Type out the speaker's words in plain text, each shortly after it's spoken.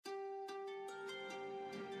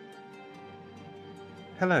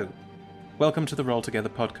Hello, welcome to the Roll Together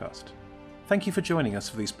podcast. Thank you for joining us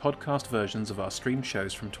for these podcast versions of our stream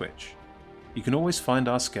shows from Twitch. You can always find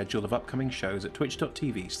our schedule of upcoming shows at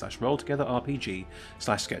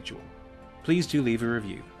twitch.tv/rolltogetherrpg/schedule. Please do leave a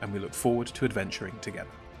review, and we look forward to adventuring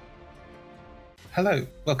together. Hello,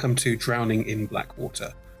 welcome to Drowning in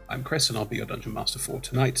Blackwater. I'm Chris and I'll be your Dungeon Master for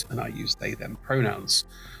tonight, and I use they, them pronouns.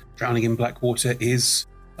 Drowning in Blackwater is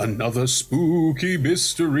another spooky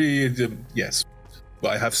mystery. Yes,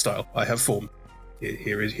 I have style, I have form.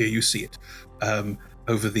 Here you see it.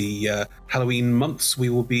 Over the Halloween months, we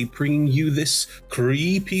will be bringing you this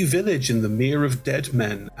creepy village in the Mere of Dead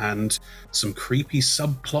Men and some creepy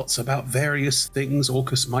subplots about various things.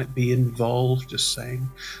 Orcus might be involved, just saying.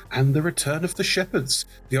 And the return of the shepherds,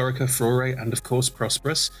 Viorica, Frore, and of course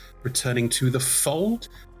Prosperous, returning to the fold,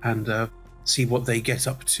 and see what they get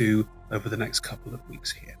up to over the next couple of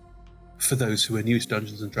weeks here. For those who are new to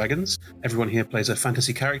Dungeons & Dragons, everyone here plays a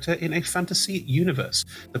fantasy character in a fantasy universe.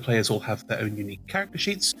 The players all have their own unique character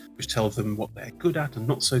sheets, which tell them what they're good at and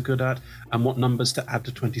not so good at, and what numbers to add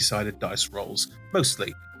to 20-sided dice rolls.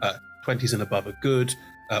 Mostly, 20s and above are good,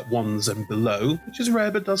 1s and below, which is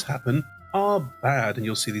rare but does happen, are bad, and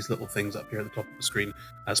you'll see these little things up here at the top of the screen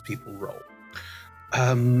as people roll.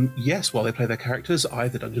 Yes, while they play their characters, I,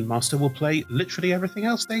 the Dungeon Master, will play literally everything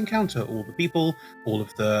else they encounter. All the people, all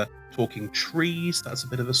of the talking trees, that's a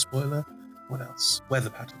bit of a spoiler. What else? Weather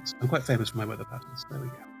patterns. I'm quite famous for my weather patterns. There we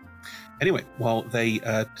go. Anyway, while they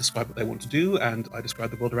describe what they want to do and I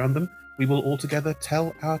describe the world around them, we will all together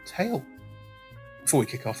tell our tale. Before we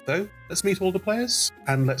kick off, though, let's meet all the players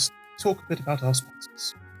and let's talk a bit about our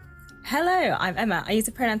sponsors. Hello, I'm Emma. I use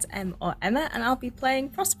the pronouns M or Emma, and I'll be playing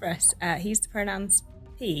Prosperous. He used the pronouns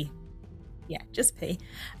P. Yeah, just P.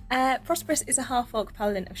 Prosperous is a half-orc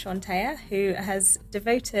paladin of Shantaea who has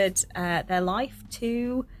devoted their life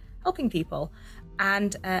to helping people,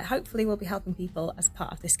 and hopefully will be helping people as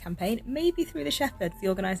part of this campaign, maybe through the Shepherds, the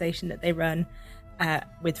organisation that they run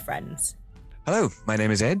with friends. Hello, my name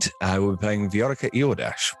is Ed. I will be playing Viorica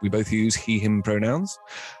Eordash. We both use he, him pronouns.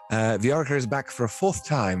 Viorica is back for a fourth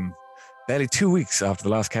time, barely 2 weeks after the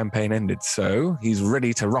last campaign ended, so he's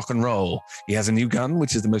ready to rock and roll. He has a new gun,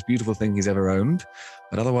 which is the most beautiful thing he's ever owned,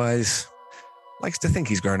 but otherwise likes to think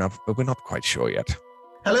he's grown up, but we're not quite sure yet.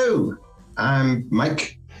 Hello, I'm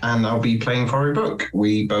Mike, and I'll be playing Cory Book.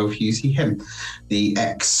 We both use he, him. The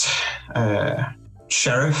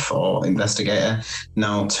ex-sheriff or investigator,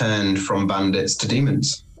 now turned from bandits to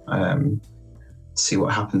demons. See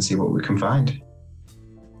what happens, see what we can find.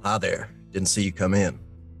 Hi there, didn't see you come in.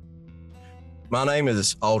 My name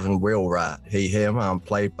is Aldrin Wheelwright. He, him. I'm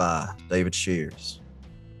played by David Shears.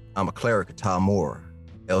 I'm a cleric of Talmor,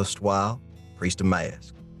 erstwhile priest of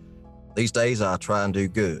Mask. These days I try and do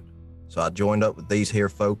good, so I joined up with these here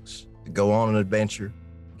folks to go on an adventure,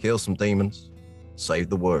 kill some demons, save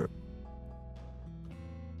the world.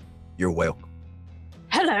 You're welcome.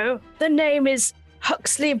 Hello, the name is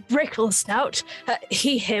Huxley Bricklestout,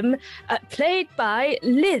 he, him, played by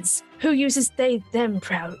Liz, who uses they, them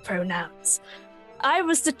pronouns. I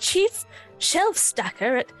was the chief shelf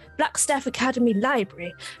stacker at Blackstaff Academy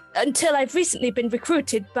Library until I've recently been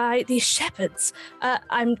recruited by the Shepherds.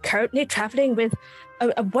 I'm currently traveling with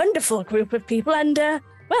a wonderful group of people and,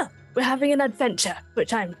 well, we're having an adventure,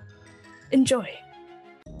 which I'm enjoying.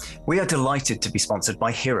 We are delighted to be sponsored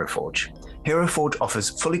by Hero Forge. Hero Forge offers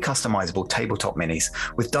fully customizable tabletop minis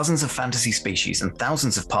with dozens of fantasy species and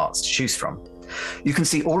thousands of parts to choose from. You can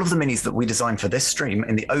see all of the minis that we designed for this stream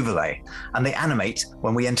in the overlay, and they animate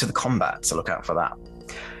when we enter the combat, so look out for that.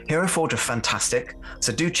 Hero Forge are fantastic,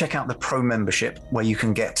 so do check out the Pro membership where you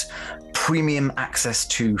can get premium access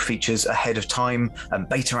to features ahead of time, and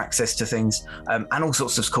beta access to things, and all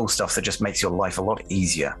sorts of cool stuff that just makes your life a lot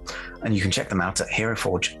easier. And you can check them out at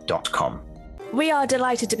heroforge.com. We are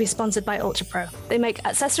delighted to be sponsored by Ultra Pro. They make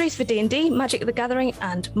accessories for D&D, Magic the Gathering,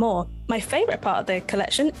 and more. My favourite part of the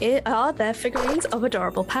collection are their figurines of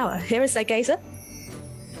adorable power. Here is their gazer.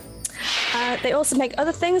 They also make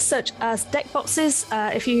other things such as deck boxes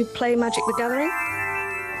if you play Magic the Gathering.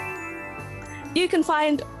 You can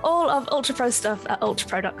find all of Ultra Pro stuff at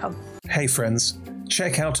ultrapro.com. Hey friends,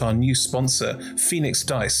 check out our new sponsor, Phoenix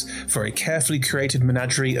Dice, for a carefully curated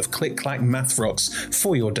menagerie of click-clack math rocks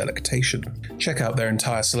for your delectation. Check out their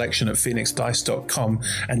entire selection at phoenixdice.com,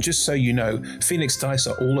 and just so you know, Phoenix Dice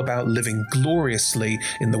are all about living gloriously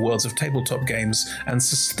in the worlds of tabletop games and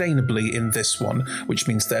sustainably in this one, which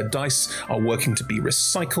means their dice are working to be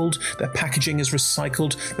recycled, their packaging is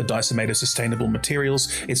recycled, the dice are made of sustainable materials.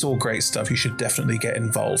 It's all great stuff. You should definitely get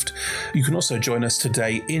involved. You can also join us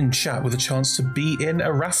today in chat with a chance to be be in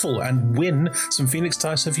a raffle and win some Phoenix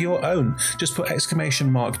dice of your own. Just put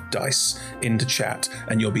 !dice into chat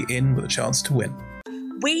and you'll be in with a chance to win.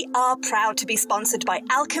 We are proud to be sponsored by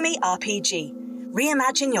Alchemy RPG.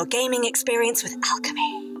 Reimagine your gaming experience with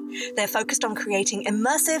Alchemy. They're focused on creating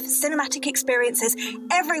immersive, cinematic experiences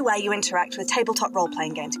everywhere you interact with tabletop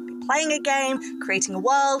role-playing games. Playing a game, creating a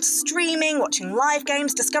world, streaming, watching live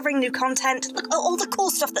games, discovering new content. Look at all the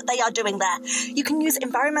cool stuff that they are doing there. You can use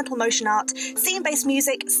environmental motion art, scene-based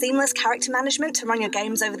music, seamless character management to run your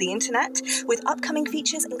games over the internet, with upcoming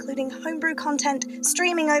features including homebrew content,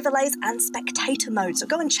 streaming overlays, and spectator mode. So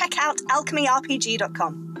go and check out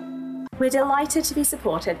alchemyrpg.com. We're delighted to be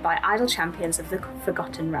supported by Idle Champions of the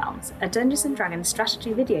Forgotten Realms, a Dungeons & Dragons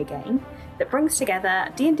strategy video game that brings together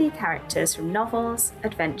D&D characters from novels,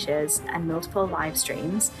 adventures, and multiple live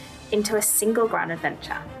streams into a single grand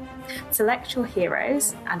adventure. Select your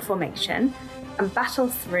heroes and formation and battle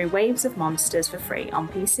through waves of monsters for free on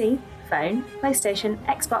PC, phone, PlayStation,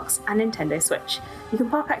 Xbox, and Nintendo Switch. You can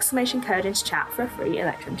pop exclamation code into chat for a free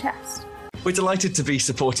Electrum chest. We're delighted to be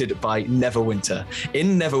supported by Neverwinter.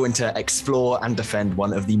 In Neverwinter, explore and defend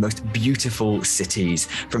one of the most beautiful cities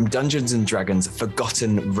from Dungeons & Dragons'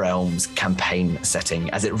 Forgotten Realms campaign setting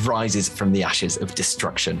as it rises from the ashes of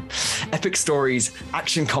destruction. Epic stories,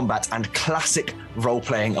 action combat, and classic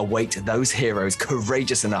role-playing await those heroes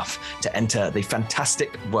courageous enough to enter the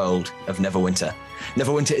fantastic world of Neverwinter.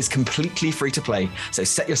 Neverwinter is completely free to play, so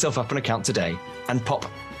set yourself up an account today and pop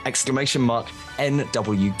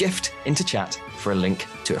 !NW gift into chat for a link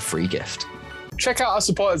to a free gift. Check out our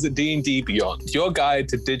supporters at D&D Beyond, your guide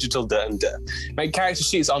to digital D&D. Make character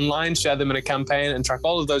sheets online, share them in a campaign, and track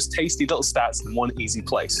all of those tasty little stats in one easy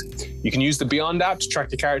place. You can use the Beyond app to track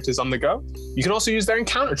your characters on the go. You can also use their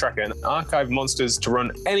encounter tracker and archive monsters to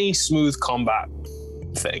run any smooth combat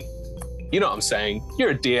thing. You know what I'm saying. You're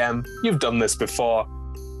a DM. You've done this before.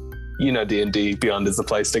 You know D&D Beyond is the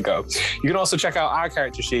place to go. You can also check out our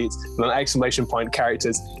character sheets with an !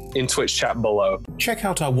 characters in Twitch chat below. Check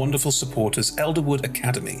out our wonderful supporters, Elderwood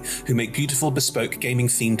Academy, who make beautiful bespoke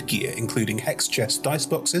gaming-themed gear, including hex chest dice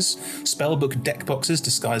boxes, spellbook deck boxes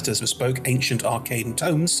disguised as bespoke ancient arcane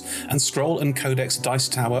tomes, and scroll and codex dice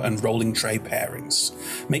tower and rolling tray pairings.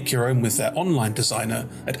 Make your own with their online designer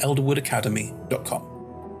at elderwoodacademy.com.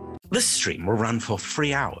 This stream will run for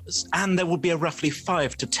 3 hours, and there will be a roughly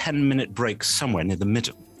 5 to 10 minute break somewhere near the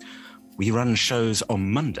middle. We run shows on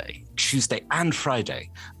Monday, Tuesday, and Friday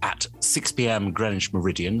at 6 p.m. Greenwich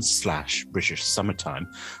Meridian / British Summertime,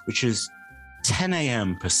 which is 10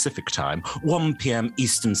 a.m. Pacific Time, 1 p.m.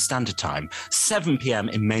 Eastern Standard Time, 7 p.m.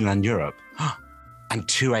 in mainland Europe, and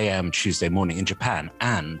 2 a.m. Tuesday morning in Japan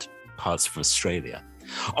and parts of Australia.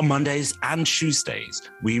 On Mondays and Tuesdays,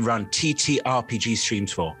 we run TTRPG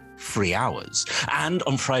streams for 3 hours. And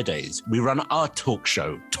on Fridays, we run our talk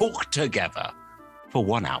show, Talk Together, for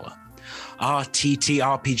 1 hour. Our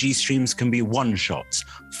TTRPG streams can be one-shots,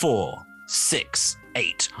 4, 6,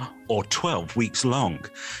 8, or 12 weeks long.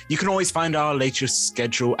 You can always find our latest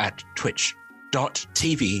schedule at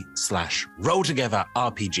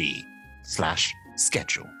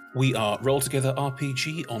twitch.tv/rolltogetherrpg/schedule. We are Roll Together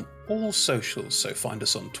RPG on all socials, so find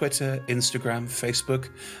us on Twitter, Instagram, Facebook,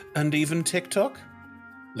 and even TikTok.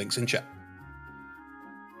 Links in chat.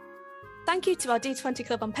 Thank you to our D20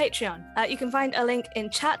 Club on Patreon. You can find a link in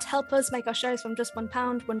chat. Help us make our shows from just £1,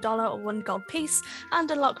 $1, or $1 gold piece, and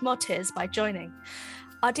unlock more tiers by joining.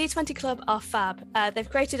 Our D20 Club are fab. They've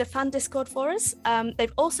created a fan Discord for us.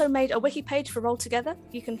 They've also made a wiki page for Roll Together.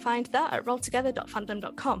 You can find that at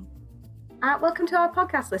rolltogether.fandom.com. Welcome to our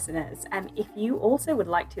podcast listeners. If you also would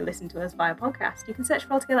like to listen to us via podcast, you can search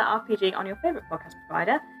Roll Together RPG on your favourite podcast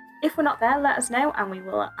provider. If we're not there, let us know and we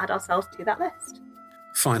will add ourselves to that list.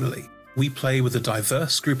 Finally, we play with a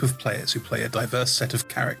diverse group of players who play a diverse set of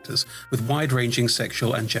characters with wide-ranging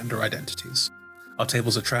sexual and gender identities. Our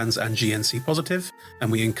tables are trans and GNC positive,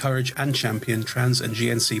 and we encourage and champion trans and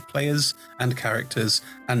GNC players and characters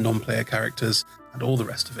and non-player characters and all the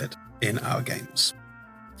rest of it in our games.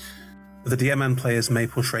 The DM and players may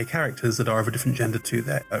portray characters that are of a different gender to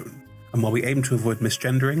their own, and while we aim to avoid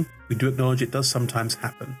misgendering, we do acknowledge it does sometimes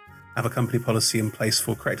happen. Have a company policy in place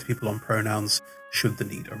for correct people on pronouns should the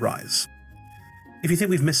need arise. If you think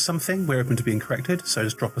we've missed something, we're open to being corrected, so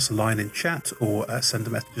just drop us a line in chat or send a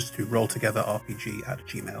message to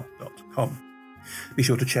rolltogetherrpg@gmail.com. Be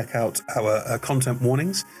sure to check out our content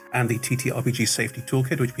warnings and the TTRPG safety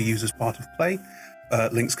toolkit, which we use as part of play.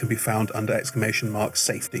 Links can be found under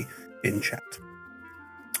 !safety in chat.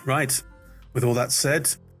 Right, with all that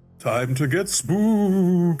said, time to get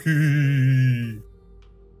spooky.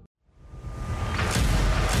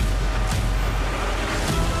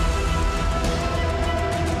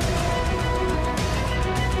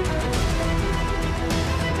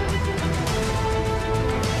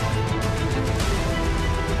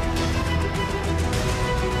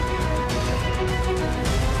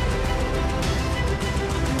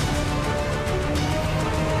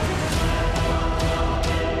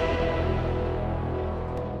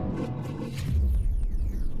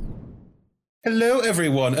 Hello,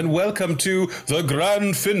 everyone, and welcome to the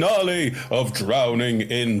grand finale of Drowning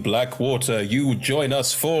in Blackwater. You join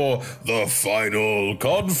us for the final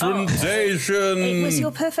confrontation. It was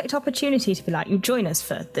your perfect opportunity to be like, you join us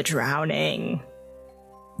for the drowning.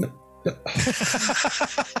 That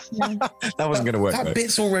wasn't going to work. That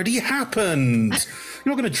bit's already happened.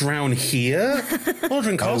 You're not going to drown here.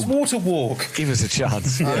 Aldrin Carl's water walk. Give us a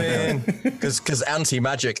chance. I mean, because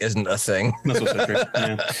anti-magic isn't a thing. That's also true.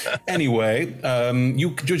 Yeah. Anyway,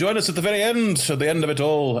 you join us at the very end. At the end of it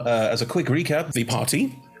all, as a quick recap, the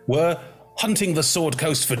party were hunting the Sword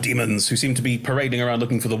Coast for demons who seem to be parading around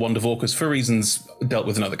looking for the Wand of Orcus for reasons dealt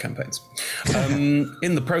with in other campaigns.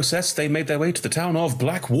 In the process, they made their way to the town of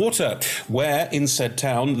Blackwater, where in said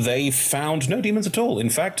town they found no demons at all. In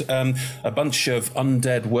fact, a bunch of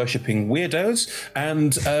undead worshipping weirdos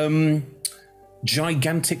and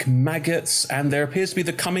gigantic maggots, and there appears to be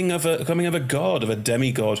the coming of a god, of a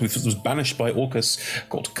demigod who was banished by Orcus,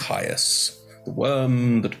 called Caius, the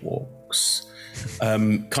worm that walks.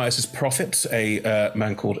 Caius's prophet, a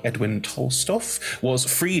man called Edwin Tolstoff, was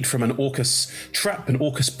freed from an Orcus trap, an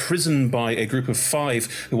Orcus prison, by a group of 5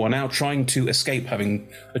 who are now trying to escape, having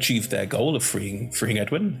achieved their goal of freeing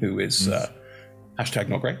Edwin, who is hashtag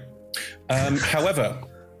not great. However,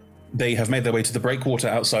 they have made their way to the breakwater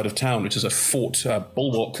outside of town, which is a fort,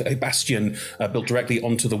 bulwark, a bastion built directly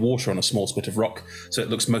onto the water on a small spit of rock, so it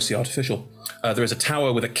looks mostly artificial. There is a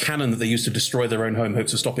tower with a cannon that they used to destroy their own home,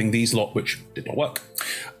 hopes of stopping these lot, which did not work.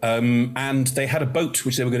 And they had a boat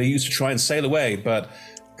which they were going to use to try and sail away, but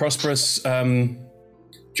Prosperous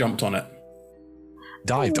jumped on it.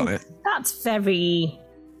 Dived on it? That's very...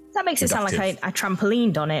 That makes it sound like I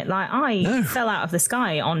trampolined on it. Like, I fell out of the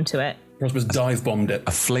sky onto it. Prosperous dive-bombed it.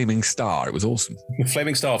 A flaming star. It was awesome. A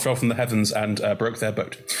flaming star fell from the heavens and broke their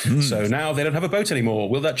boat. So now they don't have a boat anymore.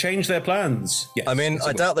 Will that change their plans? Yes. I mean,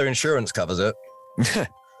 I doubt their insurance covers it. I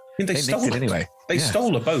mean, they stole it anyway. They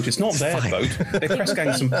stole a boat. It's not their boat. They press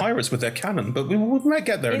ganged some pirates with their cannon, but we might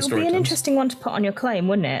get there in story. It would be an interesting one to put on your claim,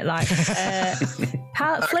 wouldn't it? Like,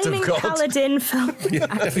 flaming paladin fell. Yeah,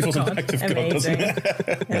 definitely falls an act of God, doesn't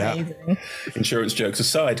it? Amazing. Insurance jokes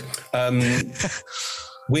aside.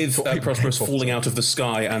 With Prosperous falling out of the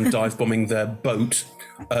sky and dive bombing their boat,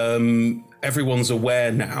 everyone's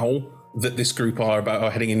aware now that this group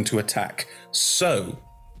are heading into attack. So,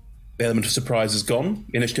 the element of surprise is gone.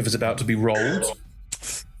 Initiative is about to be rolled.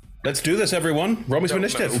 Let's do this, everyone. Roll me some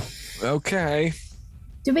initiative. Okay.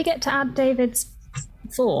 Do we get to add David's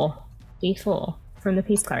D4 from the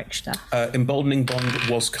Peace Cleric stuff? Emboldening Bond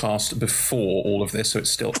was cast before all of this, so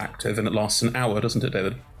it's still active, and it lasts an hour, doesn't it,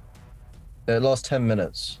 David? It lasts 10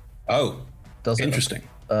 minutes. Oh, interesting.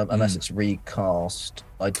 Unless it's recast.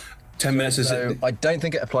 10 minutes is... I don't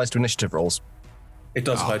think it applies to initiative rolls. It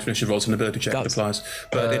does apply to initiative rolls, and ability check applies.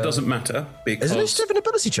 But it doesn't matter, because... Is initiative an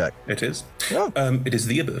ability check? It is. It is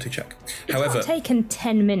the ability check. However, it's taken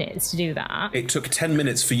 10 minutes to do that. It took 10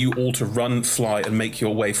 minutes for you all to run, fly, and make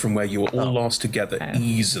your way from where you were all last together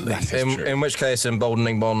easily. In which case,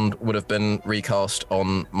 Emboldening Bond would have been recast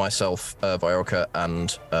on myself, Viorica,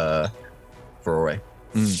 and Verore.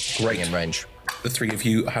 Great. In range. The 3 of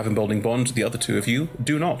you have Emboldening Bond, the other 2 of you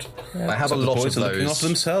do not. I have a lot of those. Looking after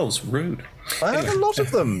themselves. Rude. I have a lot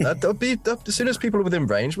of them. That'll be as soon as people are within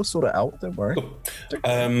range, we'll sort it out. Don't worry. Cool.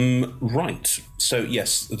 Right. So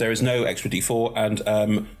yes, there is no extra D4,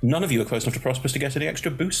 and none of you are close enough to Prosperous to get any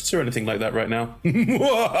extra boosts or anything like that right now.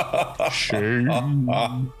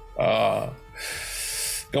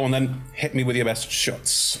 Go on then. Hit me with your best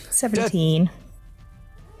shots. 17.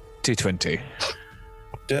 D20.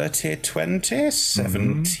 Dirty 20.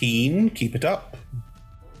 17. Keep it up.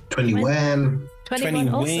 21.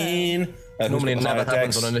 21 win. Normally it never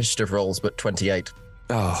happens on initiative rolls, but 28.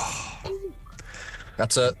 Oh.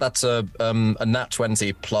 That's a nat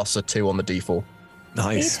 20 plus a 2 on the D4. Nice.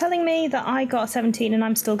 Are you telling me that I got 17 and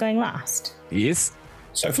I'm still going last? Yes.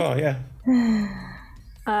 So far, yeah.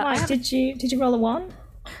 Mike, did you roll a 1?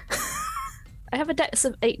 I have a dex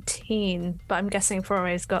of 18, but I'm guessing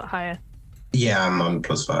Forame's got higher. Yeah, I'm on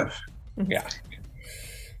 +5. Yeah.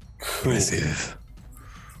 Cool. Impressive.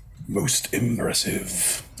 Most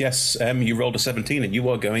impressive. Yes, you rolled a 17 and you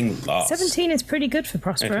are going last. 17 is pretty good for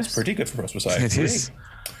Prosperous. It's pretty good for Prosperous, I agree. It is.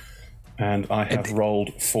 And I have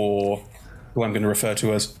rolled for who I'm going to refer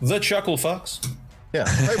to as the Chuckle Fucks. Yeah,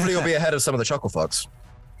 hopefully you'll be ahead of some of the Chuckle Fucks.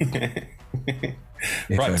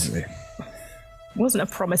 Right. Wasn't a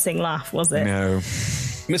promising laugh, was it? No.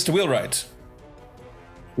 Mr. Wheelwright,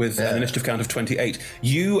 with an initiative count of 28.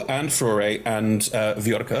 You and Frore and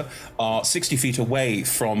Viorka are 60 feet away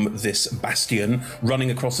from this bastion, running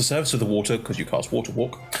across the surface of the water, because you cast Water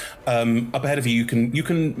Walk. Up ahead of you, you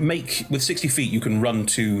can make, with 60 feet, you can run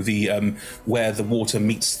to the where the water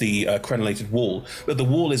meets the crenellated wall. But the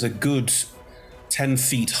wall is a good 10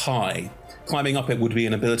 feet high. Climbing up it would be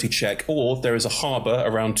an ability check, or there is a harbour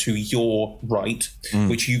around to your right,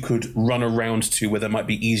 which you could run around to, where there might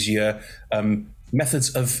be easier methods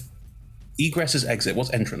of egress as exit.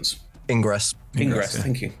 What's entrance? Ingress. Ingress,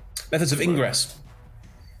 thank you. Methods of ingress.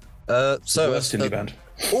 Almost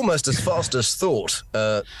as fast as thought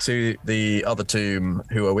to the other two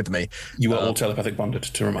who are with me. You are all telepathic bonded,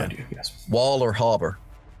 to remind you, yes. Wall or harbour?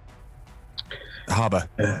 Harbour.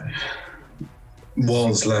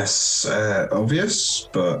 Wall's less obvious,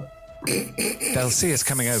 but they'll see us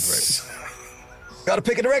coming over it. Gotta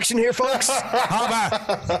pick a direction here, folks.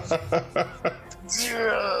 Harbour.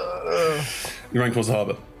 You're running towards the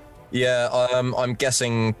harbour. Yeah, I'm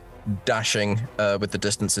guessing dashing with the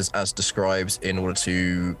distances as described in order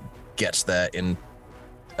to get there in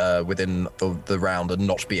within the round and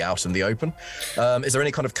not be out in the open. Is there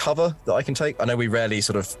any kind of cover that I can take? I know we rarely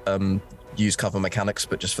sort of use cover mechanics,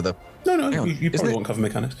 but just for the... No, you probably want cover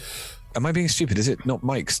mechanics. Am I being stupid? Is it not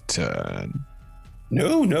Mike's turn?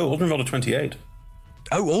 No, Aldrin rolled a 28.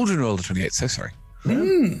 Oh, Aldrin rolled a 28, so sorry.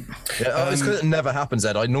 Yeah, it's because it never happens,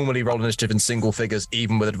 Ed. I normally roll initiative in single figures,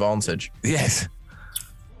 even with advantage. Yes.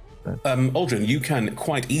 Aldrin, you can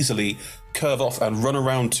quite easily curve off and run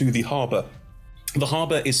around to the harbour. The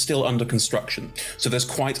harbour is still under construction, so there's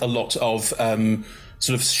quite a lot of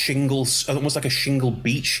sort of shingles, almost like a shingle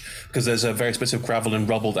beach, because there's a various bits of gravel and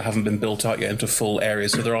rubble that haven't been built out yet into full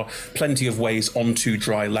areas, so there are plenty of ways onto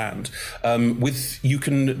dry land. You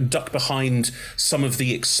can duck behind some of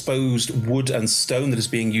the exposed wood and stone that is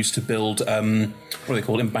being used to build, what are they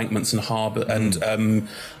called, embankments and harbour, and I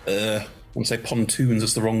want to say pontoons,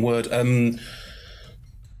 that's the wrong word.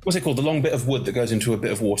 What's it called, the long bit of wood that goes into a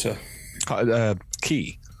bit of water?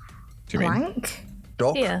 Quay. Do you mean?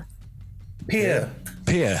 Dock? Yeah. Pier.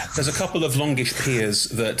 Pier. There's a couple of longish piers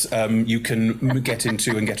that you can get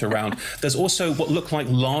into and get around. There's also what look like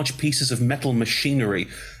large pieces of metal machinery,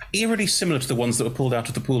 eerily similar to the ones that were pulled out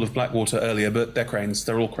of the pool of Blackwater earlier, but they're cranes.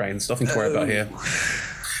 They're all cranes. Nothing to worry about here.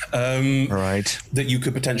 Right. That you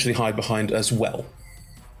could potentially hide behind as well.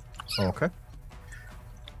 Okay.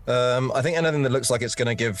 I think anything that looks like it's going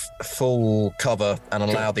to give full cover and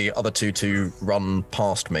allow the other two to run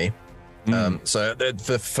past me. So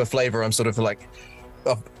for flavour, I'm sort of like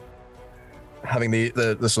having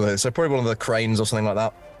the sort of, so probably one of the cranes or something like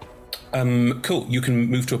that. Cool. You can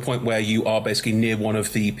move to a point where you are basically near one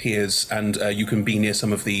of the piers, and you can be near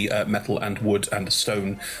some of the metal and wood and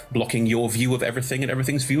stone, blocking your view of everything and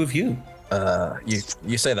everything's view of you.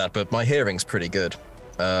 You say that, but my hearing's pretty good.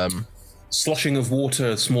 Sloshing of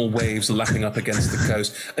water, small waves lapping up against the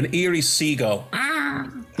coast, an eerie seagull.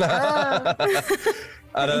 And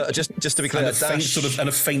just to be clear, and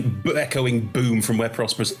a faint echoing boom from where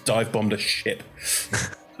Prosperous dive bombed a ship.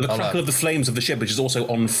 The crackle of the flames of the ship, which is also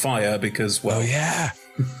on fire because, well... Oh, yeah.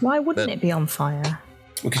 Why wouldn't it be on fire?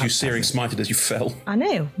 Because you searing smited as you fell. I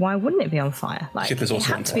know. Why wouldn't it be on fire? Like, ship is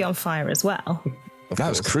also it had to be on fire as well. That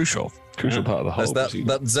was crucial. Crucial part of the whole. There's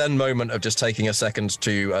that zen moment of just taking a second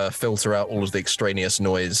to filter out all of the extraneous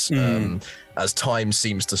noise as time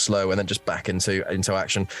seems to slow, and then just back into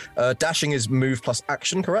action. Dashing is move plus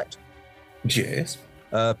action, correct? Yes.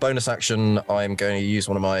 Bonus action, I'm going to use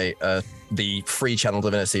one of my the free channel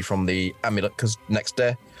divinity from the amulet, because next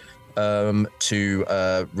day,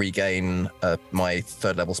 to regain my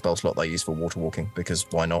 3rd level spell slot that I use for water walking, because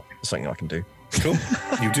why not? It's something I can do. Cool.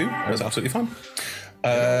 You do. That's absolutely fine.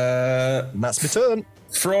 That's my turn.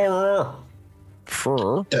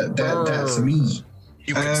 That's me.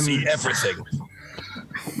 You can see everything.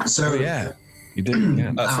 So yeah, you did.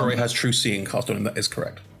 Yeah. Foray has true seeing cast on him. That is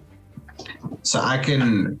correct. So I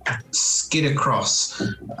can skid across,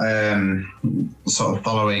 sort of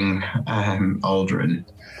following Aldrin.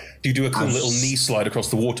 Do you do a cool little knee slide across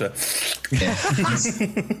the water? Yeah.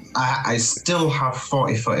 I still have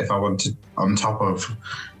 40 foot if I wanted, on top of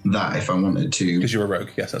that, if I wanted to. Because you're a rogue,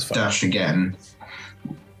 yes, that's fine. Dash again.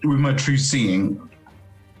 With my true seeing,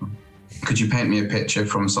 could you paint me a picture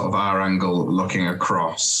from sort of our angle looking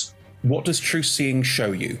across? What does true seeing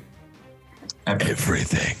show you?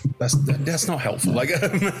 Everything. That's not helpful. Like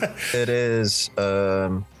it is.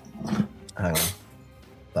 Hang on.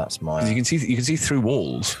 That's my. You can see through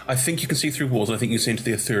walls. I think you can see through walls, and I think you see into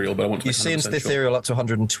the ethereal. But I want to. You see into the ethereal up to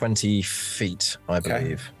 120 feet, I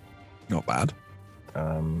believe. Not bad.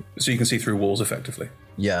 So you can see through walls effectively.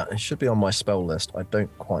 Yeah, it should be on my spell list. I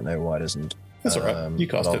don't quite know why it isn't. That's all right. You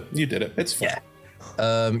cast it. You did it. It's fine.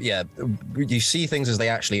 Yeah. You see things as they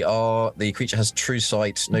actually are. The creature has true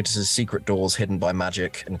sight, notices secret doors hidden by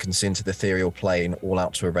magic, and can see into the ethereal plane, all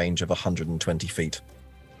out to a range of 120 feet.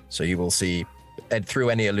 So you will see through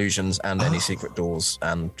any illusions and any secret doors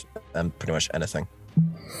and pretty much anything.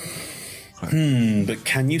 But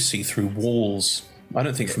can you see through walls? I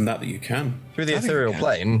don't think from that you can. Through the ethereal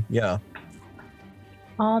plane, yeah.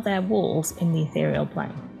 Are there walls in the ethereal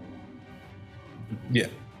plane? Yeah.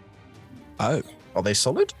 Oh. Are they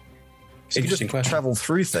solid? So you just travel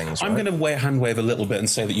through things, I'm right? going to hand wave a little bit and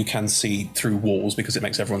say that you can see through walls because it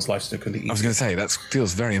makes everyone's life significantly easier. I was going to say, that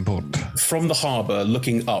feels very important. From the harbour,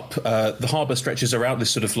 looking up, the harbour stretches around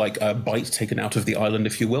this sort of like a bite taken out of the island,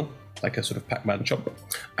 if you will, like a sort of Pac-Man chop.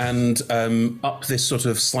 And up this sort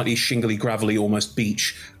of slightly shingly, gravelly, almost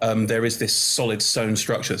beach, there is this solid stone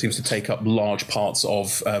structure that seems to take up large parts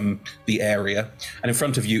of the area. And in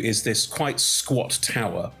front of you is this quite squat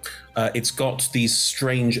tower. It's got these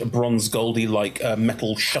strange bronze goldy-like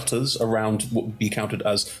metal shutters around what would be counted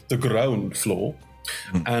as the ground floor.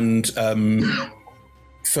 And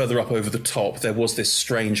further up over the top, there was this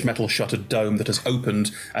strange metal shuttered dome that has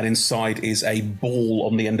opened, and inside is a ball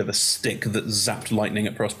on the end of a stick that zapped lightning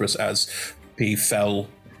at Prosperous as P fell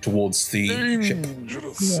towards the ship.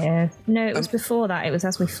 Yeah. No, it was before that. It was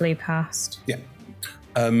as we flew past. Yeah.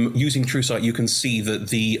 Using True Sight, you can see that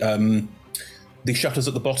the shutters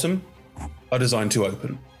at the bottom are designed to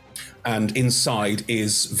open. And inside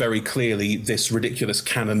is very clearly this ridiculous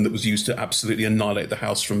cannon that was used to absolutely annihilate the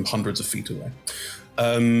house from hundreds of feet away.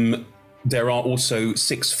 There are also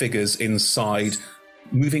 6 figures inside,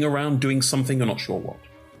 moving around, doing something, you're not sure what.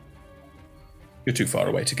 You're too far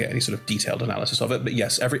away to get any sort of detailed analysis of it, but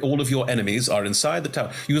yes, all of your enemies are inside the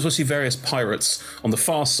tower. You also see various pirates on the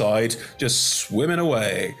far side just swimming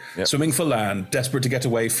away, swimming for land, desperate to get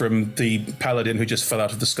away from the paladin who just fell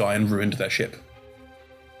out of the sky and ruined their ship.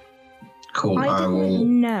 Cool. I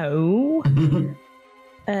didn't know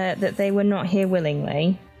that they were not here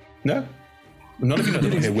willingly. No. None of you are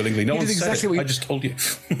here willingly. No one said it. I just told you.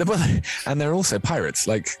 And they're also pirates.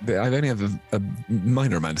 Like, I only have a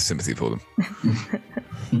minor amount of sympathy for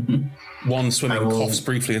them. One swimming coughs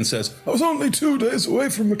briefly and says, I was only 2 days away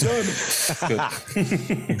from returning.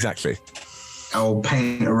 Exactly. I'll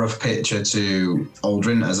paint a rough picture to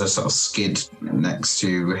Aldrin as a sort of skid next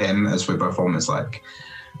to him as we're both almost like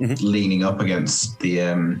leaning up against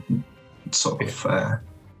the sort of...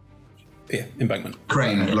 embankment.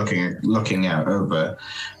 Crane looking out over.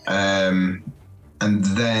 And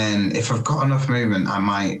then if I've got enough movement, I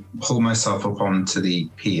might pull myself up onto the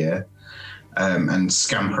pier and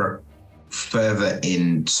scamper further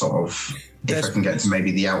in sort of, if I can get to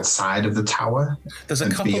maybe the outside of the tower. There's a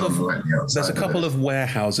couple of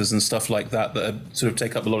warehouses and stuff like that sort of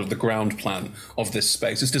take up a lot of the ground plan of this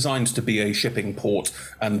space. It's designed to be a shipping port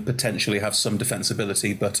and potentially have some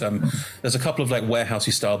defensibility, but there's a couple of like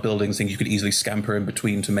warehousey style buildings things you could easily scamper in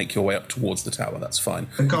between to make your way up towards the tower. That's fine.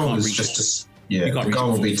 The goal is just the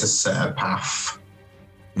goal will be to set a path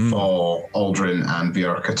for Aldrin and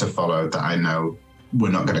Viorka to follow that I know we're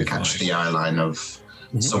not going to catch the eye line of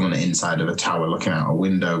someone inside of a tower looking out a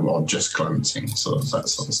window or just glancing, so that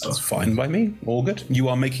sort of stuff. That's fine by me. All good. You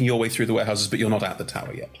are making your way through the warehouses, but you're not at the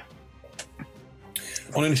tower yet.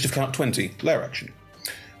 On initiative count 20, lair action.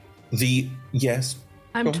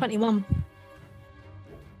 I'm 21.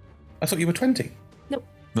 I thought you were 20. Nope.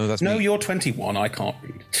 No, that's me. You're 21. I can't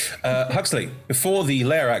read. Huxley, before the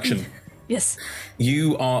lair action. Yes.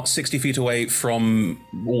 You are 60 feet away from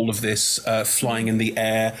all of this, flying in the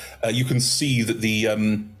air. You can see that the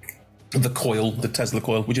coil, the Tesla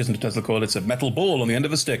coil, which isn't a Tesla coil, it's a metal ball on the end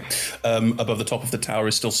of a stick, above the top of the tower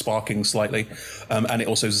is still sparking slightly, and it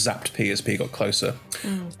also zapped P as P got closer.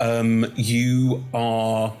 You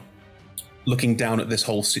are looking down at this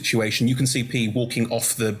whole situation. You can see P walking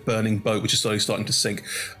off the burning boat, which is slowly starting to sink,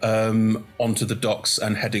 onto the docks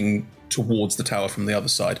and heading towards the tower from the other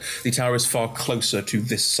side. The tower is far closer to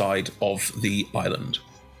this side of the island.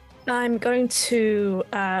 I'm going to,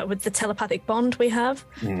 with the telepathic bond we have,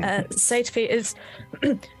 say to Pete,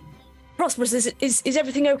 Prosperous, is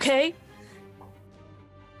everything okay?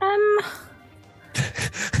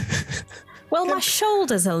 Well, my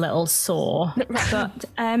shoulder's a little sore, but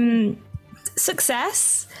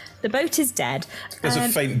success. The boat is dead. There's a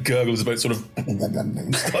faint gurgle as the boat sort of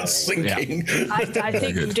starts sinking. I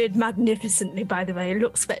think you did magnificently, by the way. It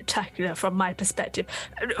looks spectacular from my perspective.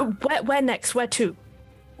 Where next? Where to?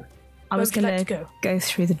 I was going to go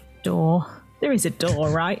through the door. There is a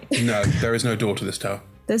door, right? No, there is no door to this tower.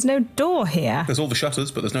 There's no door here. There's all the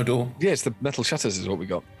shutters, but there's no door. Yeah, it's the metal shutters is what we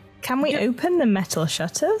got. Can we open the metal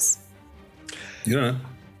shutters? You don't know.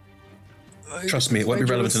 Trust me, it won't be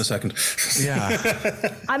relevant in a second.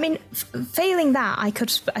 Yeah. I mean, failing that, I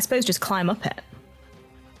could, I suppose, just climb up it.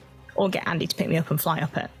 Or get Andy to pick me up and fly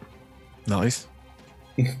up it. Nice.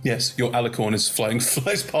 Yes, your alicorn is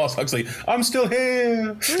flies past Huxley. I'm still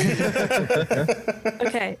here!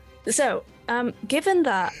 Okay, so, given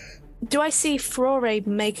that, do I see Frore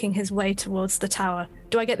making his way towards the tower?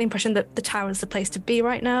 Do I get the impression that the tower is the place to be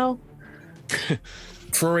right now?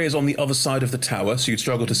 Frore is on the other side of the tower, so you'd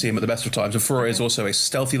struggle to see him at the best of times. And Frore is also a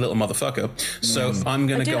stealthy little motherfucker. So I'm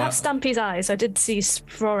going to go I do have out. Stampy's eyes. I did see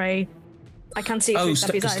Frore. I can see through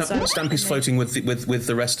Stampy's eyes. So Stampy's floating with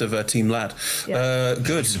the rest of Team Lad. Yeah.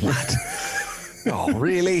 Good. Oh,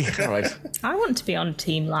 really? All right. I want to be on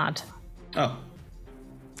Team Lad. Oh.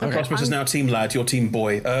 Okay. Prosperous is now Team Lad, you're Team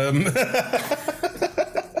Boy.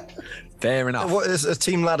 Fair enough. What is a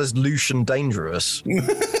Team Lad is Lucian dangerous?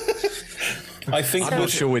 I think I'm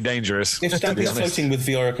not sure we're dangerous. If Stampy is floating with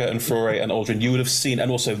Viorica and Frore and Aldrin, you would have seen,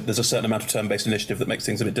 and also there's a certain amount of turn-based initiative that makes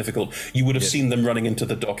things a bit difficult. You would have seen them running into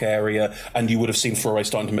the dock area, and you would have seen Frore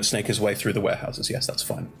starting to snake his way through the warehouses. Yes, that's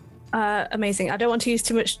fine. Amazing. I don't want to use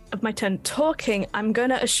too much of my turn talking. I'm going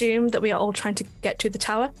to assume that we are all trying to get to the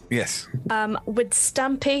tower. Yes. With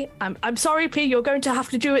Stampy, I'm sorry, P, you're going to have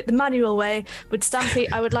to do it the manual way. With Stampy,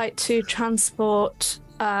 I would like to transport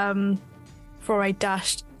Frore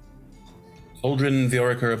dashed. Aldrin and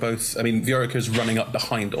Viorica are both... I mean, Viorica is running up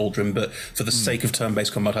behind Aldrin, but for the sake of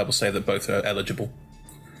turn-based combat, I will say that both are eligible.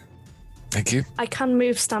 Thank you. I can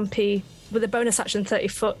move Stampy with a bonus action 30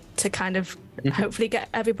 foot to kind of hopefully get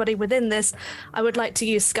everybody within this. I would like to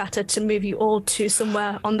use Scatter to move you all to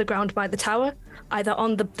somewhere on the ground by the tower, either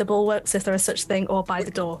on the bulwarks if there is such thing, or by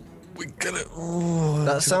the door.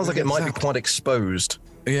 That sounds like it might be quite exposed.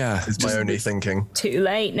 Yeah. Is my only thinking. Too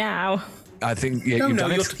late now. I think you've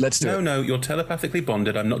done it. Let's do it. No, you're telepathically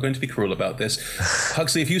bonded. I'm not going to be cruel about this.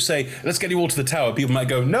 Huxley, if you say, let's get you all to the tower, people might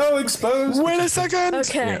go, no, exposed. Wait a second.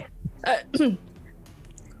 Okay.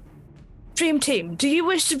 Dream Team, do you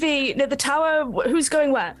wish to be near the tower? Who's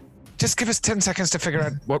going where? Just give us 10 seconds to figure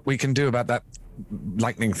out what we can do about that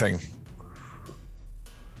lightning thing.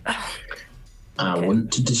 I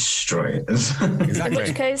want to destroy it. Exactly.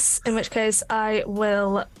 In which case, I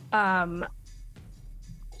will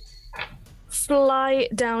fly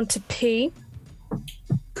down to P.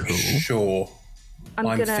 Cool. Sure.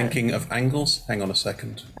 I'm thinking of angles. Hang on a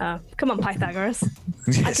second. Come on, Pythagoras.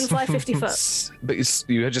 Yes. I can fly 50 foot. But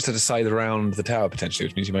you just had to side around the tower potentially,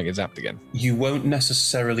 which means you might get zapped again. You won't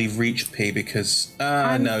necessarily reach P because...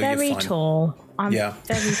 I'm no, very you're fine. Tall. I'm very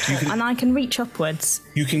tall, and I can reach upwards.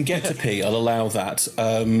 You can get to P, I'll allow that.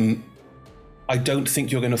 I don't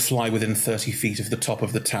think you're going to fly within 30 feet of the top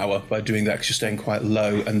of the tower by doing that because you're staying quite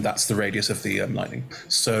low, and that's the radius of the lightning.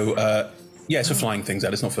 So... yeah, it's for flying things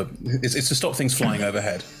out. It's not for. It's to stop things flying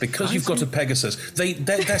overhead because you've got a Pegasus.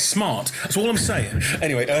 They're smart. That's all I'm saying.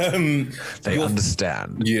 Anyway, they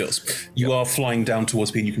understand. Yes, you are flying down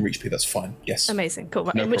towards P, and you can reach P. That's fine. Yes. Amazing. Cool.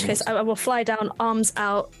 Right. No In which problem. case, I will fly down, arms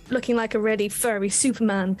out, looking like a really furry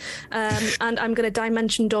Superman, and I'm going to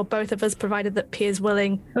dimension door both of us, provided that P is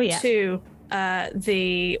willing to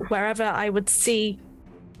the wherever I would see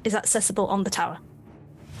is accessible on the tower.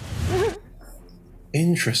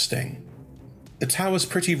 Interesting. The tower's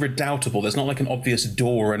pretty redoubtable. There's not like an obvious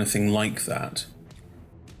door or anything like that.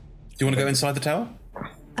 Do you want to go inside the tower?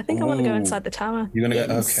 I think I want to go inside the tower. You're going to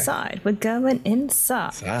go... Okay. Inside. We're going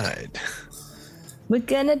inside. We're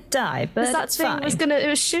going to die, but that thing fine. it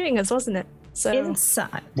was shooting us, wasn't it? So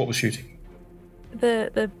inside. What was shooting?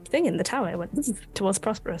 The thing in the tower went towards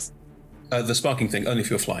Prosperous. The sparking thing, only if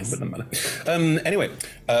you're flying, but doesn't matter. Anyway,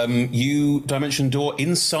 you dimension door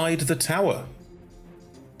inside the tower.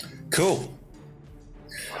 Cool.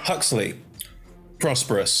 Huxley,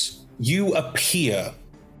 Prosperous, you appear.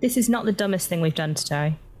 This is not the dumbest thing we've done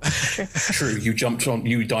today. True, you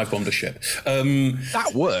dive bombed a ship.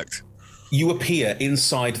 That worked. You appear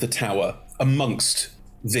inside the tower amongst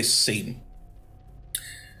this scene.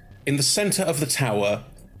 In the center of the tower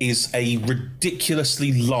is a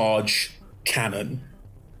ridiculously large cannon.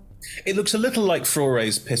 It looks a little like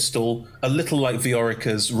Frore's pistol, a little like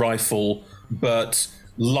Viorica's rifle, but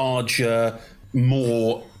larger,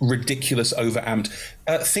 more ridiculous, overamped.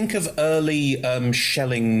 Think of early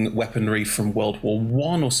shelling weaponry from World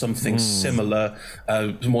War I or something similar,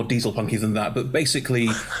 more diesel punky than that, but basically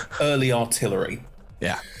early artillery.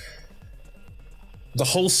 Yeah. The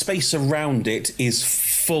whole space around it is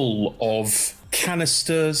full of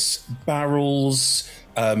canisters, barrels,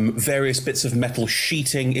 various bits of metal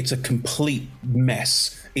sheeting. It's a complete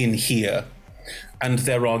mess in here. And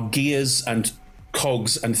there are gears and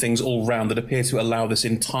cogs and things all round that appear to allow this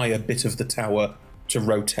entire bit of the tower to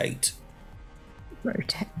rotate.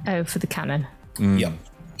 Oh, for the cannon. Yep.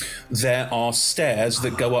 There are stairs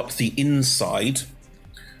that go up the inside,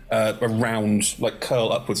 around, like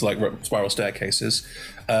curl upwards like spiral staircases,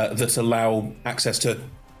 that allow access to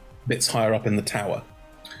bits higher up in the tower.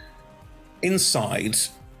 Inside,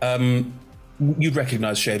 you'd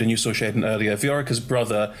recognise Shaden. You saw Shaden earlier. Viorica's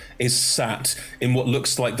brother is sat in what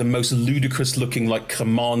looks like the most ludicrous-looking, like,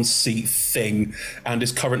 command seat thing, and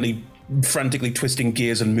is currently frantically twisting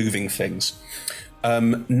gears and moving things.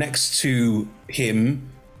 Next to him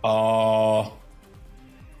are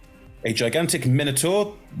a gigantic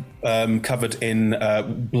minotaur covered in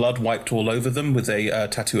blood wiped all over them with a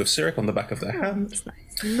tattoo of Cyric on the back of their hand.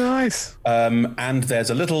 Nice. And there's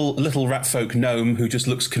a little rat folk gnome who just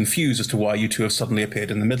looks confused as to why you two have suddenly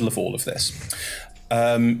appeared in the middle of all of this.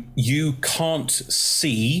 You can't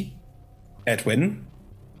see Edwin.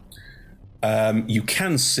 You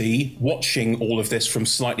can see, watching all of this from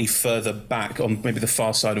slightly further back on maybe the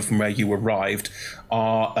far side of from where you arrived,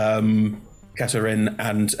 are Katerin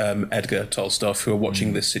and Edgar Tolstoff, who are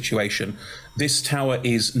watching this situation. This tower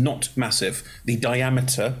is not massive. The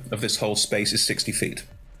diameter of this whole space is 60 feet.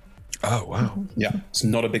 Oh, wow. Yeah, it's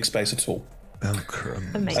not a big space at all. Oh,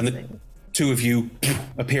 crumbs. Amazing. And the two of you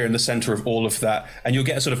appear in the center of all of that, and you'll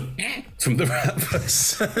get a sort of from the rat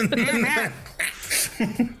person.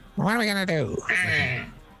 What are we going to do?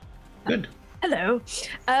 Good. Hello.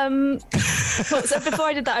 Well, so before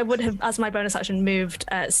I did that, I would have, as my bonus action, moved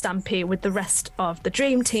Stampy with the rest of the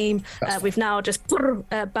dream team. We've now just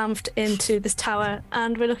bamfed into this tower,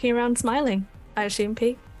 and we're looking around smiling, I assume,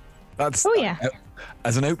 P. That's, Oh, yeah.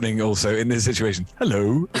 As an opening also in this situation,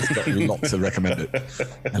 hello. It's got a lot to recommend it.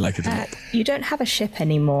 I like it a lot. You don't have a ship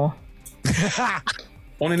anymore.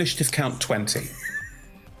 On initiative count 20.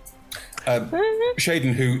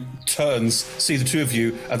 Shaden, who turns, sees the two of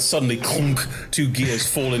you, and suddenly, clunk, two gears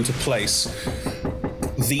fall into place.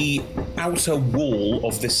 The outer wall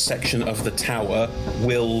of this section of the tower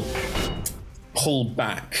will pull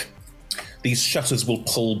back. These shutters will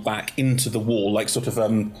pull back into the wall, like sort of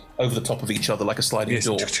over the top of each other, like a sliding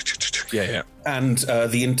door. Yeah. And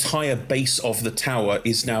the entire base of the tower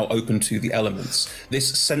is now open to the elements.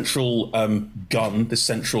 This central gun, this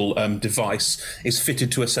central device, is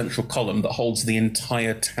fitted to a central column that holds the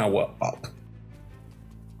entire tower up.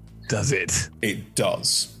 Does it? It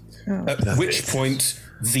does. At which point,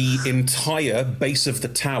 the entire base of the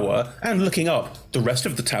tower, and looking up, the rest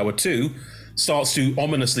of the tower too, starts to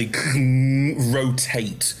ominously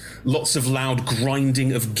rotate. Lots of loud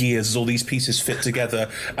grinding of gears as all these pieces fit together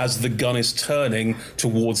as the gun is turning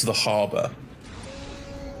towards the harbour.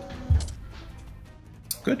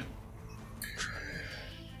 Good.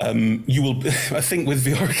 You will, I think, with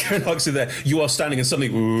Viorica and Huxley there, you are standing and suddenly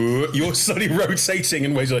you're suddenly rotating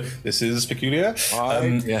in ways like this is peculiar.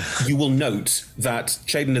 You will note that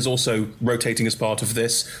Shaden is also rotating as part of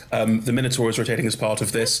this. The Minotaur is rotating as part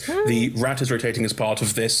of this. The rat is rotating as part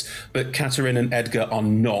of this. But Katerin and Edgar are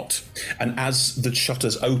not. And as the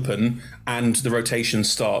shutters open and the rotation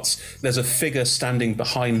starts, there's a figure standing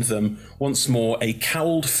behind them. Once more, a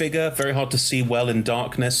cowled figure, very hard to see well in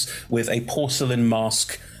darkness, with a porcelain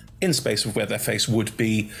mask in space of where their face would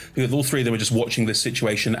be. All three of them are just watching this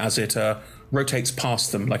situation as it rotates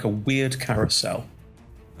past them like a weird carousel.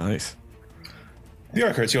 Nice.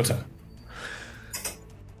 Viorica, it's your turn.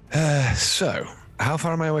 So, how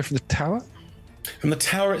far am I away from the tower? From the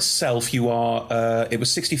tower itself, you are, it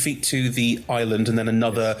was 60 feet to the island and then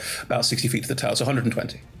another about 60 feet to the tower, so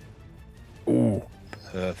 120. Ooh,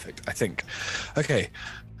 perfect, I think. Okay.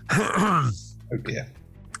 Oh dear.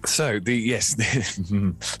 So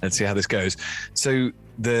let's see how this goes. So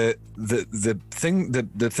the thing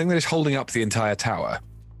that is holding up the entire tower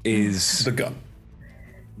is the gun,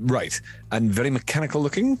 right? And very mechanical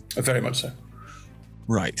looking. Very much so.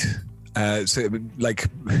 Right. So like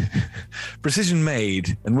precision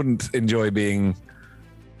made and wouldn't enjoy being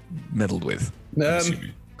meddled with.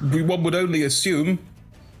 One would only assume.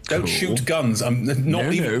 Don't shoot guns. I'm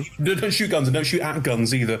not even. No. Don't shoot guns and don't shoot at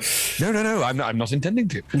guns either. No. I'm not intending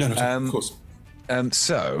to. No, of course.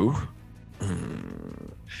 So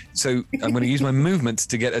I'm going to use my movements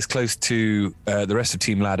to get as close to the rest of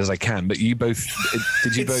Team Lad as I can. But you both,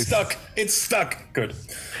 It's stuck. Good.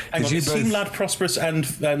 Hang on, is Team Lad Prosperous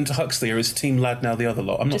and Huxley, or is Team Lad now the other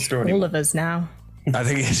lot? I'm not sure anymore. All of us now. I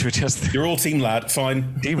think it's just you're all Team Lad.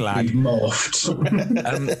 Fine, Team Lad. Morphed.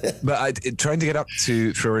 But trying to get up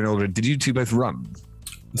to Thorin Aldred, did you two both run?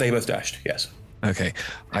 They both dashed. Yes. Okay,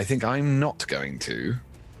 I think I'm not going to.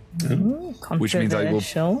 Ooh, Which means I will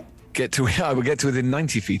controversial. I will get to within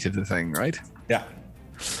 90 feet of the thing, right? Yeah.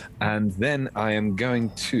 And then I am going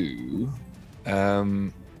to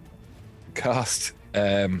cast.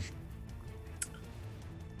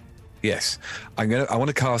 Yes, I want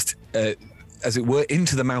to cast, as it were,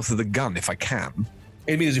 into the mouth of the gun if I can.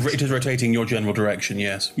 It means it is rotating your general direction.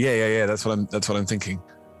 Yes. Yeah. That's what I'm thinking.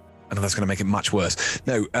 I know that's going to make it much worse.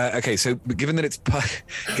 No. Okay. So given that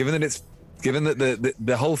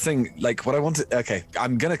the whole thing, like what I want to, okay,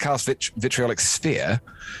 I'm going to cast Vitriolic Sphere.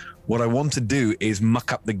 What I want to do is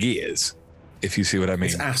muck up the gears, if you see what I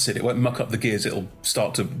mean. It's acid. It won't muck up the gears. It'll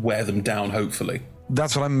start to wear them down, hopefully.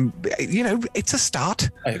 That's what it's a start.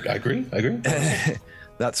 I agree.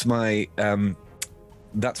 That's my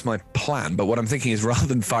plan. But what I'm thinking is rather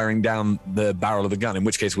than firing down the barrel of the gun, in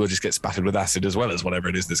which case we'll just get spattered with acid as well as whatever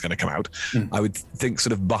it is that's going to come out, I would think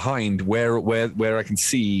sort of behind where I can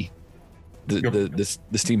see the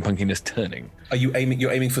steampunkiness turning. Are you aiming?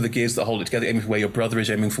 You're aiming for the gears that hold it together. Aiming for where your brother is.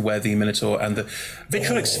 Aiming for where the Minotaur and the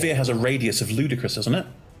Vitriolic Sphere has a radius of ludicrous, doesn't it?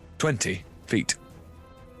 20 feet.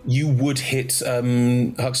 You would hit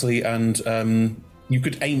Huxley and you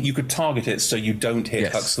could target it so you don't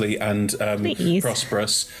hit Huxley and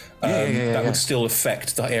Prosperous. That would still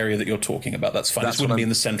affect the area that you're talking about. That's fine. It wouldn't be in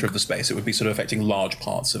the center of the space. It would be sort of affecting large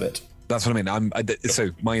parts of it. That's what I mean. So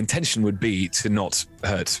my intention would be to not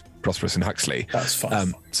hurt Prosperous and Huxley. That's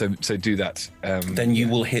fine. So do that. Then you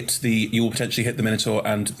will potentially hit the Minotaur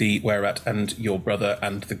and the Were-Rat and your brother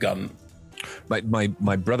and the gun.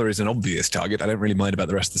 My brother is an obvious target. I don't really mind about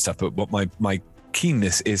the rest of the stuff, but what my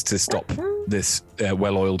keenness is to stop this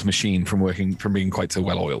well-oiled machine from being quite so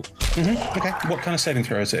well-oiled. Mm-hmm. Okay. What kind of saving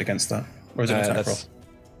throw is it against that? Or is it an attack roll?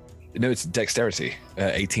 No, it's dexterity,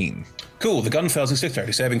 18. Cool, the gun fails in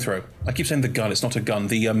dexterity saving throw. I keep saying the gun, it's not a gun.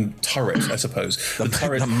 The turret, I suppose. The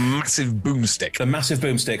turret. The massive boomstick. The massive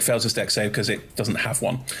boomstick fails its dex save because it doesn't have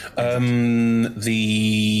one. Let's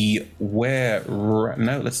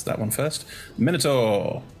that one first.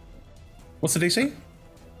 Minotaur. What's the DC?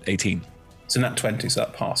 18. It's a nat 20, so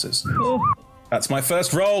that passes. That's my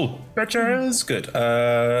first roll. Bitches. Good.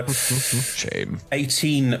 Shame.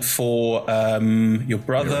 18 for your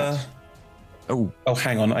brother. Oh,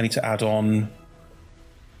 hang on. I need to add on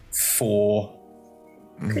 4.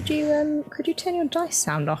 Could you turn your dice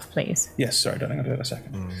sound off, please? Yes, sorry, darling. I'll do it in a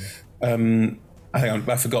second.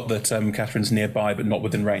 I forgot that Catherine's nearby, but not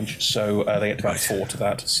within range, so they get to add 4 to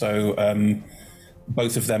that. So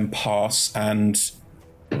both of them pass, and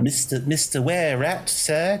Mr. Were-Rat,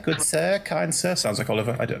 sir, good sir, kind sir. Sounds like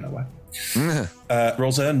Oliver. I don't know why.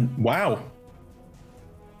 Rolls wow.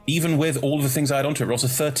 Even with all of the things I had onto it, rolls a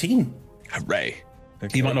 13. Hooray.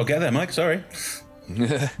 Okay. You might not get there, Mike. Sorry.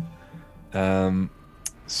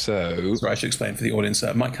 So I should explain for the audience.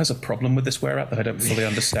 Mike has a problem with this Were-Rat that I don't fully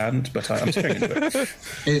understand, but I'm staring into it.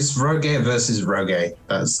 It's Rogue versus Rogue.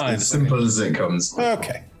 That's as simple as it comes.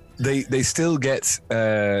 Okay. They still get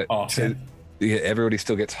half. Everybody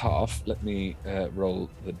still gets half. Let me roll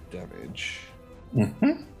the damage.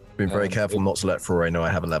 Mm-hmm. Been very careful not to let Foray know I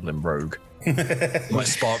have a level in Rogue. Might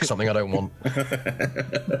spark something I don't want.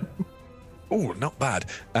 Oh, not bad.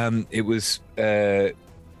 It was it's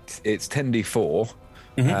 10d4,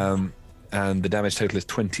 and the damage total is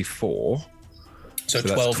 24. So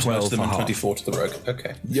 12 to most of them and 24 to the rogue.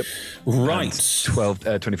 Okay. Yep. Right.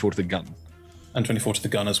 And 24 to the gun. And 24 to the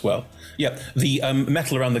gun as well. Yeah, the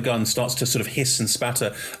metal around the gun starts to sort of hiss and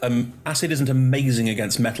spatter. Acid isn't amazing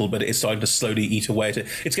against metal, but it is starting to slowly eat away at it.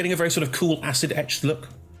 It's getting a very sort of cool acid-etched look.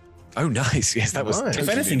 Oh, nice. Yes, that was... Nice. If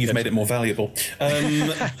anything, you've made it more valuable.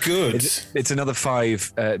 Good. It's another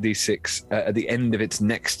 5 d6 at the end of its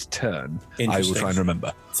next turn. I will try and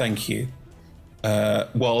remember. Thank you.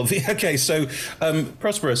 Okay, so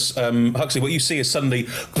Prosperous, Huxley, what you see is suddenly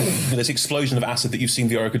this explosion of acid that you've seen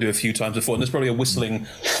the Oracle do a few times before, and there's probably a whistling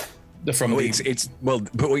from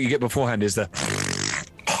but what you get beforehand is the...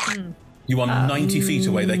 You are 90 feet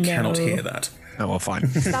away, they cannot hear that. Oh, well, fine.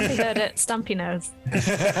 Stampy heard it, Stampy knows.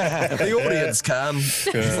 The audience can.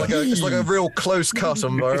 It's like a real close cut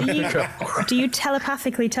on Do you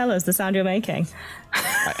telepathically tell us the sound you're making?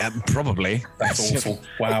 Probably. That's awful.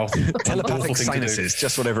 Wow. Telepathic sinuses,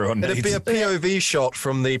 just what everyone needs. It'd be a POV shot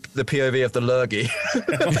from the POV of the Lurgy. So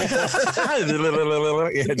that's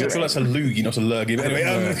a loogie, not a lurgy. But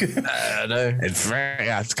anyway, no.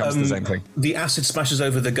 It comes to the same thing. The acid splashes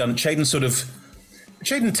over the gun. Chaden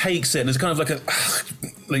takes it and it's kind of like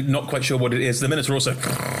not quite sure what it is. The Minotaur also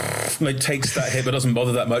takes that hit but doesn't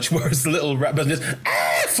bother that much, whereas the little rat person just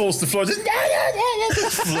falls to the floor and says,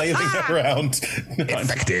 flailing around.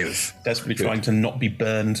 Effective. Desperately trying to not be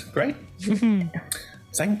burned. Great.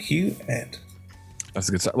 Thank you, Ed. That's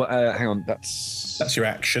a good start. Well, hang on. That's your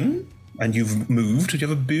action. And you've moved. Do you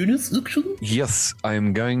have a bonus action? Yes,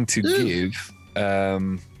 I'm going to give...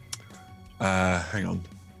 hang on.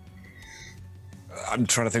 I'm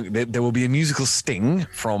trying to think. There will be a musical sting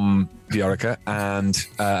from Viorica, and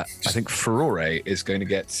I think Furore is going to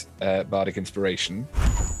get Bardic Inspiration.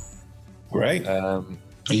 Great. Are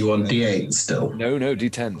you on D8 still? No,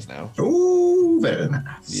 D10s now. Ooh, very nice.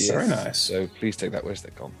 Yes. Very nice. So please take that. Where's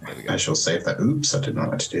that gone? There we go. I shall save that. Oops, I did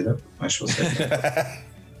not like to do that. I shall save that.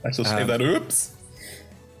 I shall save that. Oops.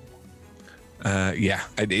 Yeah,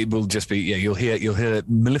 it will just be. Yeah, you'll hear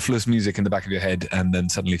mellifluous music in the back of your head, and then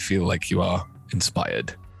suddenly feel like you are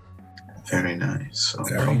inspired. Very nice.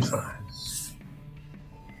 Very nice.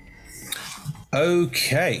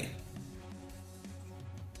 Okay.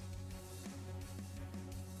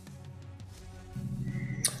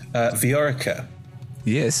 Viorica.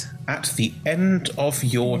 Yes. At the end of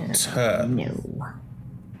your turn. No.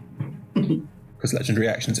 Because legendary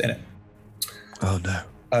action's in it. Oh no.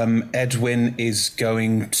 Edwin is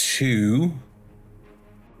going to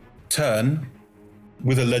turn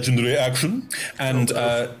with a legendary action, and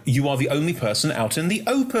you are the only person out in the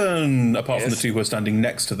open, apart from the two who are standing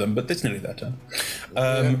next to them, but it's nearly their turn.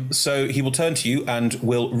 So he will turn to you and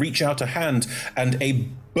will reach out a hand, and a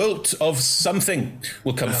bolt of something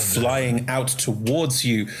will come flying out towards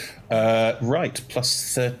you. Right,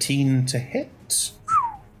 plus 13 to hit.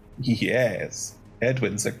 Yes.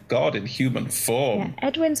 Edwin's a god in human form. Yeah,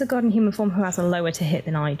 Edwin's a god in human form who has a lower to hit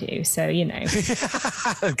than I do, so, you know.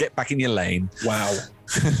 Get back in your lane. Wow.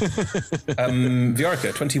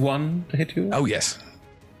 Viorica, 21 to hit you? Oh, yes.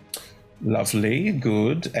 Lovely,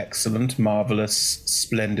 good, excellent, marvellous,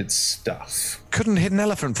 splendid stuff. Couldn't hit an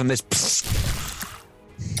elephant from this.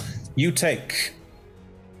 You take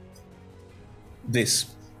this.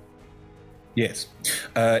 Yes.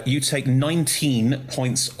 You take 19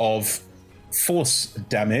 points of force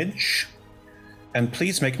damage, and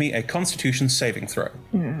please make me a Constitution saving throw.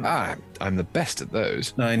 I'm the best at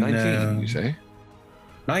those. 19, you say?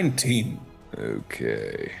 19.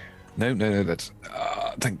 Okay. No, that's...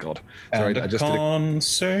 thank God. Sorry, I just con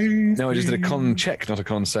save. No, I just did a con check, not a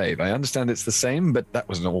con save. I understand it's the same, but that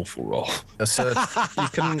was an awful roll. You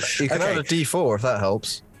can add a D4 if that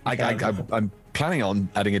helps. I'm planning on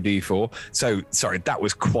adding a D4. So sorry, that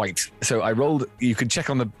was quite. So I rolled. You could check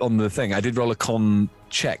on the thing. I did roll a con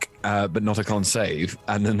check, but not a con save.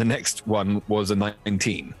 And then the next one was a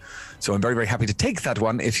 19. So I'm very, very happy to take that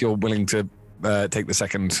one if you're willing to take the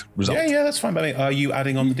second result. Yeah, that's fine by me. Are you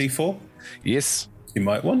adding on the D4? Yes. You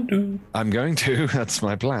might want to. I'm going to. That's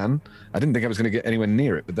my plan. I didn't think I was going to get anywhere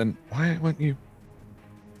near it, but then why won't you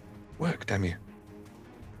work? Damn you.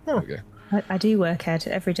 There we go. I do work at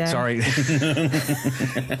it every day. Sorry.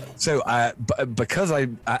 So because I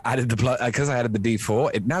added the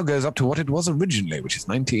D4, it now goes up to what it was originally, which is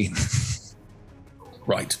 19.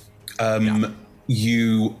 Right.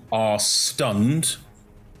 You are stunned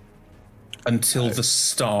until the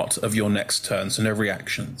start of your next turn, so no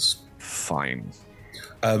reactions. Fine.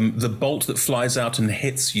 The bolt that flies out and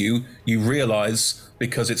hits you, you realize,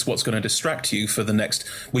 because it's what's going to distract you for the next...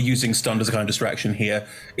 We're using stunned as a kind of distraction here,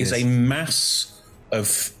 is a mass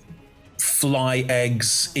of fly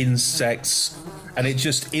eggs, insects, and it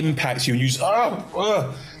just impacts you and you just... What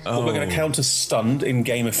we're going to counter stunned in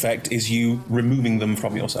game effect is you removing them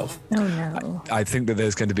from yourself. Oh no. I think that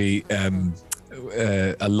there's going to be...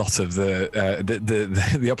 a lot of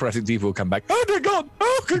the operatic diva will come back. Oh my god!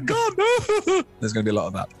 Oh good god! No! There's going to be a lot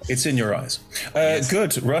of that. It's in your eyes.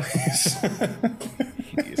 Good, right?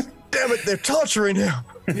 Damn it! They're torturing him.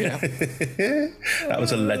 Yeah. That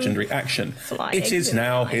was a legendary action. It is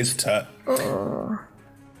now his turn.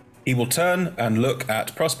 He will turn and look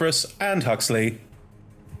at Prosperous and Huxley.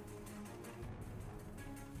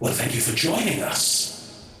 Well, thank you for joining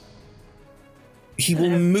us. He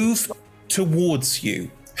will move towards you.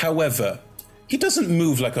 However, he doesn't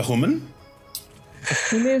move like a human.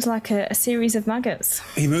 He moves like a series of maggots.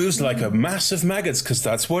 He moves like a mass of maggots, because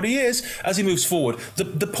that's what he is. As he moves forward,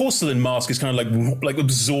 the porcelain mask is kind of like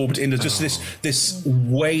absorbed into just this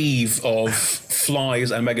wave of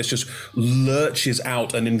flies, and maggots just lurches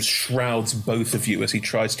out and enshrouds both of you as he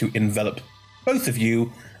tries to envelop both of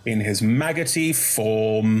you in his maggoty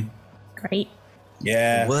form. Great.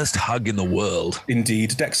 Yeah. Worst hug in the world.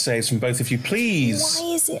 Indeed. Dex saves from both of you, please.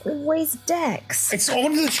 Why is it always Dex? It's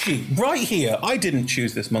on the sheet, right here. I didn't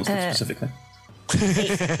choose this monster specifically.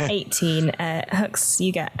 18. Hux,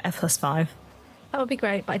 you get a +5. That would be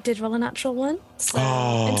great, but I did roll a natural one. So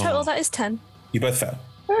in total, that is 10. You both fail.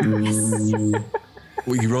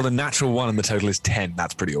 Well, you rolled a natural 1 and the total is 10.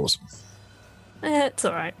 That's pretty awesome. It's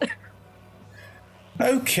all right.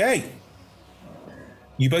 Okay.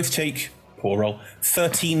 You both take, poor roll,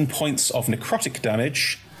 13 points of necrotic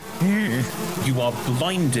damage. You are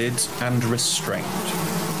blinded and restrained.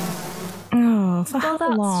 Oh, for how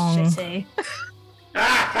long? Shitty.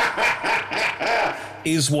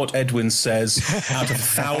 Is what Edwin says out of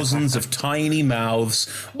thousands of tiny mouths,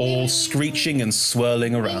 all screeching and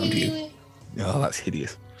swirling around you. Oh, that's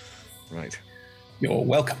hideous. Right. You're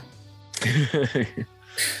welcome.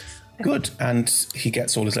 Good, and he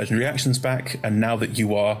gets all his legendary actions back, and now that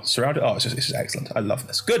you are surrounded... Oh, this is excellent. I love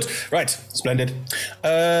this. Good. Right. Splendid.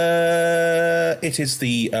 It is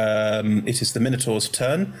the Minotaur's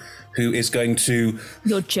turn, who is going to...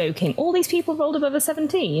 You're joking. All these people rolled above a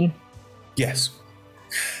 17? Yes.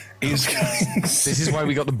 This is why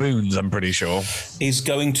we got the boons, I'm pretty sure. Is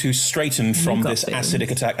going to straighten from this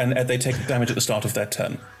acidic attack, and they take damage at the start of their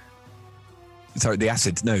turn. Sorry, the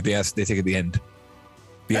acid. No, the acid they take at the end.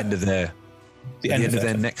 The end of their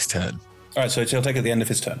next turn. All right, so he'll take at the end of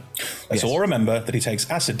his turn. Let's all remember that he takes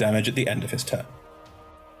acid damage at the end of his turn.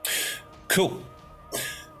 Cool.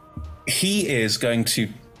 He is going to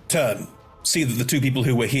turn, see that the two people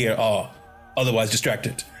who were here are otherwise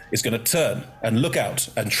distracted. Is going to turn and look out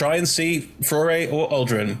and try and see Frore or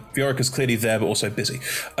Aldrin. Viorica's clearly there, but also busy.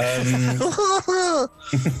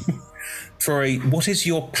 Frore, what is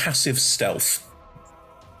your passive stealth?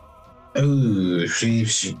 Oh,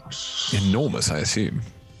 enormous, I assume.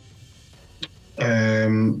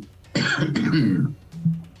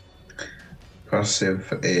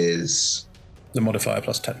 Passive is the modifier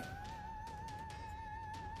plus 10.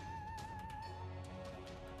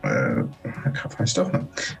 I can't find stuff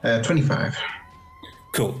now. 25.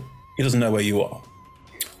 Cool. He doesn't know where you are.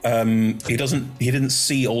 He didn't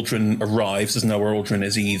see Aldrin arrive, doesn't know where Aldrin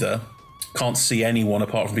is either. Can't see anyone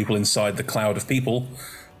apart from people inside the cloud of people.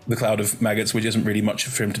 The cloud of maggots, which isn't really much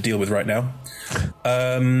for him to deal with right now.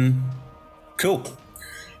 Cool.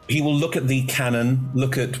 He will look at the cannon,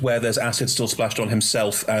 look at where there's acid still splashed on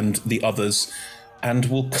himself and the others, and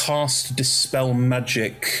will cast Dispel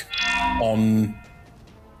Magic on...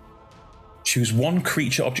 Choose one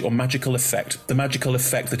creature, object, or magical effect. The magical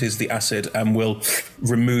effect that is the acid, and will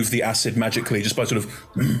remove the acid magically just by sort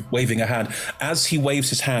of waving a hand. As he waves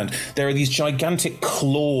his hand, there are these gigantic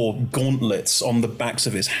claw gauntlets on the backs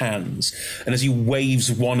of his hands. And as he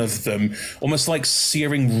waves one of them, almost like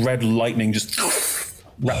searing red lightning just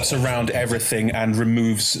wraps around everything and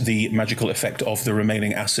removes the magical effect of the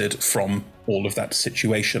remaining acid from all of that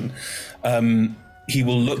situation. He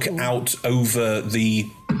will look out over the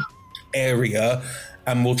area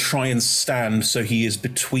and will try and stand so he is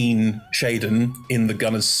between Shaden in the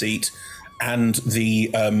gunner's seat and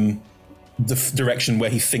the direction where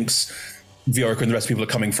he thinks Viorica and the rest of people are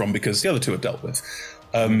coming from, because the other two are dealt with.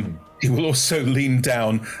 He will also lean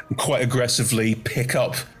down and quite aggressively pick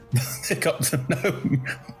up the gnome,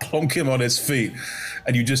 plonk him on his feet,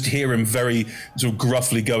 and you just hear him very sort of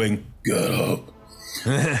gruffly going, "Get up."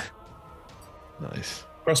 Nice.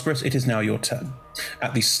 Prosperous, it is now your turn.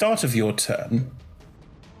 At the start of your turn...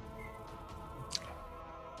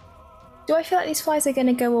 Do I feel like these flies are going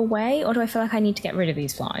to go away, or do I feel like I need to get rid of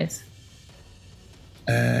these flies?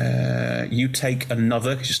 You take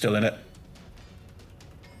another, because you're still in it,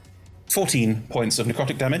 14 points of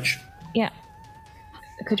necrotic damage. Yeah.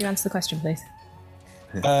 Could you answer the question, please?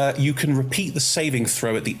 You can repeat the saving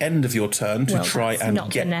throw at the end of your turn to try and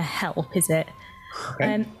not going to help, is it?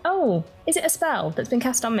 Okay. Is it a spell that's been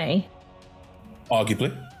cast on me?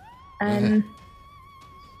 Arguably.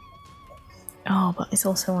 But it's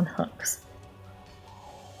also on hooks.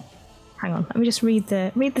 Hang on, let me just read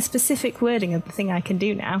the specific wording of the thing I can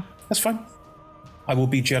do now. That's fine. I will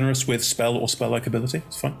be generous with spell or spell-like ability.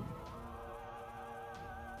 It's fine.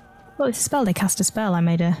 Well, it's a spell. They cast a spell. I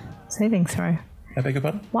made a saving throw. I beg your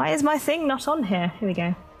pardon? Why is my thing not on here? Here we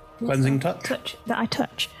go. Cleansing touch? That I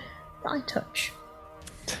touch.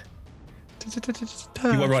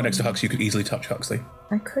 You are right next to Huxley. You could easily touch Huxley.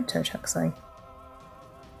 I could touch Huxley.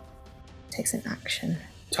 Takes an action.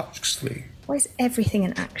 Huxley. Why is everything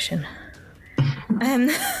an action?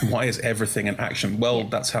 Why is everything an action? Well,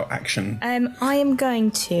 that's how action... I am going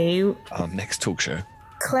to... Our next talk show.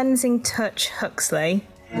 Cleansing touch Huxley.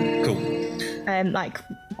 Cool.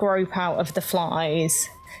 Grope out of the flies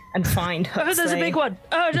and find Huxley. Oh, there's a big one.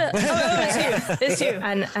 It's you.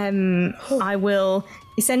 And I will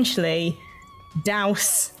essentially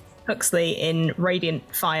douse Huxley in radiant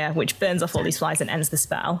fire, which burns off all these flies and ends the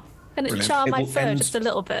spell. Can it charm my fur just a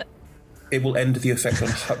little bit? it will end the effect on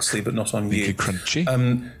Huxley, but not on you.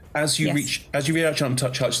 Crunchy. As you reach out and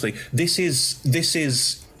touch Huxley, this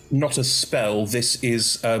is not a spell. This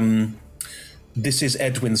is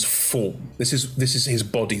Edwin's form. This is his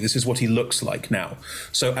body. This is what he looks like now.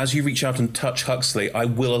 So as you reach out and touch Huxley, I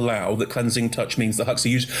will allow that cleansing touch means that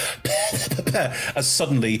Huxley as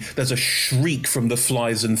suddenly there's a shriek from the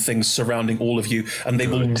flies and things surrounding all of you, and they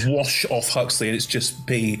will wash off Huxley, and it's just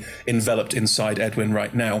be enveloped inside Edwin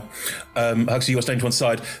right now. Huxley, you are staying to one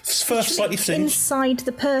side. First, slightly singed. Inside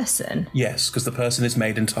the person? Yes, because the person is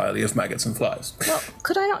made entirely of maggots and flies. Well,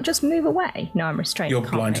 could I not just move away? No, I'm restrained. You're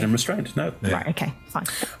blinded and restrained. No. Right, okay, fine.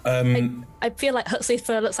 I feel like Huxley's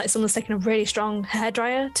fur looks like someone's taken a really strong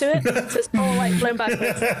hairdryer to it, so it's all like blown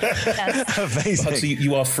backwards. Yes. Amazing. Huxley,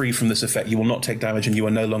 you are free from this effect. You will not take damage, and you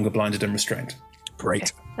are no longer blinded and restrained. Great.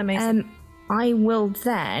 Okay. Amazing. I will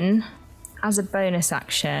then, as a bonus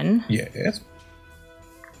action... Yes.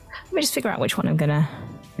 Let me just figure out which one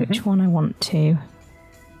which one I want to.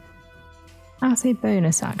 As a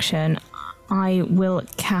bonus action, I will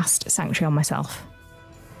cast Sanctuary on myself.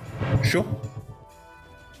 Sure.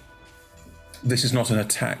 This is not an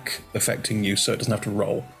attack affecting you, so it doesn't have to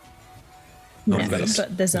roll. No,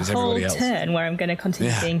 but there's a whole turn where I'm going to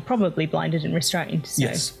continue being probably blinded and restrained. So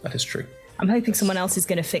yes, that is true. I'm hoping someone else is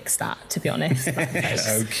going to fix that, to be honest.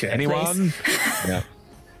 Okay. Anyone? Yeah.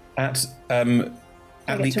 At I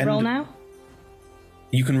the get to end, roll now?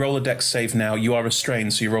 You can roll a dex save now. You are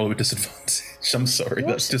restrained, so you roll with disadvantage. I'm sorry.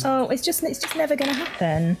 What? That's just. Oh, it's just never going to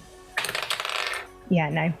happen. Yeah,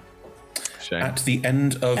 no. Shame. At the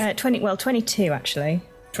end of 22 actually.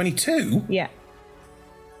 22? Yeah.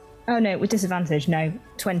 Oh no, with disadvantage, no.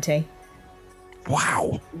 20.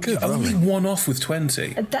 Wow. Good. Only one off with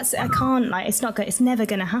 20. I can't, like, it's never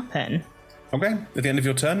going to happen. Okay. At the end of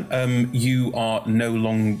your turn, you are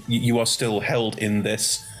you are still held in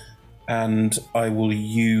this, and I will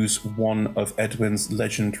use one of Edwin's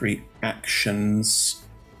legendary actions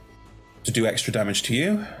to do extra damage to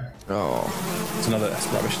you. Oh. That's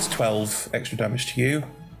rubbish. It's 12 extra damage to you.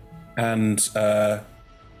 And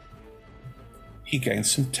he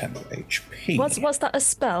gains some temp HP. Was that a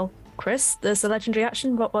spell, Chris? There's a legendary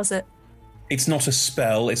action. What was it? It's not a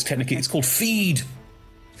spell. It's called Feed.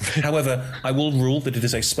 However, I will rule that it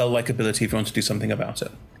is a spell-like ability if you want to do something about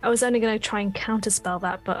it. I was only going to try and counterspell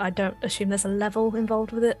that, but I don't assume there's a level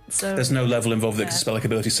involved with it. So there's no level involved with it. It's a spell-like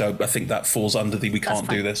ability, so I think that falls under the we can't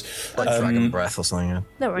do this. Like Dragon Breath or something. Yeah.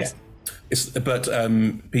 No worries. Yeah. But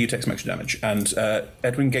PU takes some extra damage, and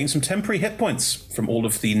Edwin gains some temporary hit points from all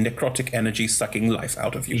of the necrotic energy sucking life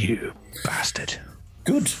out of you. You bastard.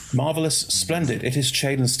 Good. Marvellous. Splendid. It is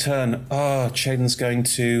Chaden's turn. Chaden's going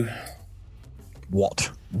to... What?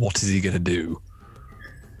 What is he going to do?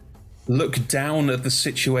 Look down at the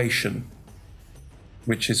situation,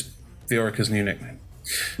 which is Viorica's new nickname.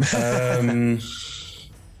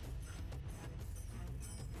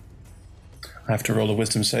 I have to roll a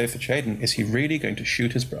wisdom save for Chaden. Is he really going to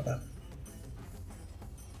shoot his brother?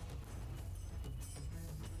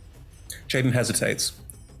 Chaden hesitates.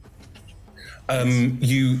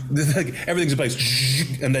 Everything's in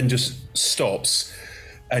place, and then just stops,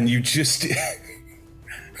 and you just...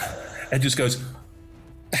 Ed just goes,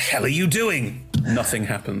 the hell are you doing? Nothing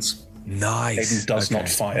happens. Nice. Chaden does not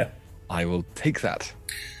fire. I will take that.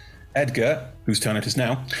 Edgar, whose turn it is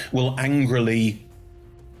now, will angrily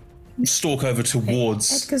stalk over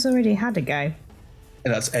towards... Edgar's already had a go.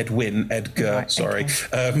 That's Edgar, right, sorry.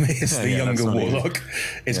 Okay. It's the younger warlock.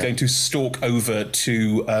 Is going to stalk over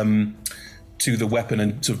to the weapon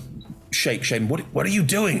and to shake Shane. What are you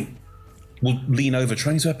doing? Will lean over,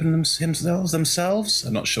 trying to weapon themselves.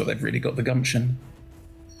 I'm not sure they've really got the gumption.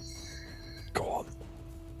 Go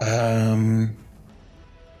on.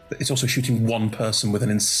 It's also shooting one person with an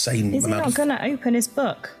insane Is he amount not going to open his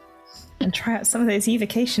book and try out some of those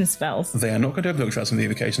evocation spells? They are not going to try some of the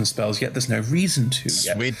evocation spells yet. There's no reason to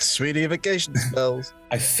yet. Sweet evocation spells.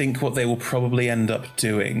 I think what they will probably end up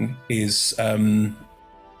doing is they're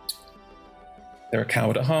a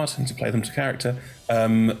coward at heart, and to play them to character.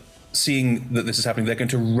 Seeing that this is happening, they're going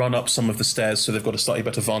to run up some of the stairs so they've got a slightly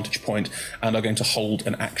better vantage point and are going to hold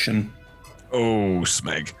an action. Oh,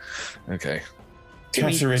 Smeg. Okay.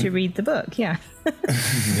 To read the book, yeah.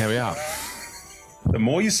 Here we are. The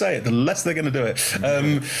more you say it, the less they're going to do it.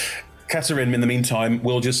 Catherine, in the meantime,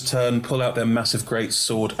 will just pull out their massive great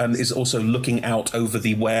sword, and is also looking out over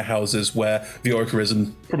the warehouses where Viorica is,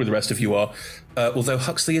 and probably the rest of you are. Although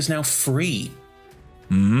Huxley is now free.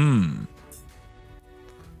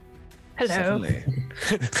 Hello.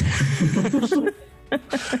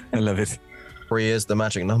 I love it. 3 is the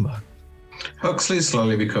magic number. Huxley's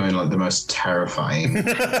slowly becoming like the most terrifying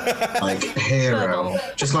like hero.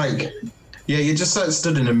 Just like, yeah, you're just like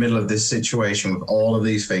stood in the middle of this situation with all of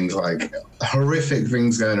these things, like horrific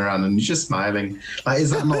things going around, and you're just smiling. Like, is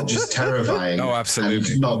that not just terrifying? Oh,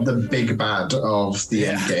 absolutely. And not the big bad of the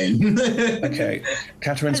end game. Okay,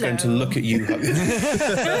 Catherine's going to look at you.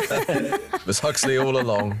 It was Huxley all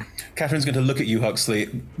along. Catherine's going to look at you, Huxley,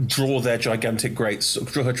 draw her gigantic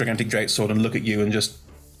greatsword, and look at you and just.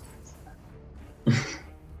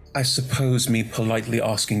 I suppose me politely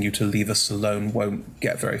asking you to leave us alone won't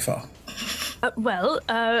get very far.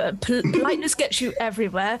 Politeness gets you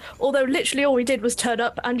everywhere, although literally all we did was turn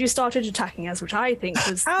up and you started attacking us, which I think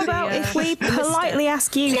was How about if we politely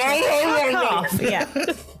ask you to fuck off? Yeah.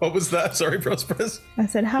 What was that? Sorry, Prosperous. I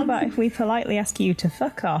said, how about if we politely ask you to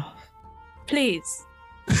fuck off? Please.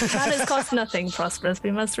 Manners cost nothing, Prosperous.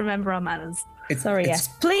 We must remember our manners. Sorry, yes.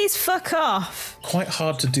 Please fuck off. Quite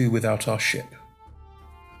hard to do without our ship.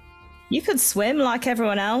 You could swim like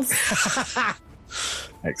everyone else.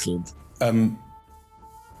 Excellent.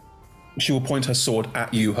 She will point her sword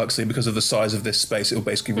at you, Huxley, because of the size of this space. It will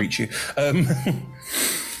basically reach you.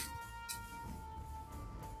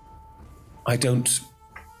 I don't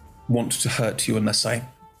want to hurt you unless I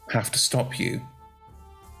have to stop you.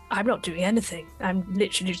 I'm not doing anything. I'm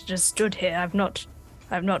literally just stood here. I've not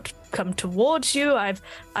come towards you. I've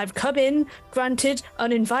come in, granted,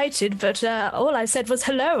 uninvited, but all I said was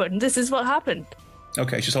hello, and this is what happened.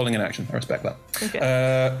 Okay, she's holding an action. I respect that.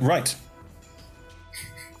 Okay. Right.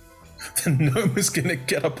 The gnome is going to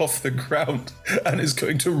get up off the ground and is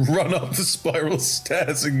going to run up the spiral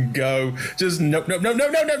stairs and go. Just no.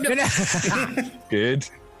 Good.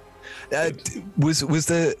 Was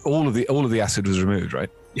there all of the acid was removed, right?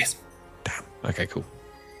 Yes. Damn. Okay, cool.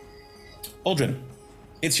 Aldrin,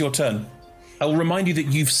 it's your turn. I will remind you that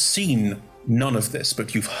you've seen none of this,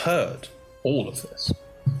 but you've heard all of this.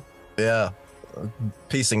 Yeah.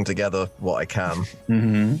 Piecing together what I can.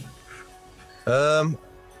 Mm-hmm.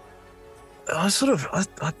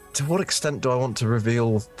 To what extent do I want to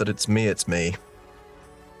reveal that it's me?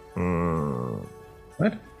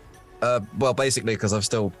 What? Well, basically, because I've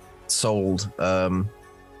still sold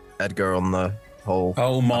Edgar on the whole.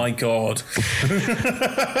 Oh my god!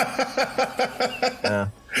 Yeah.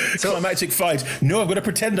 Climactic fight. No, I'm going to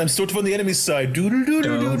pretend I'm sort of on the enemy's side.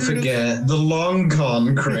 Don't forget the long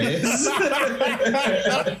con, Chris.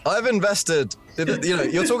 I've invested.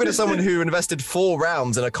 You're talking to someone who invested 4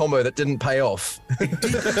 rounds in a combo that didn't pay off.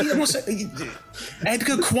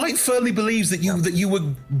 Edgar quite firmly believes that you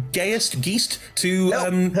were geist to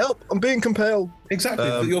help. I'm being compelled. Exactly.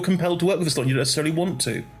 That you're compelled to work with this lot. You don't necessarily want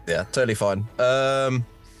to. Yeah, totally fine.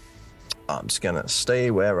 I'm just gonna stay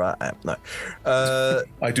where I am. No,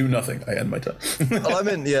 I do nothing. I end my turn.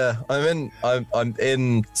 I'm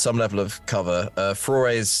in some level of cover.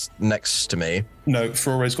 Frore's next to me. No,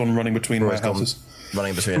 Frore's gone running between warehouses.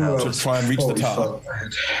 Running between houses to try and reach the top.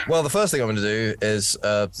 Well, the first thing I'm going to do is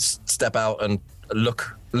step out and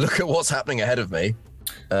look at what's happening ahead of me.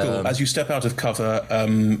 Cool. As you step out of cover,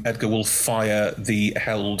 Edgar will fire the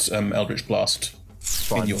held Eldritch Blast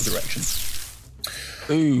in your direction.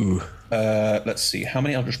 Ooh. Let's see. How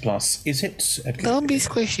many Eldritch Blasts is it, Edgar? Don't be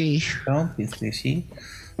squishy. Don't be squishy.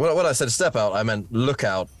 Well, when I said step out, I meant look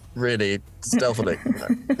out really stealthily.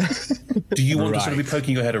 Do you want to sort of be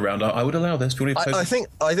poking your head around? I would allow this. Do you want to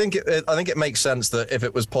I think it makes sense that if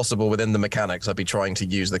it was possible within the mechanics, I'd be trying to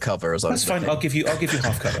use the cover as I was. That's fine. I'll give you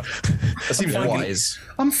half cover. That seems wise.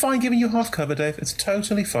 I'm fine giving you half cover, Dave. It's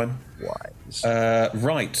totally fine. Wise.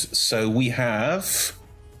 Right. So we have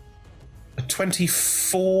a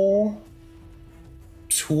 24,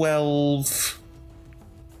 12,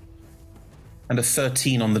 and a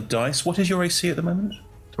 13 on the dice. What is your AC at the moment?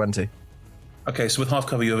 20. Okay, so with half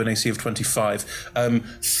cover, you have an AC of 25.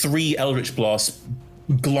 3 Eldritch Blasts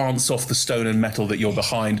glance off the stone and metal that you're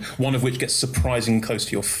behind, one of which gets surprisingly close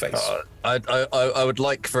to your face. I would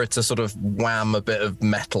like for it to sort of wham a bit of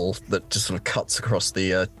metal that just sort of cuts across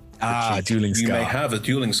the dueling scar. You may have a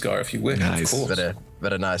dueling scar if you wish, nice. of course.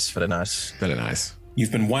 Very nice. Very nice.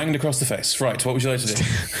 You've been wanged across the face. Right, what would you like to do?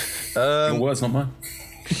 Your words, not mine.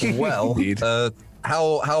 Well,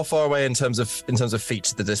 how far away in terms of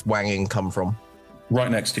feet did this wanging come from? Right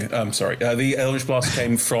next to you. I'm sorry. The Eldritch Blast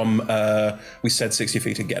came from, we said 60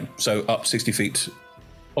 feet again, so up 60 feet.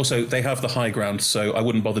 Also, they have the high ground, so I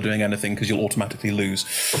wouldn't bother doing anything because you'll automatically lose.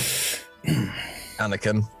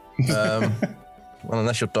 Anakin. Well,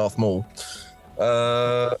 unless you're Darth Maul.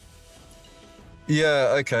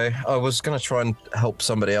 Yeah, okay. I was going to try and help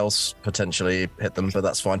somebody else potentially hit them, but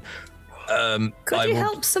that's fine. Could you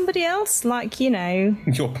help somebody else? Like, you know...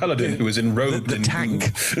 Your paladin who is enrobed the in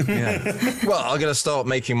tank. Well, I'm going to start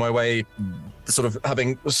making my way, sort of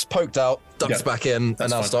having poked out, ducked back in,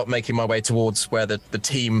 and I'll start making my way towards where the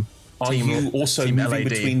team... Are you also moving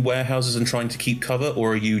between warehouses and trying to keep cover,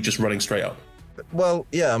 or are you just running straight up? Well,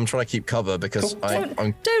 yeah, I'm trying to keep cover because I'm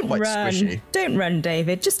quite squishy. Don't run,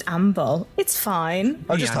 David. Just amble. It's fine.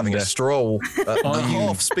 I'm just having a stroll at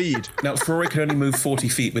half speed. Now, Ferrari can only move 40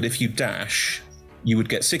 feet, but if you dash, you would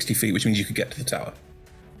get 60 feet, which means you could get to the tower.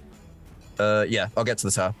 Yeah, I'll get to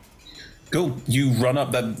the tower. Cool. You run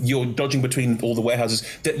up. You're dodging between all the warehouses.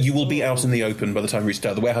 You will be out in the open by the time you reach the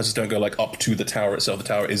tower. The warehouses don't go like up to the tower itself. The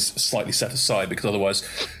tower is slightly set aside because otherwise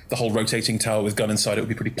the whole rotating tower with gun inside it would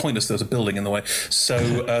be pretty pointless. There's a building in the way.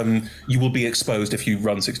 So you will be exposed if you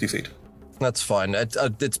run 60 feet. That's fine.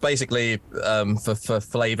 It's basically, for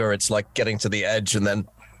flavor, it's like getting to the edge and then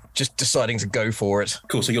just deciding to go for it.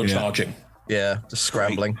 Cool, so you're charging. Yeah, just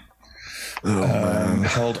scrambling.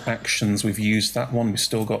 Held actions, we've used that one. We've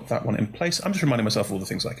still got that one in place. I'm just reminding myself of all the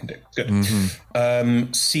things I can do.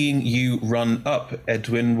 Good. Seeing you run up,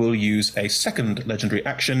 Edwin will use a second legendary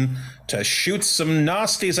action to shoot some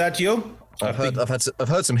nasties at you. I've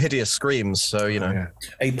heard some hideous screams, so you know.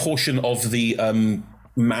 A portion of the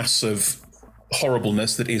mass of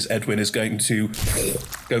horribleness that is Edwin is going to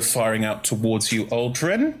go firing out towards you,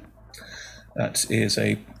 Aldrin. That is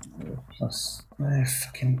a plus.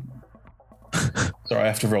 Sorry, I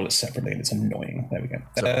have to roll it separately, and it's annoying. There we go.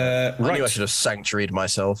 I knew I should have sanctuaried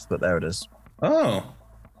myself, but there it is. Oh,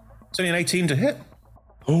 it's only an 18 to hit.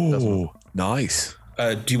 Oh, nice.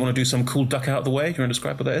 Do you want to do some cool duck out of the way? Do you want to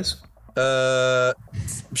describe what that is?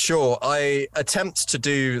 Sure. I attempt to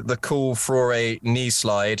do the cool Frore knee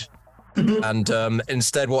slide, and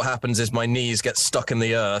instead what happens is my knees get stuck in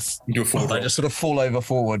the earth. You do a forward roll. I just sort of fall over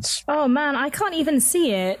forwards. Oh man, I can't even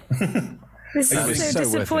see it. This is so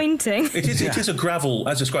disappointing. It is a gravel,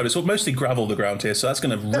 as described. It's mostly gravel, the ground here, so that's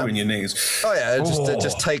going to ruin your knees. Oh yeah, it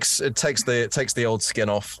just takes the old skin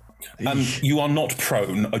off. You are not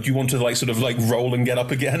prone. Do you want to roll and get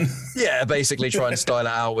up again? Yeah, basically try and style it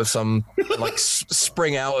out with some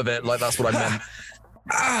spring out of it, like that's what I meant.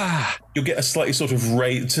 You'll get a slightly sort of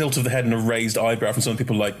tilt of the head and a raised eyebrow from some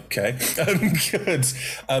people. Like, okay, good.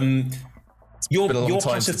 Your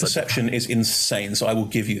passive perception is insane, so I will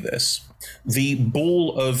give you this. The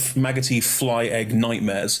ball of maggoty fly egg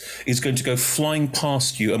nightmares is going to go flying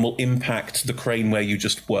past you and will impact the crane where you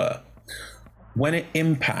just were. When it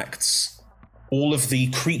impacts, all of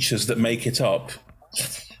the creatures that make it up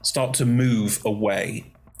start to move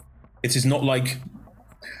away. It is not like...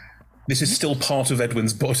 This is still part of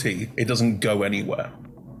Edwin's body. It doesn't go anywhere.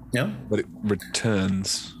 Yeah? But it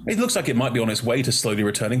returns. It looks like it might be on its way to slowly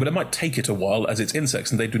returning, but it might take it a while as it's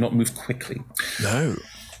insects and they do not move quickly. No.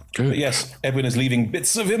 Good. But yes, Edwin is leaving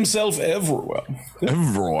bits of himself everywhere.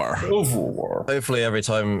 Everywhere. Hopefully every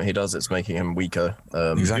time he does, it's making him weaker.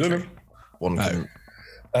 Exactly. One can...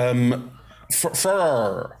 do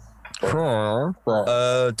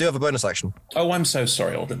you have a bonus action? Oh, I'm so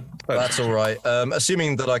sorry, Alden. That's all right.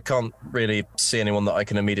 Assuming that I can't really see anyone that I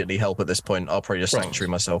can immediately help at this point, I'll probably just sanctuary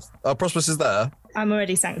myself. Prosperous is there. I'm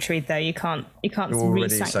already sanctuaried though. You can't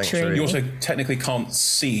re-sanctuary. You also technically can't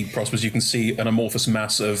see Prosperous. You can see an amorphous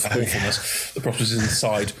mass of awfulness. The Prosperous is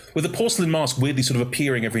inside, with the porcelain mask weirdly sort of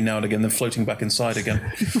appearing every now and again, then floating back inside again.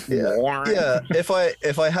 Yeah. If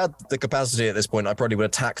I had the capacity at this point, I probably would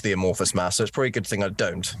attack the amorphous mass. So it's probably a good thing I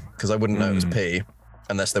don't, because I wouldn't know it was P,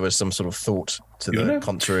 unless there was some sort of thought to the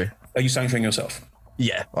contrary. Are you sanctuaring yourself?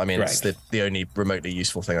 Yeah, I mean, it's the only remotely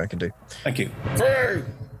useful thing I can do. Thank you.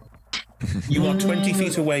 You are 20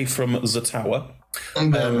 feet away from the tower.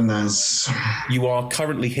 You are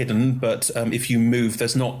currently hidden, but if you move,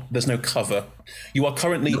 there's no cover. You are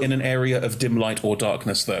currently in an area of dim light or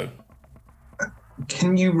darkness, though.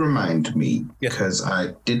 Can you remind me, because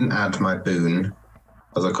I didn't add my boon,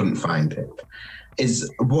 as I couldn't find it,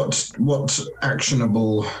 is what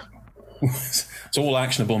actionable... It's all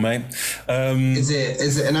actionable, mate. Is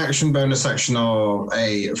it an action bonus action or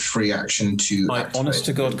a free action to I honest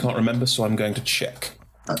to God can't remember, so I'm going to check.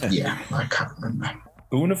 Yeah, I can't remember.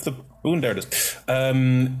 Boon, there it is.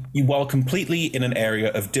 While completely in an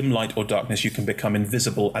area of dim light or darkness, you can become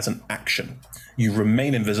invisible as an action. You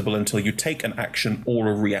remain invisible until you take an action or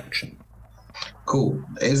a reaction. Cool.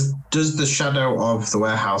 Does the shadow of the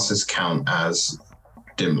warehouses count as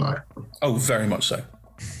dim light? Oh, very much so.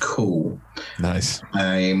 Cool. Nice.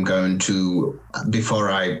 I am going to,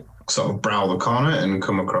 before I sort of prowl the corner and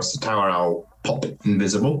come across the tower, I'll pop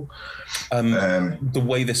invisible. The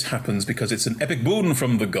way this happens, because it's an epic boon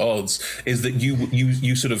from the gods, is that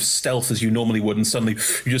you sort of stealth as you normally would, and suddenly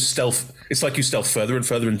you just stealth. It's like you stealth further and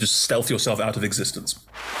further and just stealth yourself out of existence.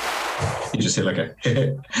 You just hear like a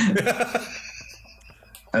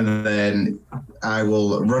and then I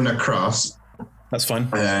will run across. That's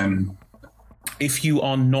fine. If you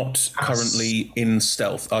are not currently in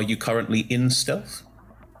stealth, are you currently in stealth?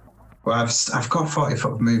 Well, I've got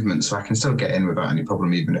 40-foot movement, so I can still get in without any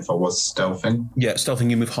problem, even if I was stealthing. Yeah, stealthing,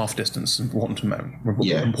 you move half distance. Important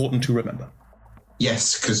to remember.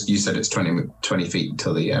 Yes, because you said it's 20 feet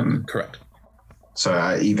till the... Correct.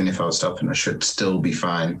 So even if I was stealthing, I should still be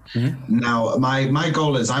fine. Mm-hmm. Now, my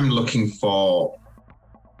goal is I'm looking for...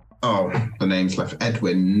 Oh, the name's left.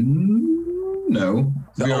 Edwin... No.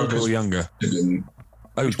 The older or younger?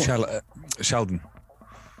 Sheldon.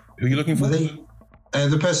 Who are you looking for?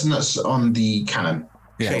 The person that's on the cannon.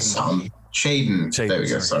 Yeah. Shaden. There we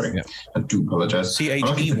go, sorry. Yeah. I do apologise.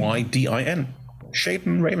 Cheydin.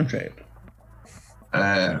 Shaden Ravenshade.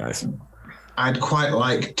 Nice. I'd quite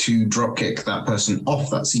like to dropkick that person off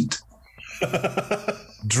that seat.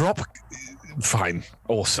 Fine.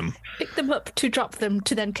 Awesome. Pick them up to drop them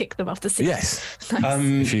to then kick them off the seat. Yes.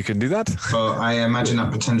 Nice. If you can do that. But I imagine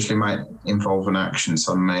that potentially might involve an action,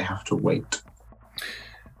 so I may have to wait.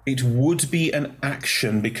 It would be an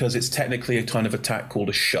action because it's technically a kind of attack called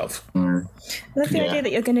a shove. I love the idea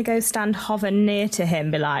that you're going to go stand hover near to him,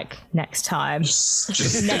 be like, next time.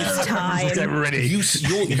 Just next time. Get ready. You're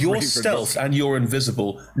stealth and you're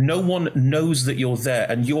invisible. No one knows that you're there,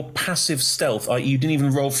 and your passive stealth, you didn't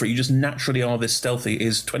even roll for it, you just naturally are this stealthy,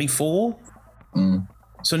 is 24?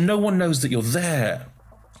 So no one knows that you're there.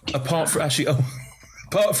 Apart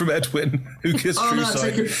from Edwin, who gets true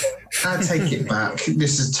sight. I take it back.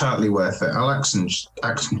 This is totally worth it. I'll action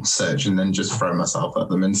search and then just throw myself at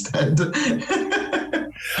them instead.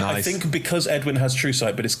 Nice. I think because Edwin has true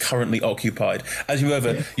sight but is currently occupied, as you move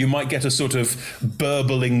over, you might get a sort of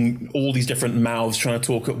burbling, all these different mouths trying to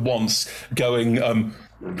talk at once, going, and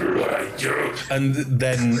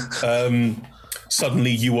then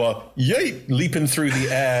suddenly you are leaping through the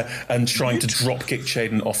air and trying to drop kick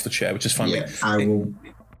Shaden off the chair, which is fine. Yeah, I will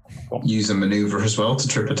use a maneuver as well to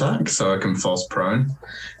trip attack, so I can force prone.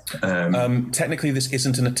 Technically, this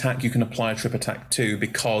isn't an attack you can apply a trip attack to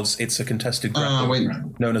because it's a contested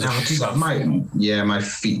grapple known as a shove. My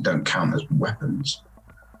feet don't count as weapons.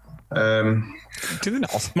 Do they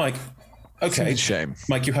not? Mike, okay. It's a shame.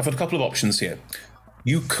 Mike, you have a couple of options here.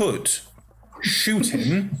 You could shoot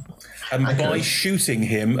him, and by shooting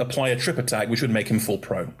him, apply a trip attack, which would make him fall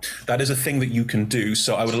prone. That is a thing that you can do,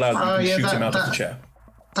 so I would allow you to shoot him out of the chair.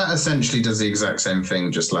 That essentially does the exact same thing,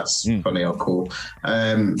 just less funny or cool.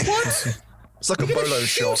 What? It's like a bolo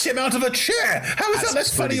shot. Shoot him out of a chair! How is that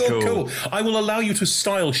less funny or cool? I will allow you to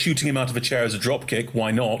style shooting him out of a chair as a drop kick.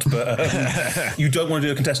 Why not? But you don't want to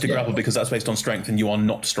do a contested grapple because that's based on strength, and you are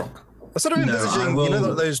not strong. I sort of envisaging,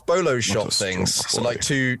 those bolo shot things. So like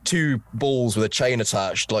two balls with a chain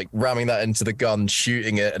attached, like ramming that into the gun,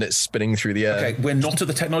 shooting it, and it's spinning through the air. Okay, we're not at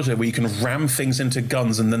the technology where you can ram things into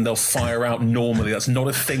guns and then they'll fire out normally. That's not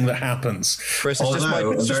a thing that happens. Chris,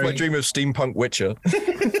 it's just my dream of steampunk Witcher.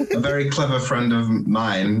 A very clever friend of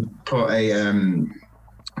mine put a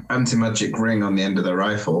anti-magic ring on the end of the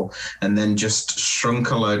rifle and then just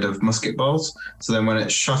shrunk a load of musket balls. So then when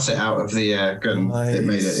it shot it out of the gun, it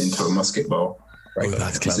made it into a musket ball. Oh,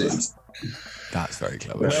 that's clever. That's very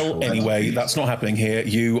clever. Well, anyway, that's not happening here.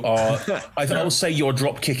 You are... I will say you're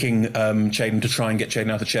drop kicking Shaden to try and get Shaden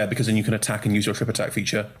out of the chair because then you can attack and use your trip attack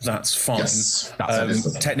feature. That's fine. Yes,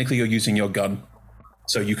 technically, you're using your gun.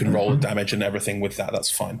 So you can roll damage and everything with that. That's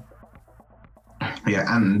fine.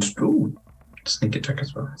 Yeah, and... Ooh. Sneak attack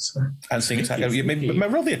as well. So. And sneak attack. Maybe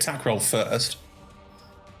roll the attack roll first.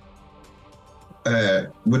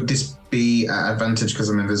 Would this be at advantage because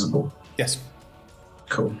I'm invisible? Yes.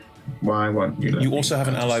 Cool. Why won't you? You also have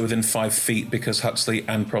an ally within 5 feet because Huxley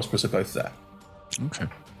and Prosperous are both there. Okay.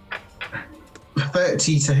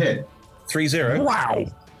 30 to hit. 3-0. Wow.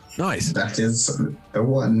 Nice. That is a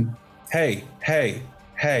 1. Hey.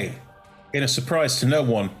 In a surprise to no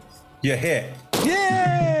one, you're hit.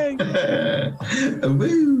 Yay!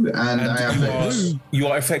 Woo! And you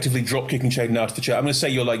are effectively drop kicking Shaden out of the chair. I'm going to say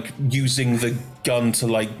you're like using the gun to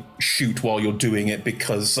like shoot while you're doing it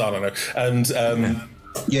because I don't know. And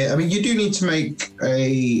yeah, I mean you do need to make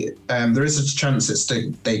a. There is a chance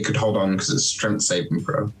that they could hold on because it's strength saving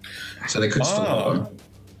throw, so they could still hold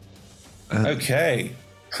on. Okay,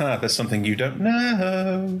 there's something you don't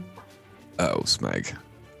know. Oh, Smeg.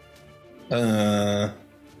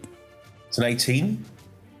 It's an 18.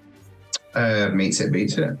 Meets it,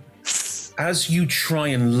 beats it. as you try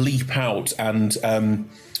and leap out and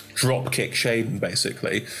drop kick Shaden,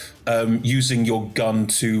 basically, using your gun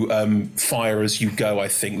to fire as you go, I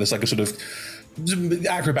think. There's like a sort of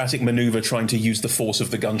acrobatic maneuver trying to use the force of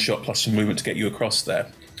the gunshot plus some movement to get you across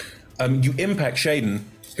there. You impact Shaden,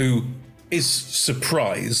 who is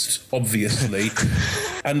surprised, obviously,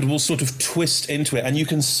 and will sort of twist into it. And you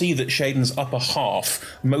can see that Shaden's upper half,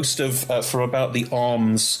 most of, from about the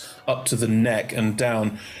arms up to the neck and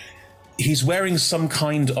down, he's wearing some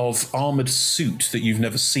kind of armored suit that you've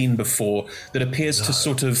never seen before that appears to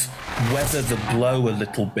sort of weather the blow a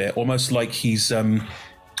little bit, almost like he's...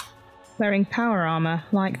 wearing power armor,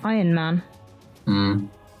 like Iron Man.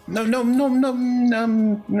 No,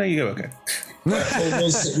 you go, okay.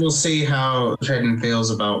 We'll see how Shaden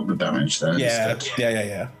feels about the damage then.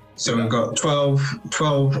 Yeah. So we've got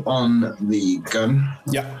 12 on the gun.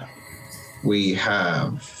 Yeah. We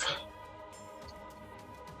have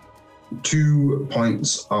 2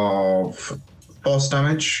 points of force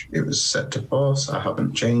damage. It was set to force. I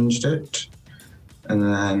haven't changed it. And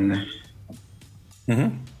then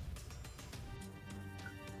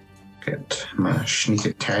get my sneak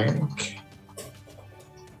attack.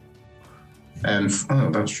 And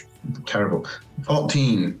that's terrible.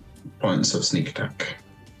 14 points of sneak attack.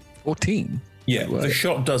 14? Yeah, the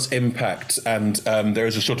shot does impact, and there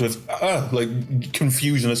is a sort of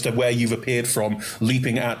confusion as to where you've appeared from,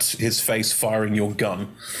 leaping at his face, firing your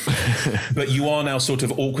gun. But you are now sort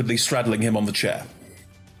of awkwardly straddling him on the chair.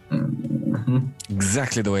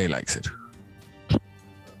 Exactly the way he likes it.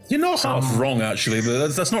 You're not half wrong, actually, but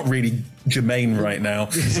that's not really germane right now.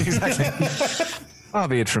 Exactly. Far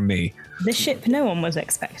be it from me. The ship no one was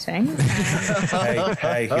expecting.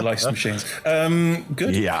 Hey, he likes machines.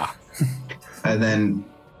 Good. Yeah. And then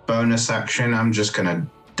bonus action, I'm just going to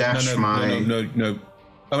dash No.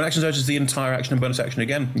 Bonus action surge is the entire action and bonus action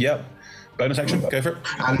again. Yep. Bonus action, go for it.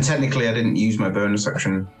 And technically, I didn't use my bonus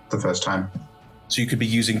action the first time. So you could be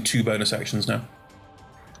using 2 bonus actions now.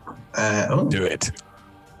 Do it.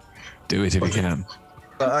 Do it if you can.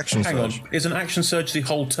 Action Hang surge. on. Is an action surge the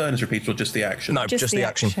whole turn is repeated or just the action? No, just the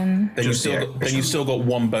action. Then you've still got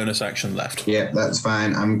 1 bonus action left. Yeah, that's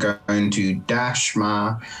fine. I'm going to dash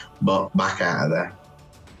my butt back out of there.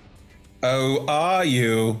 Oh, are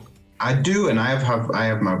you? I do, and I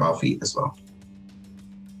have mobile feet as well.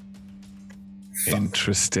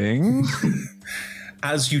 Interesting.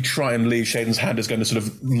 As you try and leave, Shaden's hand is going to sort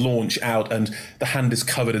of launch out, and the hand is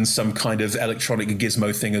covered in some kind of electronic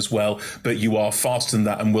gizmo thing as well, but you are faster than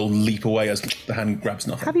that and will leap away as the hand grabs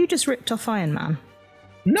nothing. Have you just ripped off Iron Man?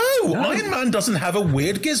 No! Iron Man doesn't have a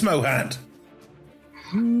weird gizmo hand.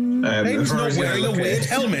 Shaden's not wearing a weird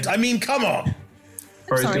helmet. I mean, come on!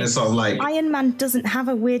 Or he's going to sort of like... Iron Man doesn't have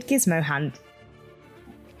a weird gizmo hand.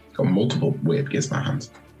 Got multiple weird gizmo hands.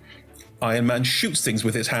 Iron Man shoots things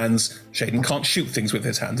with his hands. Shaden can't shoot things with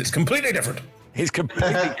his hands. It's completely different. He's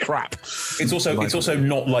completely crap. It's also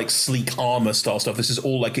not like sleek armor style stuff. This is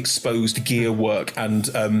all like exposed gear work and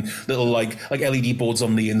little like LED boards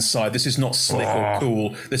on the inside. This is not slick or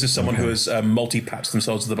cool. This is someone who has multi-patched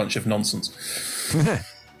themselves with a bunch of nonsense.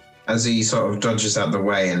 As he sort of dodges out the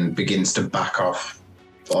way and begins to back off,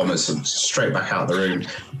 almost straight back out of the room,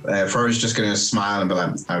 Fro's just going to smile and be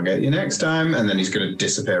like, "I'll get you next time," and then he's going to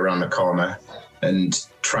disappear around the corner and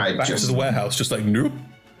try back to the warehouse, just like nope.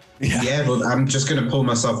 Yeah, but I'm just going to pull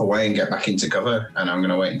myself away and get back into cover, and I'm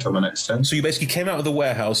going to wait until my next turn. So you basically came out of the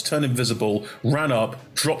warehouse, turned invisible, ran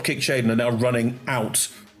up, drop kicked Shaden, and now running out.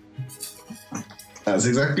 That's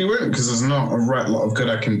exactly right, because there's not a right lot of good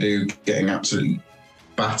I can do getting absolutely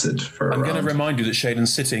battered for a I'm going to round. remind you that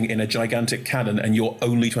Shaden's sitting in a gigantic cannon, and you're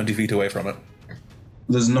only 20 feet away from it.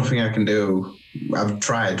 There's nothing I can do. I've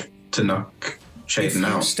tried to knock Shaden If you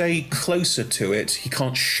out. stay closer to it, he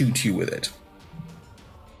can't shoot you with it.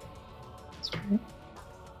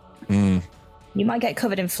 You might get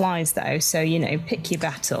covered in flies, though, so, pick your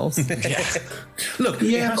battles. Look,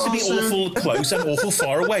 it has to be awful close and awful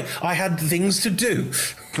far away. I had things to do.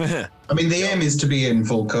 I mean, the aim is to be in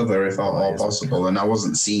full cover if at all possible, and I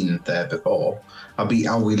wasn't seen there before. I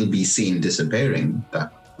will be seen disappearing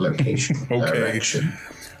that location. Direction.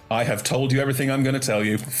 I have told you everything I'm going to tell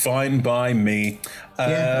you. Fine by me.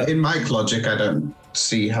 In Mike logic, I don't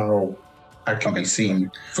see how I can be seen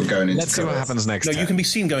for going into cover. Let's see what happens next No, time. you can be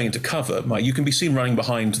seen going into cover, Mike. You can be seen running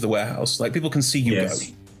behind the warehouse. Like, people can see you go.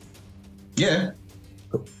 Yeah.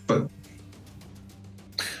 But...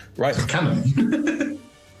 Right. Cannon.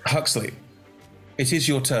 Huxley, it is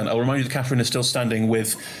your turn. I'll remind you that Catherine is still standing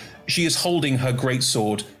with... She is holding her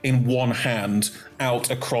greatsword in one hand out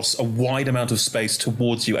across a wide amount of space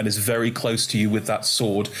towards you and is very close to you with that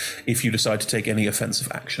sword if you decide to take any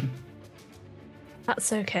offensive action.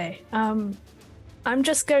 That's okay. I'm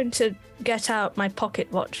just going to get out my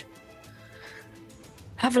pocket watch.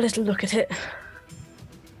 Have a little look at it.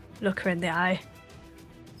 Look her in the eye.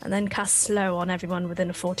 And then cast slow on everyone within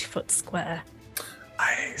a 40-foot square.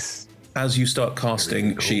 Nice. As you start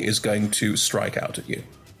casting, she is going to strike out at you.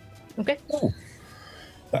 Okay. Ooh.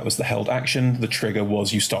 That was the held action. The trigger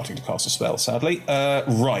was you starting to cast a spell, sadly.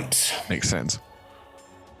 Right. Makes sense.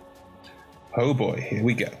 Oh boy, here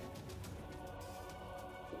we go.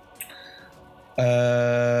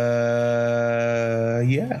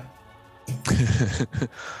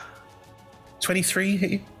 23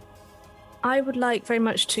 hit you? I would like very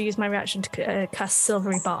much to use my reaction to cast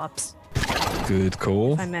Silvery Barbs, Good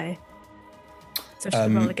call. if I may. So she'll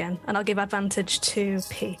roll again, and I'll give advantage to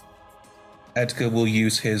P. Edgar will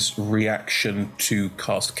use his reaction to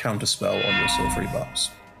cast Counterspell on your Silvery Barbs.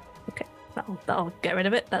 Okay, that'll get rid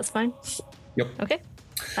of it. That's fine. Yep. Okay.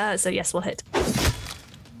 So yes, we'll hit.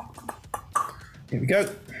 Here we go.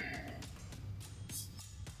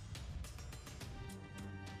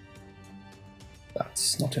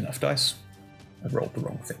 That's not enough dice. I rolled the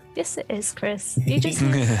wrong thing. Yes, it is, Chris. You just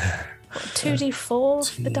have 2d4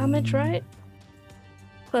 for the damage, right?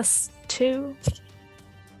 Plus 2.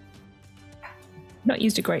 Not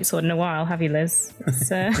used a greatsword in a while, have you, Liz?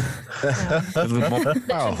 So... I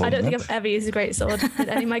don't think I've ever used a greatsword in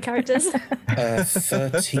any of my characters.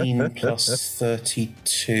 13 plus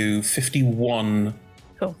 32, 51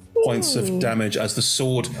 points of damage as the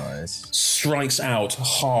sword strikes out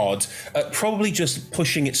hard, probably just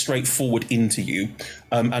pushing it straight forward into you,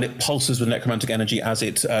 and it pulses with necromantic energy as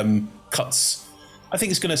it cuts. I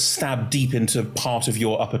think it's going to stab deep into part of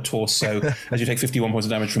your upper torso as you take 51 points of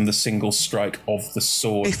damage from the single strike of the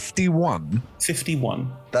sword. 51?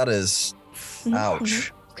 51. That is...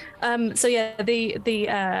 ouch. So yeah,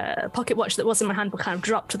 the pocket watch that was in my hand will kind of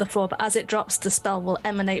drop to the floor, but as it drops, the spell will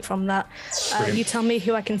emanate from that. You tell me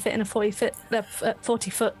who I can fit in a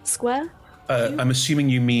 40-foot square? I'm assuming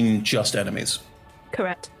you mean just enemies.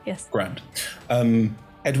 Correct, yes. Grand.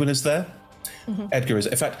 Edwin is there. Mm-hmm. Edgar is.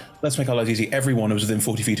 In fact, let's make our lives easy. Everyone is within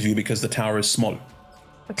 40 feet of you because the tower is small.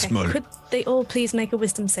 Okay. Could they all please make a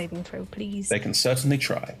wisdom saving throw, please? They can certainly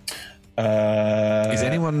try. Is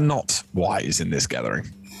anyone not wise in this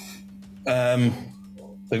gathering? The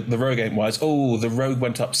rogue ain't wise. Oh, the rogue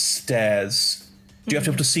went upstairs. Do you have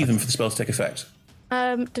to be able to see them for the spell to take effect?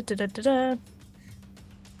 Because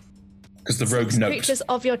the rogue note. Creatures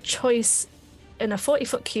of your choice in a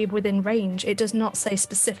 40-foot cube within range. It does not say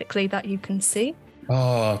specifically that you can see.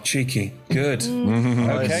 Oh, cheeky. Good.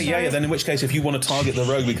 Okay, yeah. Then in which case, if you want to target the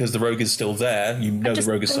rogue because the rogue is still there, you know the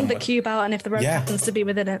rogue is somewhere. The cube out, and if the rogue happens to be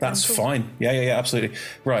within it, that's then cool. fine. Yeah, absolutely.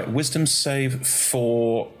 Right, wisdom save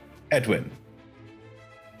for Edwin.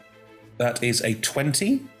 That is a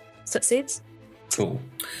 20. Succeeds. Cool.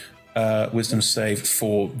 Wisdom save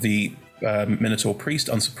for the Minotaur priest,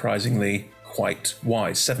 unsurprisingly quite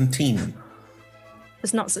wise. 17.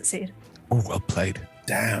 Does not succeed. Oh, well played.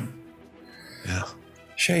 Damn. Yeah.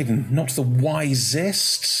 Shaden, not the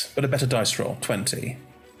wisest, but a better dice roll. 20.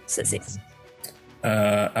 Succeeds.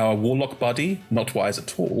 Our warlock buddy, not wise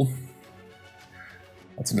at all.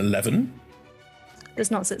 That's an 11. Does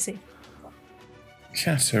not succeed.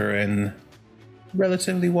 Catherine,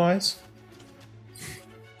 relatively wise.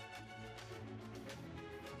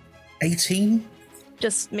 18?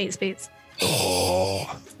 Just meets beats.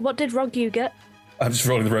 Oh. What did Rogue get? I'm just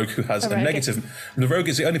rolling the rogue who has a negative. The rogue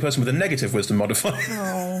is the only person with a negative wisdom modifier.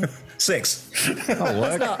 Oh. 6.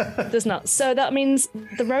 Does not. So that means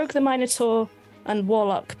the rogue, the minotaur, and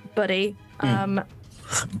warlock buddy. It's going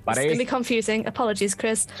to be confusing. Apologies,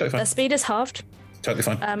 Chris. Totally fine. Their speed is halved. Totally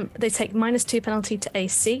fine. They take -2 penalty to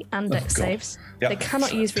AC and Dex saves. Yep. They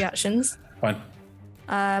cannot use reactions. Fine.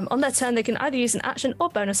 On their turn, they can either use an action or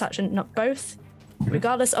bonus action, not both.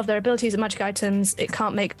 Regardless of their abilities and magic items, it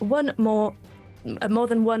can't make more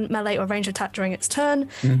than one melee or range attack during its turn.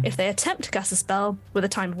 If they attempt to cast a spell with a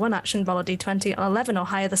time of one action, roll a d20. On 11 or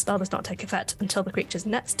higher, the spell does not take effect until the creature's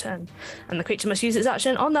next turn. And the creature must use its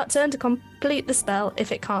action on that turn to complete the spell.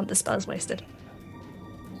 If it can't, the spell is wasted.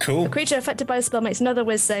 Cool. The creature affected by the spell makes another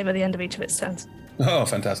whiz save at the end of each of its turns. Oh,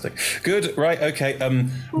 fantastic. Good. Right, okay.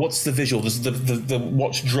 What's the visual? The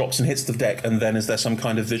watch drops and hits the deck, and then is there some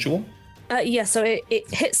kind of visual? So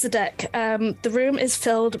it hits the deck. The room is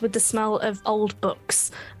filled with the smell of old books,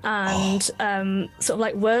 and sort of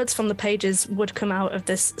like words from the pages would come out of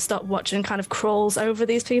this stopwatch and kind of crawls over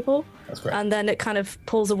these people. That's great. And then it kind of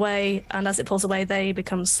pulls away, and as it pulls away, they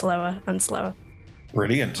become slower and slower.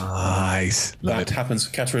 Brilliant. Nice. That happens.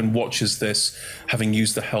 Catherine watches this, having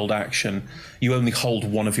used the held action. You only hold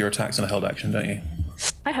one of your attacks in a held action, don't you?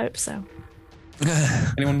 I hope so.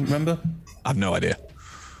 Anyone remember? I have no idea.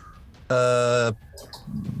 Don't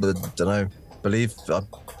know. Believe.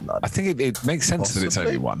 I think it makes sense that it's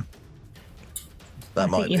only one. That I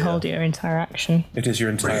might think be you hold your entire action. It is your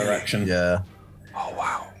entire action. Yeah. Oh,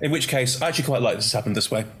 wow. In which case, I actually quite like this has happened this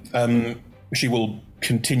way. She will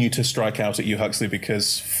continue to strike out at you, Huxley,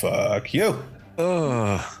 because fuck you.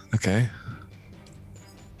 Oh, okay.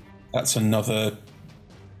 That's another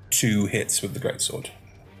 2 hits with the greatsword.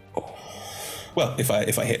 Oh. Well, if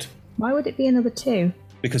I hit, Why would it be another 2?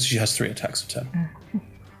 because she has 3 attacks of 10.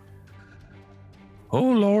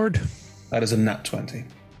 Oh, Lord. That is a nat 20.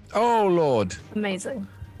 Oh, Lord. Amazing.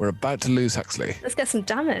 We're about to lose Huxley. Let's get some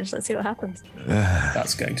damage. Let's see what happens.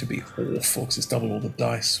 That's going to be awful because it's double all the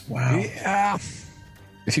dice. Wow. Yeah.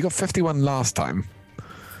 If you got 51 last time.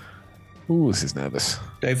 Ooh, this is nervous.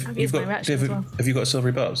 Dave, I've you've used my got, reaction Dave, as well. have you got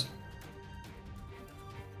silvery bars?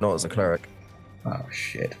 Not as a cleric. Oh,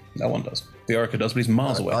 shit. No one does. The Orica does, but he's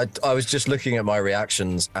miles away. I was just looking at my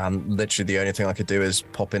reactions, and literally the only thing I could do is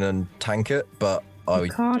pop in and tank it, but I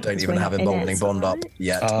can't, don't 'cause even we're have not in it, Emboldening Bond up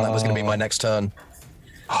yet. And that was going to be my next turn.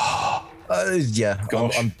 Yeah.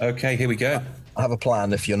 Gosh. Okay, here we go. I have a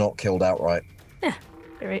plan if you're not killed outright. Yeah,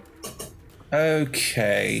 you're right.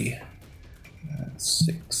 Okay.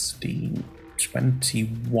 16,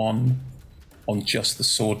 21 on just the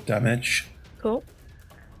sword damage. Cool.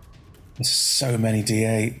 There's so many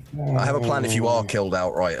D8. I have a plan if you are killed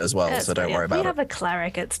outright as well, Yeah, so don't yeah, worry we about have it. a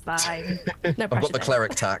cleric, it's fine. No I've got pressure the there.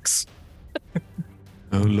 cleric tax.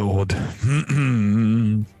 Oh, Lord.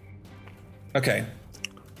 Okay.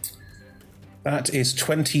 That is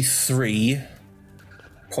 23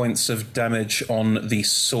 points of damage on the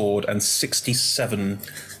sword and 67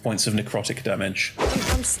 points of necrotic damage.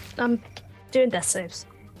 I'm doing death saves.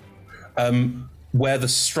 Where the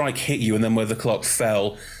strike hit you and then where the clock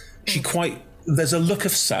fell, there's a look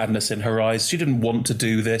of sadness in her eyes. She didn't want to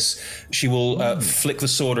do this. She will flick the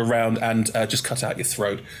sword around and just cut out your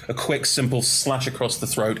throat. A quick, simple slash across the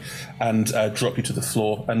throat and drop you to the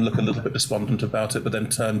floor and look a little bit despondent about it, but then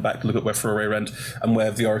turn back to look at where Ferrari went and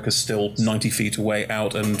where Viorica's still 90 feet away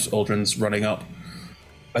out and Aldrin's running up.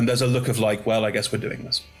 And there's a look of like, well, I guess we're doing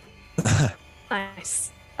this.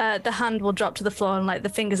 Nice. The hand will drop to the floor and like the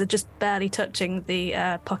fingers are just barely touching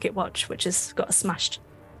the pocket watch, which has got a smashed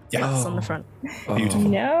glass on the front. Beautiful.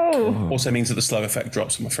 No. Also means that the slow effect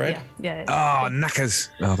drops, I'm afraid. Yeah. Oh, knackers.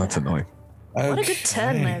 Oh, that's annoying. What a good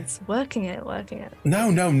turn, Liz. Working it. No.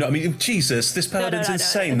 I mean, Jesus, this paladin's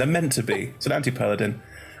insane. They're meant to be. It's an anti-paladin.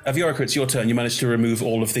 Viorica, it's your turn. You managed to remove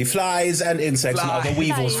all of the flies and insects and other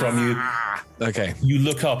weevils from you. Okay. You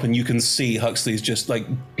look up and you can see Huxley's just like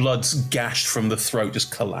blood's gashed from the throat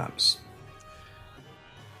just collapse.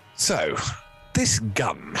 So, this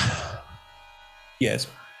gun. Yes.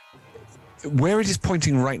 Where it is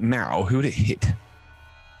pointing right now, who would it hit?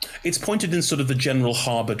 It's pointed in sort of the general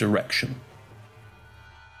harbour direction.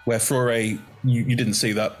 Where Flore, you didn't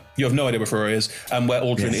see that. You have no idea where Flore is, and where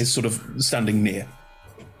Aldrin is sort of standing near.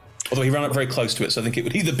 Although he ran up very close to it, so I think it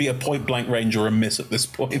would either be a point blank range or a miss at this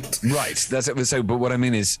point. Right. That's it. So, but what I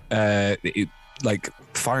mean is,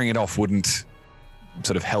 firing it off wouldn't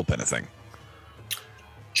sort of help anything.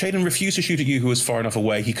 Shaden refused to shoot at you, who was far enough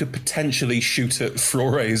away. He could potentially shoot at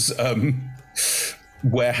Flore's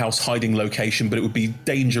warehouse hiding location, but it would be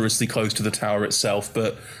dangerously close to the tower itself.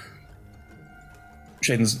 But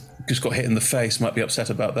Shaden's just got hit in the face, might be upset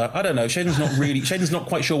about that. I don't know. Shaden's not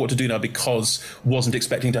quite sure what to do now because wasn't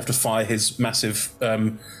expecting to have to fire his massive,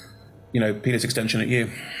 penis extension at you.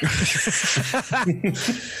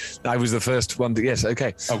 I was the first one to, yes,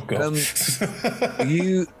 okay. Oh, God.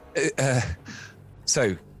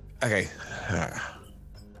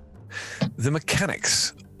 The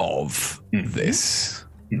mechanics of this.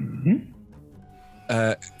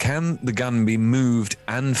 Can the gun be moved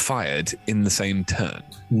and fired in the same turn?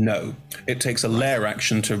 No. It takes a lair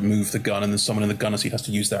action to move the gun, and then someone in the gunner seat has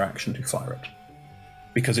to use their action to fire it.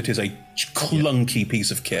 Because it is a clunky piece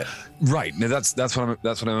of kit. Right. No, that's what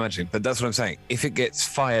I'm imagining. But that's what I'm saying. If it gets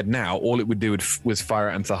fired now, all it would do was fire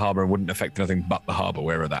it into the harbour and wouldn't affect anything but the harbour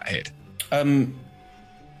wherever that hit.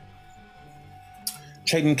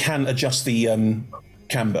 Shaden can adjust the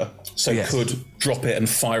camber, so could drop it and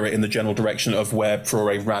fire it in the general direction of where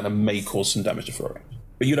Flore ran and may cause some damage to Flore.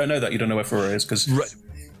 But you don't know that. You don't know where Flore is because. Right.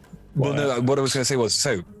 Well, no. What I was going to say was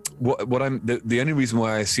the only reason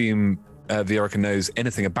why I assume Viorica knows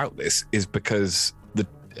anything about this is because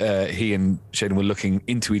he and Shaden were looking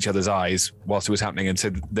into each other's eyes whilst it was happening, and so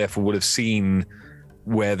therefore would have seen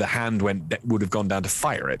where the hand would have gone down to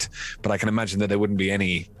fire it. But I can imagine that there would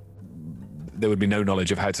be no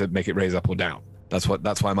knowledge of how to make it raise up or down. That's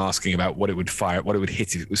why I'm asking about what it would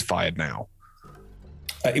hit if it was fired now.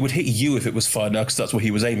 It would hit you if it was fired now, because that's what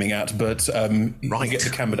he was aiming at, but you can get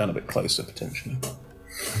the camera down a bit closer, potentially.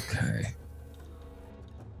 Okay.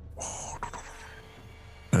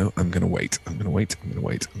 No, I'm going to wait. I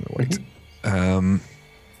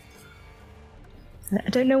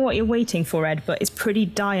don't know what you're waiting for, Ed, but it's pretty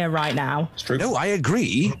dire right now. It's true. No, I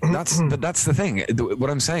agree. But that's the thing. What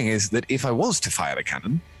I'm saying is that if I was to fire the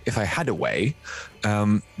cannon, if I had a way,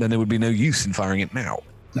 then there would be no use in firing it now.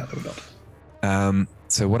 No, there would not.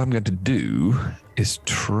 So what I'm going to do is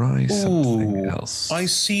try something else. I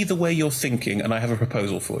see the way you're thinking, and I have a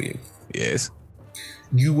proposal for you. Yes.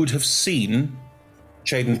 You would have seen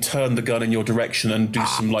Jaden turn the gun in your direction and do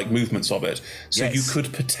some movements of it. So Yes. you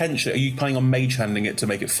could potentially... Are you planning on mage handing it to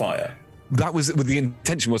make it fire? That was the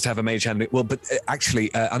intention, was to have a mage hand. Well, but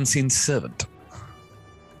actually, unseen servant.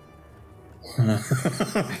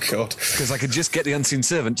 God. Because I could just get the unseen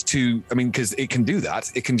servant to. I mean, because it can do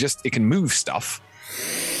that. It can move stuff.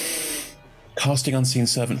 Casting unseen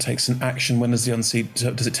servant takes an action. When does the unseen?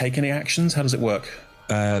 Does it take any actions? How does it work?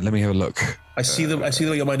 Let me have a look. I see the way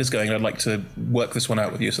your mind is going, and I'd like to work this one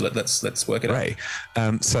out with you. So let's work it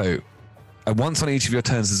out. So once on each of your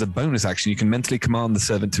turns, as a bonus action, you can mentally command the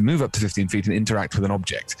servant to move up to 15 feet and interact with an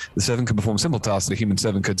object. The servant can perform simple tasks that a human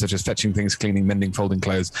servant could, such as fetching things, cleaning, mending, folding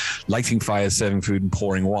clothes, lighting fires, serving food, and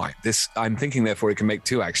pouring wine. I'm thinking, therefore, it can make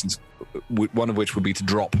two actions, one of which would be to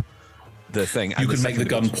drop the thing. You could make the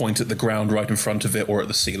gun point at the ground right in front of it or at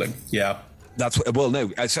the ceiling. Yeah. That's what, well,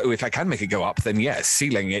 no. So if I can make it go up, then yes,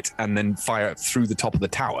 sealing it and then fire it through the top of the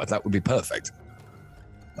tower. That would be perfect.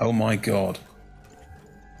 Oh my God.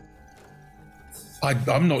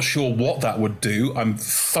 I'm not sure what that would do. I'm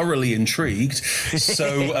thoroughly intrigued. So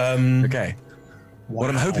okay. Wow. What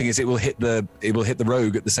I'm hoping is it will hit the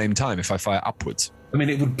rogue at the same time if I fire upwards. I mean,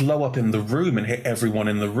 it would blow up in the room and hit everyone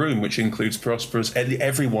in the room, which includes Prosperous,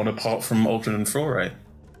 everyone apart from Aldrin and Flore.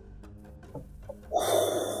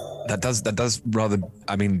 That does rather.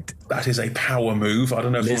 I mean, that is a power move. I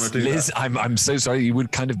don't know if you want to do Liz, that. I'm so sorry. You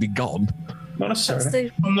would kind of be gone. Not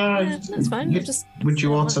necessarily. That's fine. Would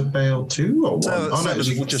you auto fail two or one?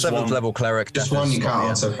 Seventh level cleric. Just one. You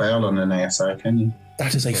can't auto fail on an ASI, can you?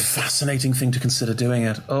 That is a fascinating thing to consider doing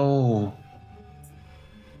it. Oh.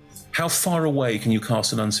 How far away can you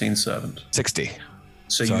cast an unseen servant? 60.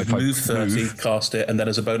 So you'd move 30, cast it, and then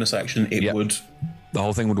as a bonus action, it would... The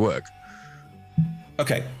whole thing would work.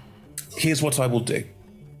 Okay. Here's what I will do.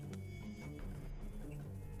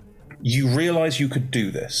 You realise you could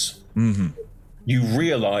do this. Mm-hmm. You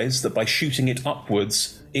realise that by shooting it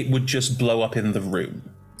upwards, it would just blow up in the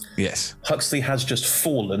room. Yes. Huxley has just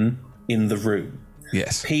fallen in the room.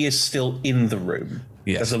 Yes. He is still in the room.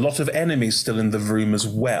 Yes. There's a lot of enemies still in the room as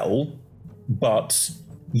well, but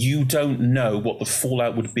you don't know what the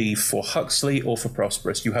fallout would be for Huxley or for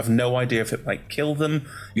Prosperous. You have no idea if it might kill them.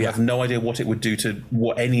 You have no idea what it would do to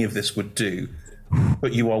what any of this would do.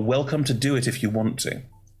 But you are welcome to do it if you want to.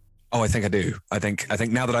 Oh, I think I do. I think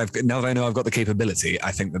now that I know I've got the capability,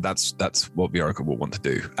 I think that's what Viorica will want to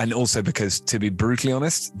do. And also because, to be brutally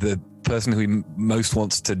honest, the person who he most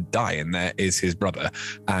wants to die in there is his brother.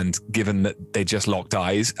 And given that they just locked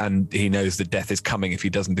eyes and he knows that death is coming if he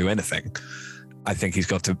doesn't do anything, I think he's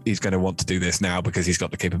going to want to do this now because he's got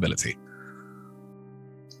the capability.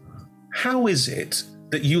 How is it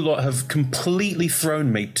that you lot have completely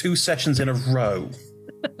thrown me 2 sessions in a row?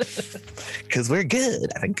 Because we're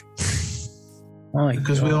good, I think.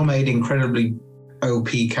 Because we all made incredibly OP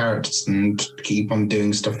characters and keep on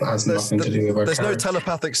doing stuff that has nothing to do with our There's no characters.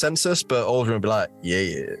 telepathic census, but Aldrin will be like,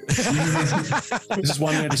 yeah. This is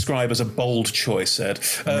one I'm going to describe as a bold choice, Ed.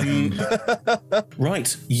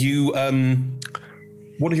 Right, you...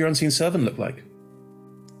 what does your unseen servant look like?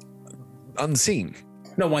 Unseen?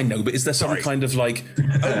 No, I know, but is there some kind of like...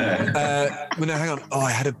 well, no, hang on. Oh,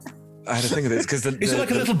 I had a thing of this because is it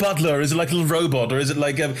like a little butler? Is it like a little robot? Or is it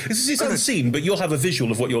like it's unseen? But you'll have a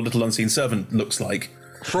visual of what your little unseen servant looks like.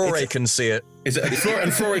 Flore can see it. Is it?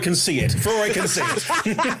 And Flore can see it. Flore can see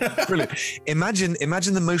it. Brilliant. Imagine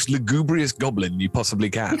the most lugubrious goblin you possibly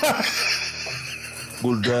can.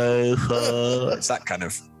 Good day, sir. It's that kind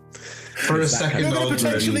of. For a second, you're going to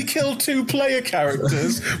potentially kill 2 player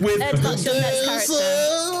characters with. Ed, that's your next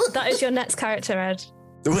character. That is your next character, Ed.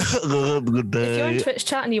 Good day. If you're on Twitch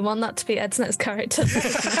chat and you want that to be Ed's next character,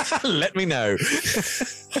 let me know.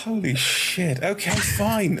 Holy shit! Okay,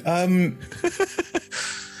 fine.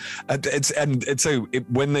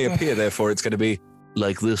 When they appear, therefore, it's going to be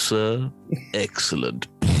like this, sir. Excellent.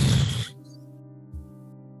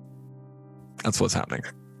 That's what's happening.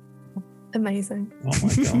 amazing. Oh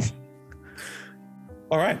my god!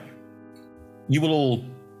 All right, you will all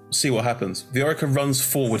see what happens. Viorica runs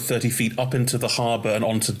forward 30 feet up into the harbour and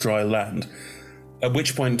onto dry land, at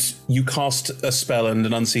which point you cast a spell and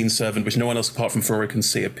an unseen servant, which no one else apart from Flora can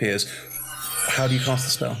see, appears. How do you cast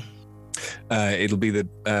the spell? It'll be the...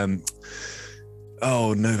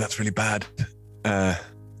 oh, no, that's really bad. So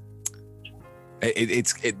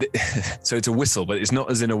it's a whistle, but it's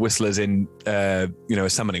not as in a whistle as in a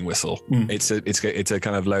summoning whistle. It's a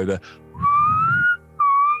kind of low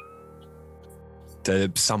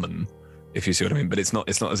to summon, if you see what I mean. But it's not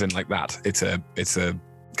as in like that. It's a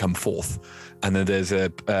come forth, and then there's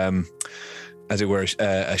a as it were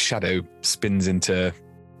a shadow spins into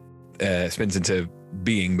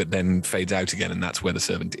being, but then fades out again, and that's where the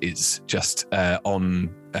servant is, just on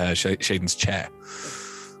Shaden's chair.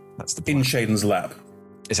 That's the plan. In Shaden's lap.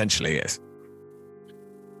 Essentially, yes.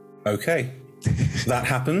 Okay. That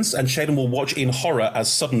happens, and Shaden will watch in horror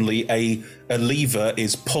as suddenly a lever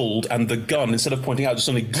is pulled, and the gun, instead of pointing out, just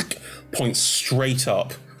suddenly points straight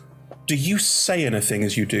up. Do you say anything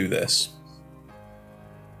as you do this?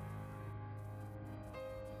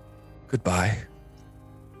 Goodbye.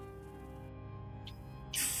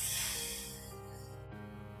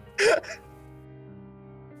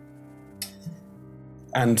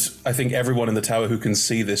 And I think everyone in the tower who can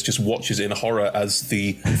see this just watches in horror as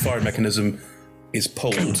the firing mechanism is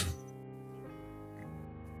pulled.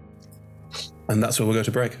 And that's where we'll go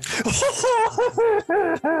to break.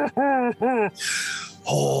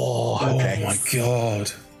 Oh, okay. Oh my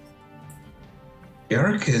god.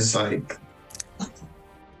 Viorica is like...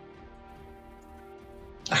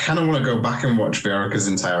 I kind of want to go back and watch Viorica's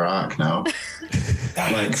entire arc now.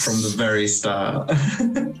 Like, from the very start.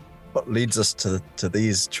 What leads us to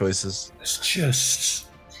these choices? It's just...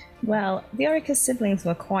 Well, Viorica's siblings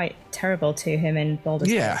were quite terrible to him in Baldur's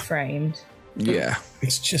Gate Framed. Yeah.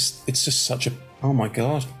 It's just such a... Oh my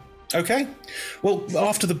god. Okay. Well,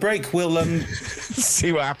 after the break, we'll...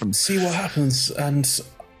 see what happens. See what happens, and...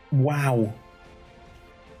 Wow.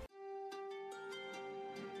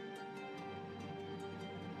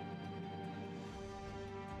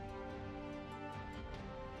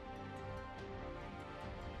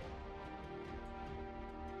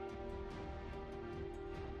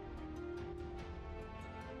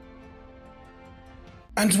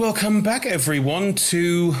 And welcome back, everyone,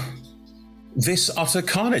 to this utter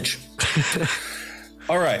carnage.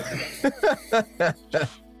 All right.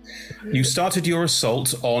 You started your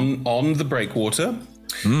assault on the breakwater,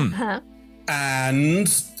 and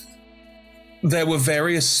there were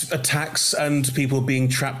various attacks and people being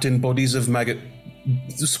trapped in bodies of maggot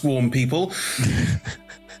swarm people,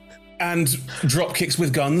 and drop kicks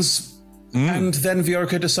with guns. And then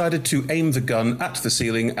Viorica decided to aim the gun at the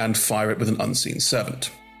ceiling and fire it with an unseen servant.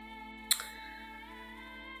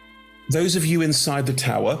 Those of you inside the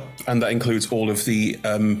tower, and that includes all of the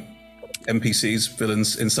NPCs,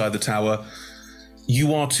 villains inside the tower,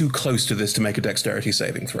 you are too close to this to make a dexterity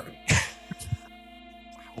saving throw.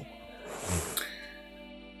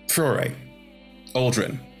 Flore,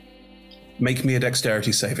 Aldrin, make me a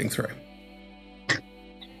dexterity saving throw.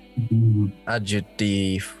 Add your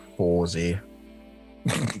D4Z.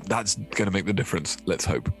 That's going to make the difference. Let's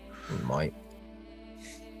hope. It might.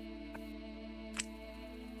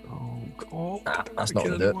 Oh, God. That's not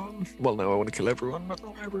going to do it. Well, no, I want to kill everyone, but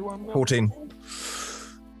not everyone. No. 14.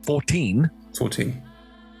 14? 14.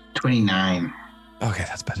 29. Okay,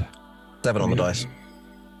 that's better. 7 on the dice.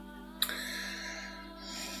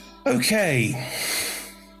 Okay.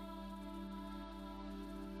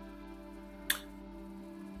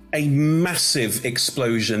 A massive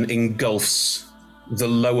explosion engulfs the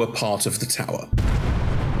lower part of the tower.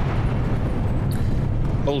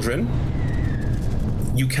 Aldrin,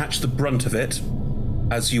 you catch the brunt of it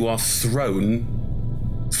as you are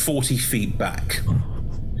thrown 40 feet back.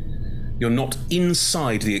 You're not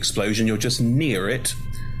inside the explosion, you're just near it,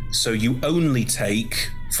 so you only take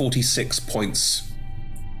 46 points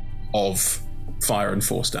of fire and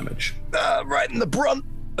force damage. Right in the brunt.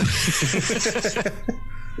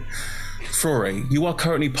 Flore, you are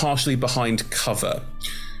currently partially behind cover.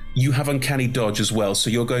 You have uncanny dodge as well, so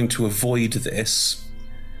you're going to avoid this.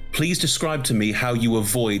 Please describe to me how you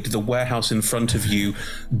avoid the warehouse in front of you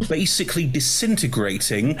basically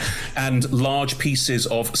disintegrating and large pieces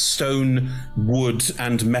of stone, wood,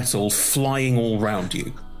 and metal flying all around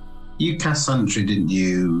you. You cast Sentry, didn't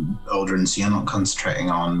you, Aldrin? So you're not concentrating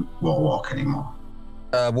on Water Walk anymore?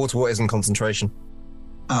 Water Walk isn't concentration.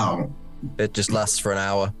 Oh. It just lasts for an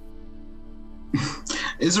hour.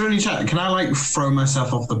 Is there any chance? Can I throw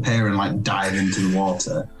myself off the pier and dive into the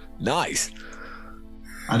water? Nice.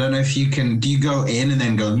 I don't know if you can. Do you go in and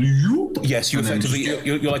then go? Yes, you effectively.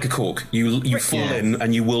 You're like a cork. You fall in,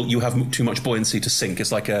 and you have too much buoyancy to sink.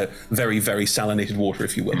 It's like a very, very salinated water,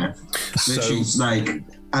 if you will. Yeah. So it's like,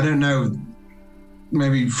 I don't know.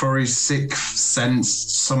 Maybe Furry's sixth sense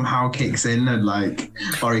somehow kicks in, and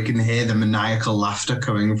or he can hear the maniacal laughter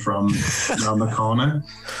coming from around the corner.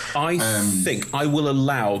 I think I will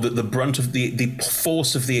allow that the brunt of the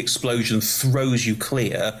force of the explosion throws you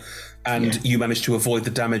clear, and you manage to avoid the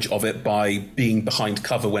damage of it by being behind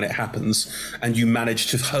cover when it happens, and you manage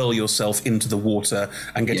to hurl yourself into the water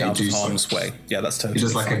and get out of harm's way. Yeah, that's totally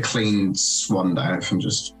just like a clean swan dive and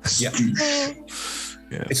just... Yeah.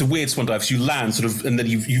 It's a weird swan dive. So you land and then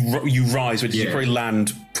you rise, which you probably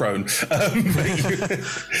land prone.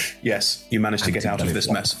 Yes, you manage to get out of this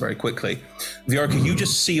mess very quickly. Viorica, you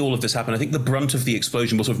just see all of this happen. I think the brunt of the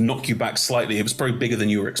explosion will sort of knock you back slightly. It was probably bigger than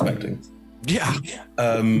you were expecting. Yeah.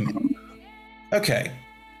 Okay.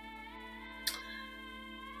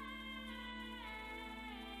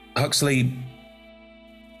 Huxley,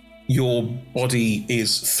 your body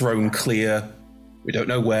is thrown clear. We don't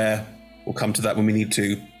know where. We'll come to that when we need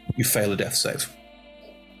to. You fail a death save.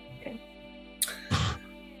 Okay.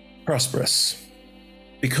 Prosperous.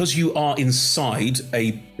 Because you are inside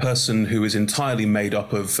a person who is entirely made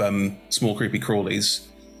up of small creepy crawlies,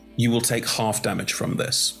 you will take half damage from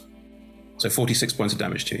this. So 46 points of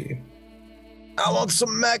damage to you. I want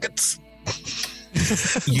some maggots.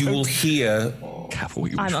 You will hear...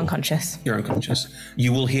 I'm unconscious. You're unconscious.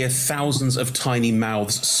 You will hear thousands of tiny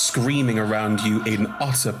mouths screaming around you in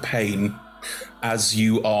utter pain as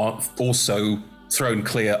you are also thrown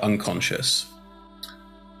clear unconscious.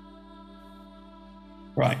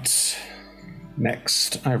 Right.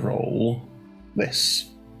 Next, I roll this.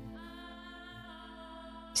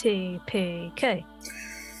 TPK.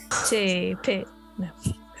 TP. No.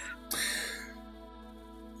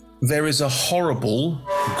 There is a horrible,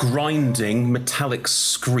 grinding, metallic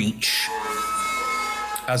screech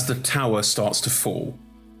as the tower starts to fall.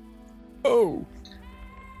 Oh.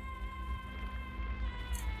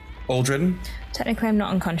 Aldrin? Technically, I'm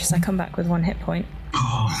not unconscious. I come back with 1 hit point.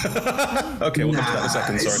 Okay, we'll come to that in a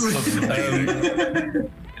second, sorry.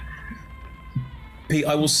 Pete,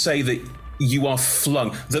 I will say that you are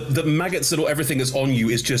flung. The maggots that everything is on you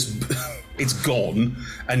is just... it's gone,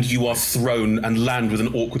 and you are thrown and land with an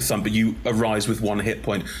awkward thump, but you arise with 1 hit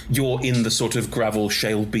point. You're in the sort of gravel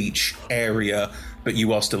shale beach area, but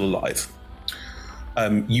you are still alive.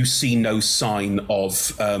 You see no sign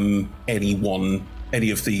of any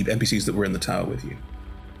of the NPCs that were in the tower with you.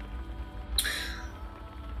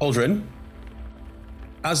 Aldrin,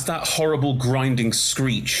 as that horrible grinding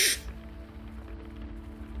screech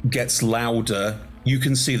gets louder, you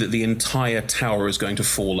can see that the entire tower is going to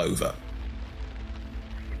fall over.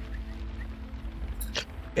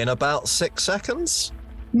 In about 6 seconds?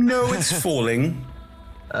 No, it's falling.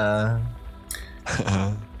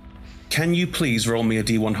 Can you please roll me a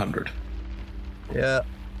D100? Yeah,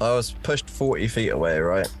 I was pushed 40 feet away,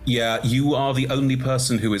 right? Yeah, you are the only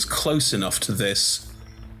person who is close enough to this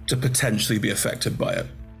to potentially be affected by it.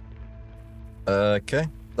 Okay,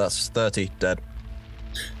 that's 30 dead.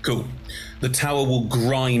 Cool. The tower will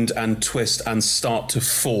grind and twist and start to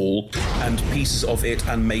fall, and pieces of it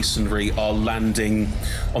and masonry are landing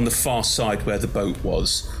on the far side where the boat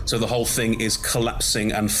was. So the whole thing is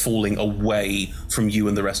collapsing and falling away from you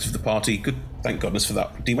and the rest of the party. Good, thank goodness for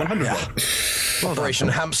that D100 roll. Operation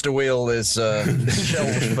Hamster Wheel is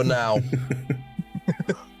shelved for now.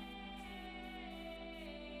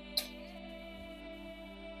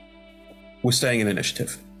 We're staying in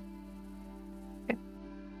initiative.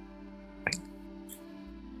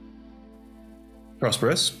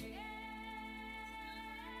 Prosperous.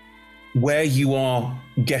 Where you are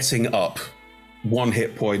getting up, 1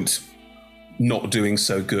 hit point, not doing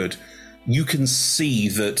so good, you can see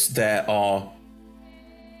that there are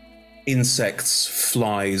insects,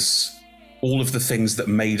 flies, all of the things that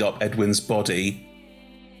made up Edwin's body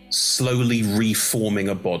slowly reforming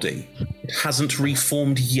a body. It hasn't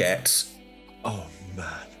reformed yet. Oh,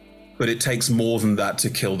 man. But it takes more than that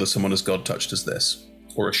to kill someone as God-touched as this.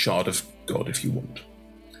 Or a shard of God, if you want.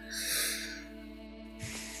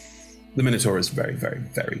 The Minotaur is very, very,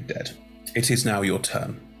 very dead. It is now your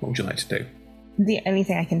turn. What would you like to do? The only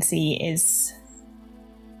thing I can see is...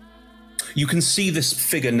 You can see this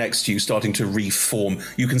figure next to you starting to reform.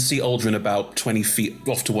 You can see Aldrin about 20 feet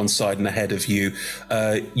off to one side and ahead of you.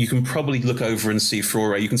 You can probably look over and see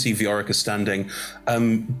Flora. You can see Viorica standing.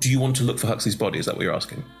 Do you want to look for Huxley's body? Is that what you're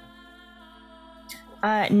asking?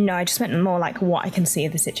 No, I just meant more like what I can see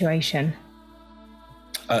of the situation.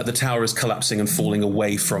 The tower is collapsing and falling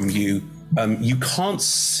away from you. You can't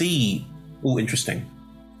see. Oh, interesting.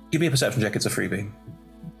 Give me a perception check. It's a freebie.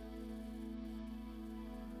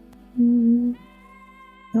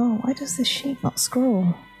 Oh, why does this sheet not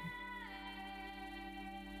scroll?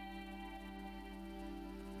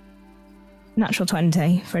 Natural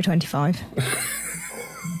 20 for a 25.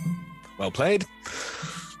 Well played.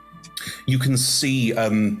 You can see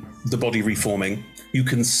the body reforming. You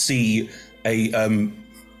can see a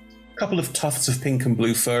couple of tufts of pink and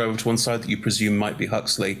blue fur over to one side that you presume might be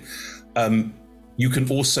Huxley. You can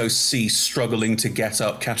also see, struggling to get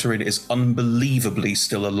up, Katarina is unbelievably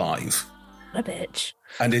still alive. A bitch.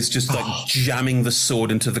 And is just like jamming the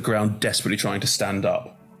sword into the ground, desperately trying to stand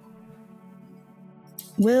up.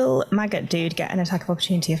 Will Maggot Dude get an attack of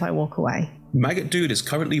opportunity if I walk away? Maggot Dude is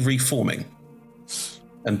currently reforming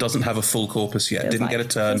and doesn't have a full corpus yet. Didn't get a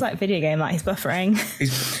turn. Feels like a video game, like he's buffering.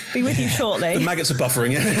 Be with you shortly. The maggots are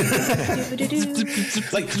buffering.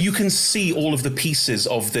 Like, you can see all of the pieces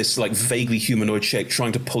of this like vaguely humanoid shape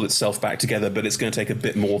trying to pull itself back together, but it's going to take a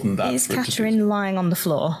bit more than that. Is Katarina lying on the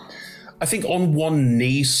floor? I think on one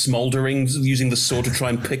knee, smouldering, using the sword to try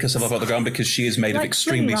and pick herself up off the ground because she is made of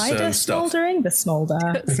extremely certain stuff. Smouldering? The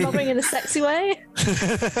smolder. Smouldering in a sexy way?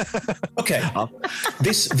 Okay.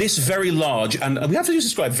 This very large, and we have to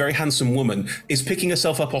describe, very handsome woman is picking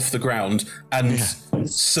herself up off the ground and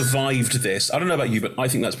survived this. I don't know about you, but I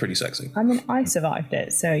think that's pretty sexy. I mean, I survived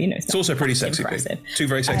it, so, you know, it's also pretty sexy. Impressive. Two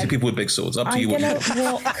very sexy people with big swords. Up to you. I'm going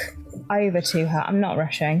to walk over to her. I'm not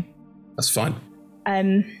rushing. That's fine.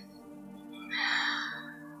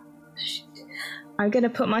 I'm going to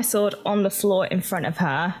put my sword on the floor in front of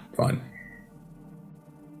her. Fine.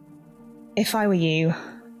 If I were you,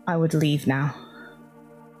 I would leave now.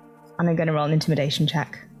 And I'm going to roll an intimidation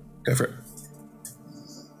check. Go for it.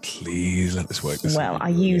 Please let this work. Well, I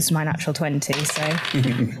used my natural 20, so... Sorry,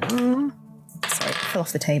 it fell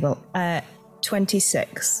off the table.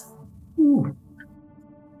 26. Ooh.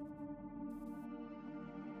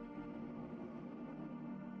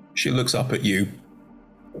 She looks up at you.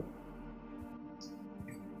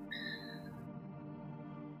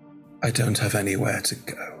 I don't have anywhere to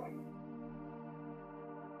go.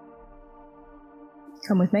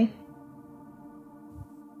 Come with me.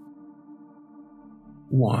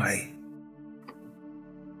 Why?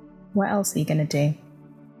 What else are you going to do?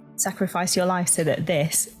 Sacrifice your life so that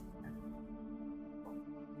this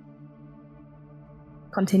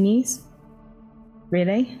continues?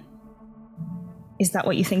 Really? Is that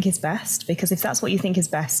what you think is best? Because if that's what you think is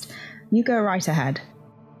best, you go right ahead.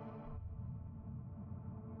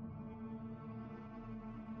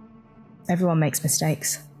 Everyone makes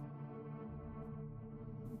mistakes.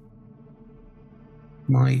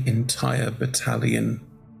 My entire battalion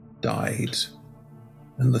died,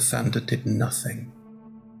 and Lathander did nothing.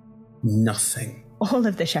 Nothing. All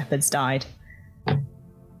of the shepherds died.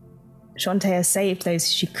 Shantae saved those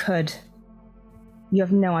she could. You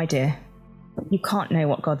have no idea. You can't know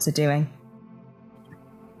what gods are doing.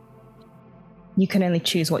 You can only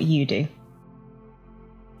choose what you do.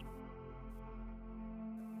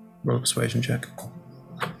 Roll a persuasion check.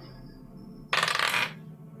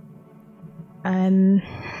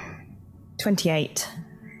 28.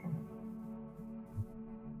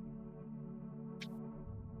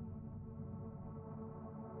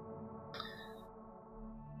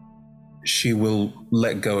 She will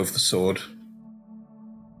let go of the sword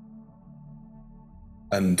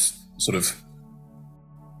and sort of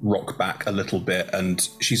rock back a little bit, and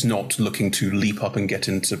she's not looking to leap up and get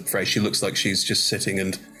into fray. She looks like she's just sitting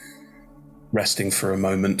and resting for a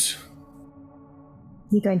moment.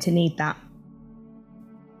 You're going to need that.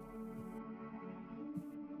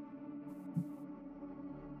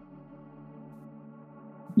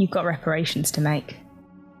 You've got reparations to make.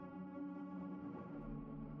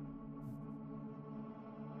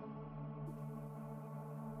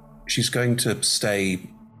 She's going to stay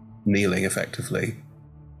kneeling effectively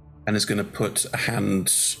and is going to put a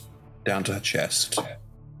hand down to her chest.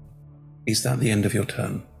 Is that the end of your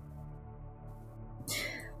turn?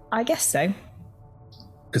 I guess so.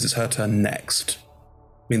 Because it's her turn next.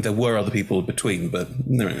 I mean, there were other people between, but...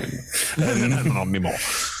 Not anymore.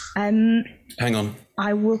 Hang on.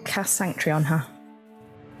 I will cast Sanctuary on her.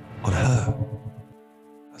 On her?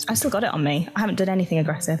 I've still got it on me. I haven't done anything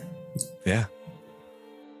aggressive. Yeah.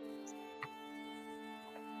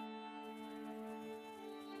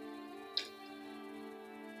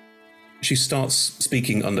 She starts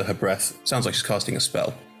speaking under her breath. Sounds like she's casting a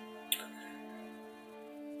spell.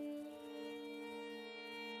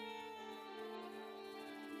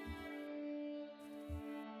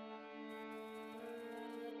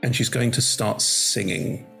 And she's going to start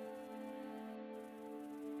singing.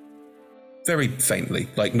 very faintly,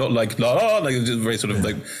 like not like la, like just very sort of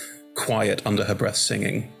like quiet under her breath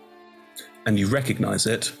singing. And you recognize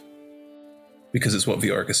it because it's what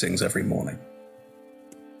Viorica sings every morning.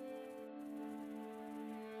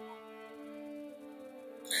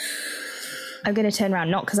 I'm going to turn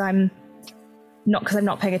around, not because I'm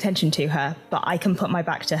not paying attention to her, but I can put my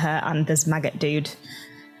back to her, and there's maggot dude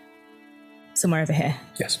somewhere over here.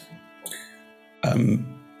 Yes.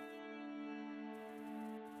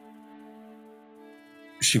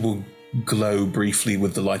 She will glow briefly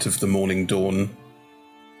with the light of the morning dawn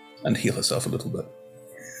and heal herself a little bit.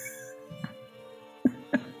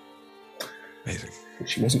 Amazing.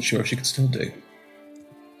 Which she wasn't sure if she could still do.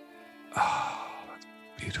 Oh, that's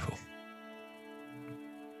beautiful.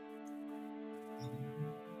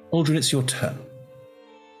 Aldrin, it's your turn.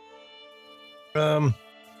 Well,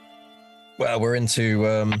 we're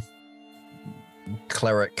into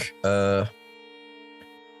cleric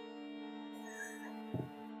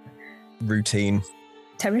routine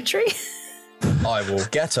territory. I will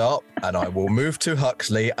get up and I will move to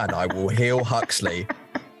Huxley and I will heal Huxley,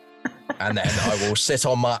 and then I will sit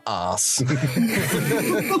on my ass. That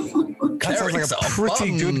sounds like a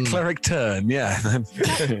pretty good cleric turn. Yeah.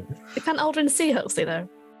 Can Aldrin see Huxley though?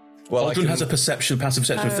 Well, Aldrin has a passive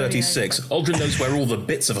perception of 36. Yeah. Aldrin knows where all the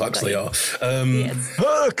bits of Huxley are.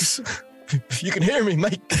 Hux! You can hear me.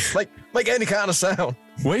 Make any kind of sound.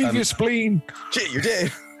 Wave your spleen. Gee, you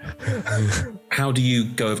did. How do you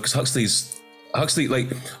go? Because Huxley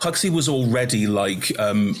was already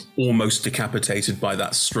almost decapitated by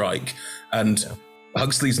that strike, and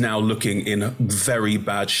Huxley's now looking in very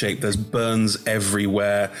bad shape. There's burns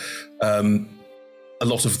everywhere. A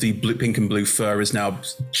lot of the pink and blue fur is now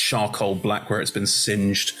charcoal black where it's been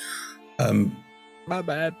singed. My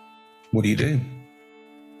bad. What do you do?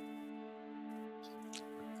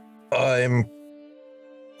 I'm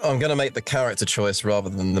going to make the character choice rather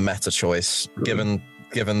than the meta choice, given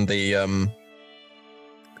the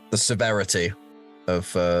severity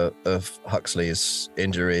of Huxley's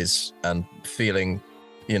injuries, and feeling,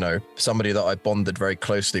 somebody that I bonded very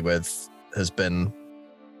closely with has been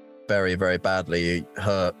very, very badly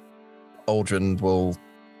hurt. Aldrin will,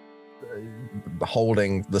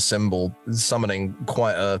 holding the symbol, summoning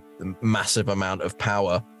quite a massive amount of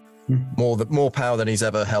power, more power than he's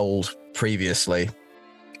ever held previously,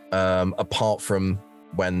 apart from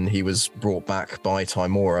when he was brought back by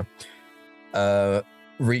Tymora.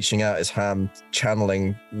 Reaching out his hand,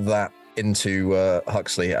 channeling that into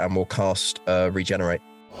Huxley, and will cast Regenerate.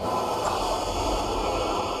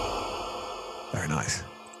 Very nice.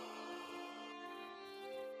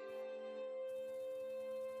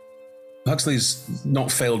 Huxley's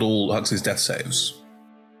not failed all Huxley's death saves.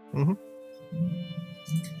 Mm-hmm.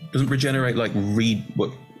 Doesn't regenerate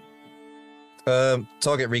what?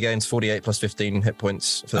 Target regains 48 plus 15 hit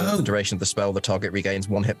points for the duration of the spell. The target regains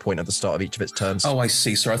 1 hit point at the start of each of its turns. Oh, I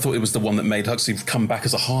see. Sorry, I thought it was the one that made Huxley come back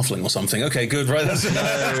as a halfling or something. Okay, good. Right.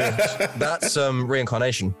 That's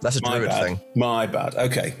reincarnation. That's a druid thing. My bad.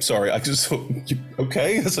 Okay, sorry. I just thought,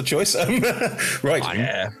 okay, that's a choice. Right.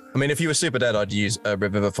 Yeah. I mean, if you were super dead, I'd use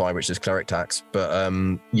Revivify, which is cleric tax. But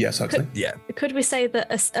yes, Huxley. Yeah. Could we say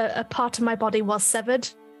that a part of my body was severed?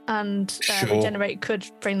 And Regenerate could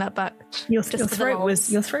bring that back. Your throat was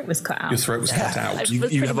cut out. Your throat was cut out.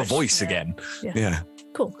 You have a voice again. Yeah.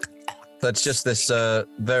 Cool. So it's just this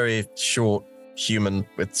very short human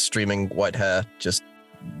with streaming white hair, just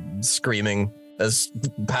screaming as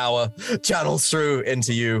power channels through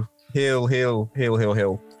into you. Heal, heal, heal, heal,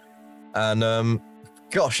 heal. And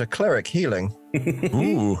gosh, a cleric healing.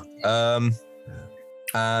 Ooh.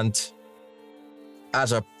 And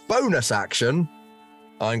as a bonus action,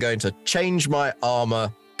 I'm going to change my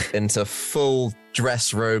armor into full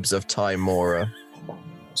dress robes of Tymora.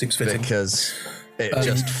 Seems fitting. Because it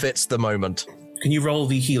just fits the moment. Can you roll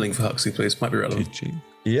the healing for Huxley, please? Might be relevant.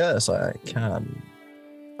 Yes, I can.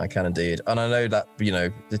 I can indeed. And I know that,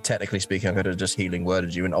 technically speaking, I could have just healing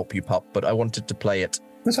worded you and up you pup, but I wanted to play it.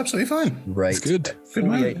 That's absolutely fine. Right. That's good.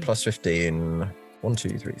 48 plus 15. 1,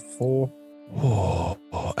 2, 3, 4. Oh,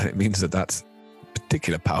 and it means that's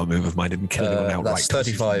particular power move of mine didn't kill anyone outright. That's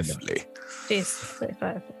 35. Jeez,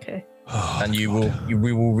 35. Okay. And you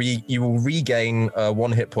will regain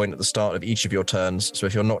 1 hit point at the start of each of your turns. So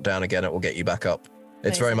if you're knocked down again, it will get you back up.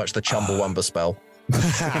 It's very much the Chumbawamba spell.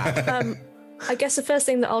 I guess the first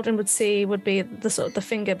thing that Aldrin would see would be the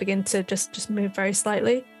finger begin to just move very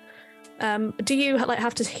slightly. Do you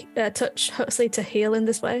have to touch Huxley to heal in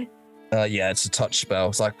this way? Yeah, it's a touch spell.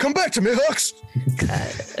 It's like, come back to me, Hux!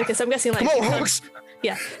 Okay, so I'm guessing come on, Hux!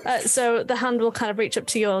 Yeah. So the hand will kind of reach up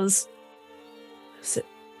to yours.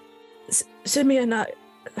 Simeon,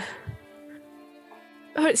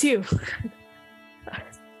 Oh, it's you.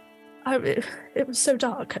 It was so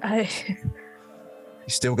dark. You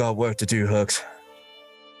still got work to do, Hugs.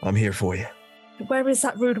 I'm here for you. Where is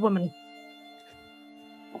that rude woman?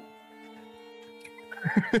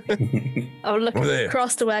 I'll look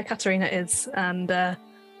across to where Katerina is and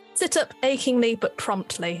sit up achingly but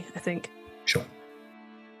promptly, I think. Sure.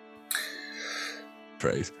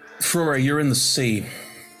 Praise. Flora, you're in the sea.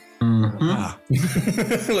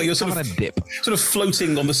 Mm-hmm. Like you're sort of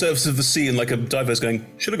floating on the surface of the sea, and like a diver's going,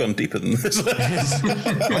 should have gone deeper than this.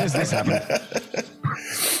 Why does this happen?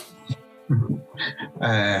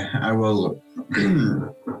 I will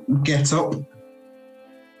get up.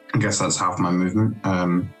 I guess that's half my movement.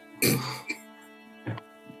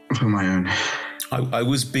 For my own. I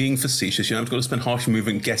was being facetious. You know, I've got to spend half your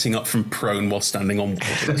movement getting up from prone while standing on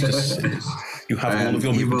water. It's just, you have all of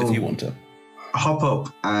your movement if you want to. Hop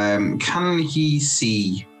up. Can he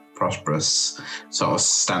see Prosperous sort of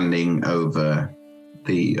standing over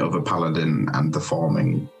the other paladin and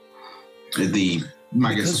the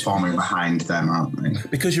maggots are forming behind them, aren't they?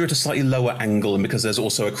 Because you're at a slightly lower angle and because there's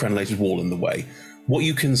also a crenellated wall in the way, what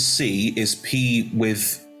you can see is P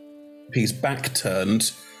with P's back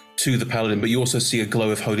turned to the paladin, but you also see a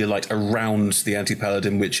glow of holy light around the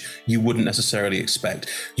anti-paladin, which you wouldn't necessarily expect.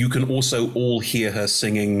 You can also all hear her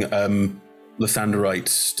singing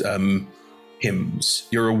Lathanderite hymns.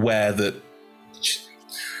 You're aware that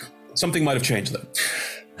something might have changed though.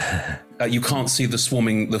 You can't see the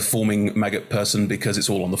forming maggot person because it's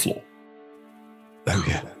all on the floor. Oh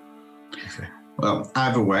yeah. Okay. Well,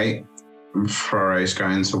 either way, Flora is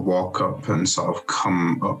going to walk up and sort of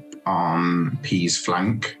come up on P's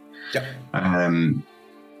flank. Yep.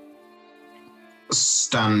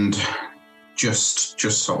 Stand just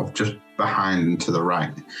behind and to the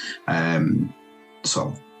right.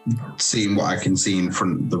 Sort of seeing what I can see in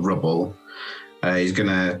front of the rubble. He's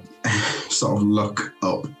gonna sort of look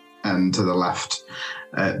up and to the left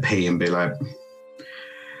at P and be like,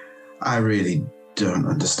 I really don't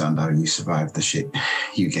understand how you survived the shit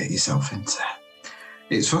you get yourself into.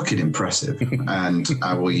 It's fucking impressive. And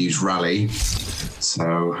I will use rally.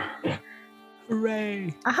 So.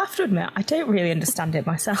 Hooray. I have to admit, I don't really understand it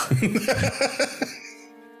myself.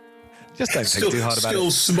 Just don't think too hard about it.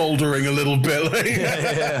 Still smouldering a little bit.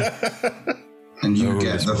 And you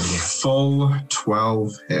get the full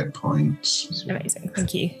 12 hit points. Amazing,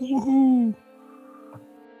 thank you.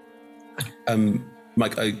 Woohoo!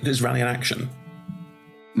 Mike, is rally an action?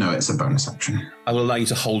 No, it's a bonus action. I will allow you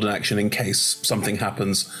to hold an action in case something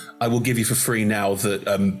happens. I will give you for free now that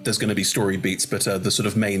there's going to be story beats, but the sort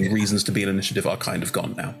of main reasons to be an initiative are kind of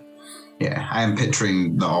gone now. Yeah, I am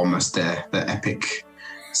picturing the epic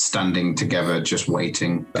standing together, just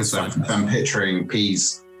waiting. Because I'm picturing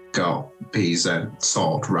P's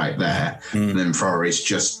sword right there, and then Flori's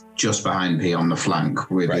just behind P on the flank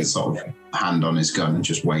with his sort of hand on his gun,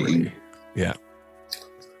 just waiting. Yeah.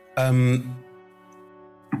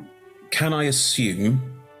 Can I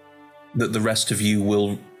assume that the rest of you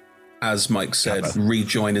will, as Mike said,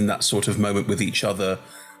 rejoin in that sort of moment with each other,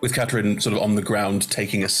 with Katerina sort of on the ground,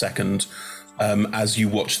 taking a second, as you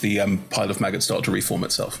watch the pile of maggots start to reform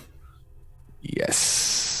itself?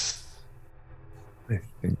 Yes. I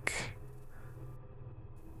think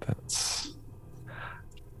that's...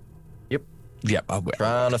 Yep, I'm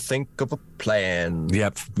trying to think of a plan.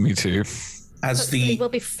 Yep, me too. We'll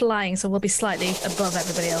be flying, so we'll be slightly above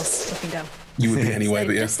everybody else looking down. You would be anyway,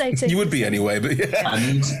 but yeah. You would be anyway, but yeah.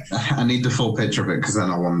 I need the full picture of it because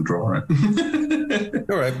then I want to draw it.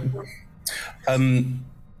 All right.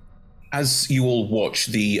 As you all watch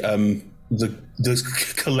the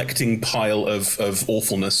collecting pile of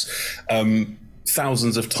awfulness,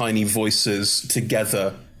 thousands of tiny voices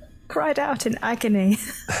together cried out in agony.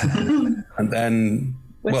 And then...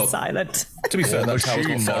 We're silent. To be fair, that tower's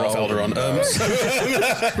got far off Alderaan.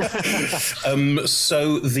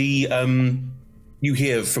 So you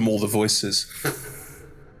hear from all the voices.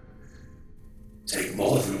 Take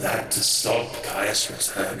more than that to stop Caius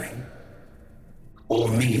returning. Or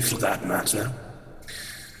me, for that matter.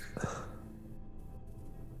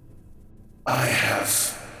 I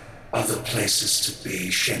have other places to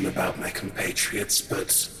be. Shame about my compatriots,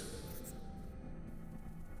 but...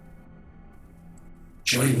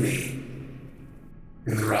 join me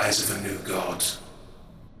in the rise of a new god.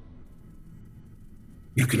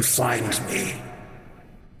 You can find me.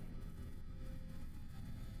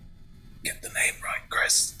 Get the name right,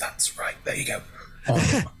 Chris. That's right. There you go.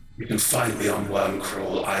 You can find me on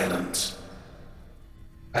Wormcrawl Island.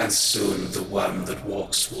 And soon the worm that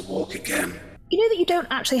walks will walk again. You know that you don't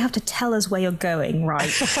actually have to tell us where you're going, right?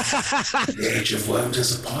 The age of worms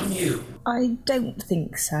is upon you. I don't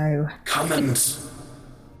think so. Come and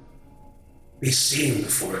be seen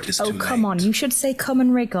before it is too Oh, late. come on. You should say come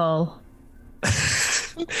and wriggle.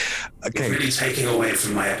 Okay. You're really taking away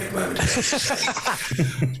from my epic moment.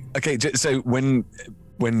 Okay, so when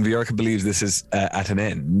Viorica believes this is at an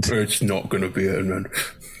end... It's not going to be at an end.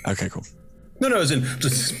 Okay, cool. No, as in...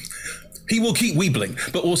 Just, he will keep weebling,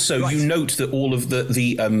 but also you note that all of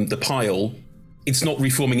the pile, it's not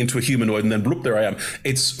reforming into a humanoid and then bloop, there I am.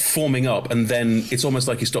 It's forming up and then it's almost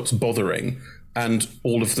like he stops bothering and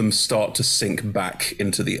all of them start to sink back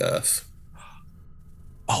into the earth.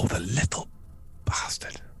 Oh, the little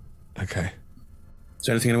bastard. Okay. Is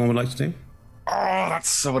there anything anyone would like to do? Oh, that's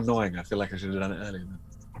so annoying. I feel like I should have done it earlier.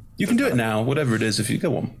 You can do it now, whatever it is, if you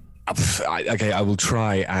go on. Okay, I will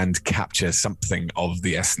try and capture something of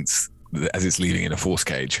the essence as it's leaving in a force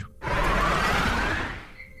cage.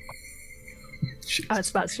 I was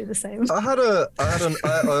about to do the same. I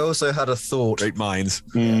also had a thought. Great minds.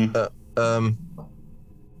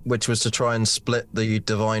 Which was to try and split the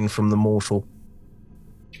divine from the mortal.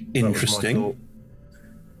 Interesting.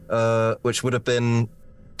 Which would have been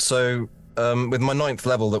with my 9th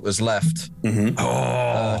level that was left.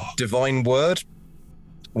 Divine Word.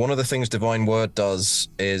 One of the things Divine Word does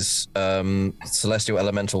is Celestial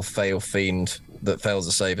Elemental Fail Fiend that fails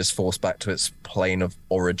a save is forced back to its plane of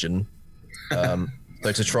origin. So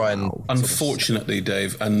to try and... Unfortunately,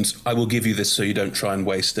 Dave, and I will give you this so you don't try and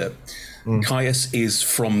waste it, Caius is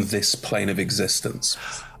from this plane of existence.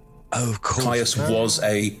 Oh, of course. Caius was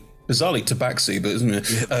a, bizarrely, tabaxi, but isn't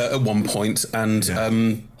it, at one point, and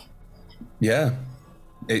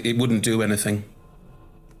it wouldn't do anything.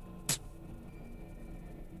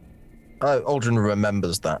 Aldrin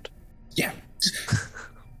remembers that. Yeah.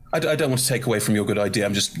 I don't want to take away from your good idea.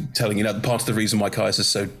 I'm just telling you that part of the reason why Caius is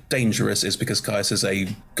so dangerous is because Caius is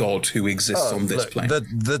a god who exists on this plane.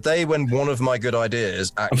 The day when one of my good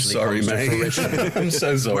ideas actually comes to fruition I'm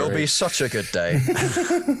so sorry. will be such a good day.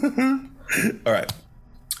 All right.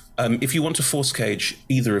 If you want to force cage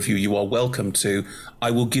either of you, you are welcome to.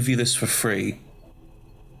 I will give you this for free.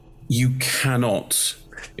 You cannot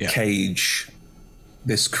cage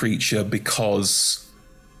this creature because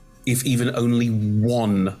if even only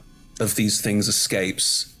one of these things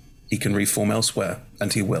escapes, he can reform elsewhere,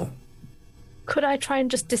 and he will. Could I try and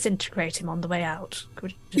just disintegrate him on the way out? You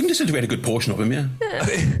can disintegrate a good portion of him, yeah.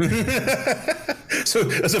 So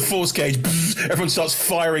as a force cage, everyone starts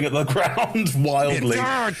firing at the ground wildly.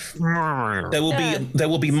 There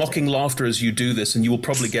will be mocking laughter as you do this, and you will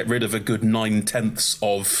probably get rid of a good 9/10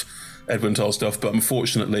 of Edwin Tolstoff, but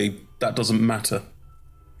unfortunately, that doesn't matter.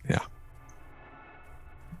 Yeah.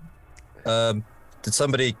 Did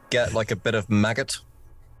somebody get like a bit of maggot?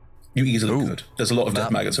 You easily could. There's a lot of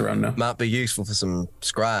dead maggots around now. Might be useful for some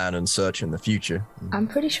scrying and search in the future. I'm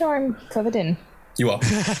pretty sure I'm covered in. You are.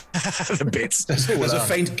 The bits. There's a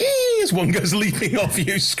faint ee as one goes leaping off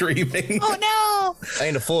you, screaming. Oh no!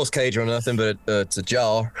 Ain't a force cage or nothing, but it's a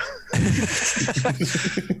jar.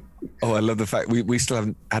 Oh, I love the fact we still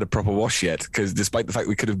haven't had a proper wash yet, because despite the fact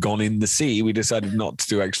we could have gone in the sea, we decided not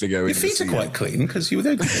to actually go in the sea. Your feet are quite clean, because you were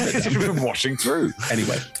there. You've been washing through.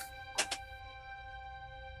 Anyway.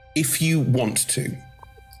 If you want to,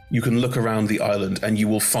 you can look around the island and you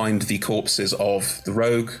will find the corpses of the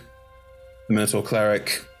rogue, the Minotaur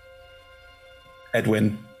cleric,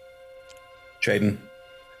 Edwin, Jaden.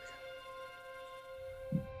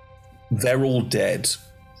 They're all dead.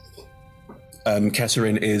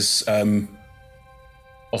 Keterin is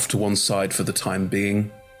off to one side for the time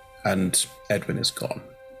being, and Edwin is gone.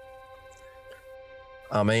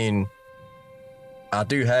 I mean, I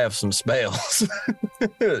do have some spells.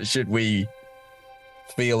 Should we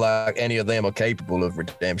feel like any of them are capable of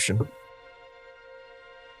redemption?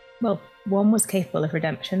 Well, one was capable of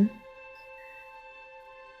redemption.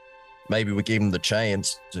 Maybe we give them the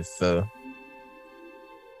chance. If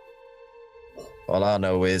all I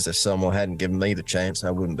know is if someone hadn't given me the chance,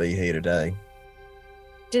 I wouldn't be here today.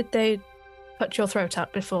 Did they cut your throat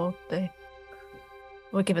out before they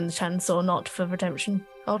were given the chance or not for redemption,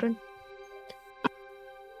 Aldrin?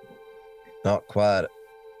 Not quite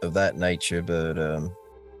of that nature, but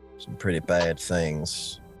some pretty bad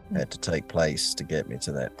things had to take place to get me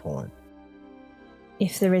to that point.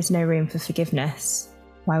 If there is no room for forgiveness,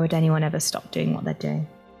 why would anyone ever stop doing what they're doing?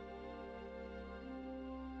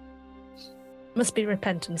 Must be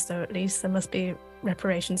repentance, though, at least. There must be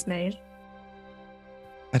reparations made.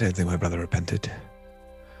 I don't think my brother repented.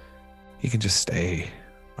 He can just stay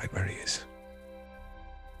right where he is.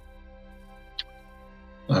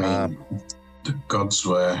 I mean, the gods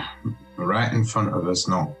were right in front of us,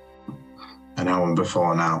 not an hour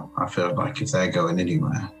before now. I feel like if they're going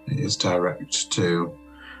anywhere, it is direct to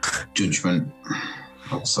judgment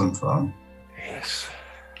of some form. Yes.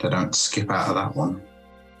 They don't skip out of that one.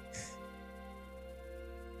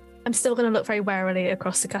 I'm still going to look very warily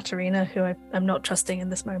across to Katerina, who I'm not trusting in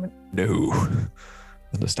this moment. No.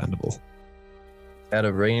 Understandable.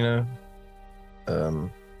 Katerina,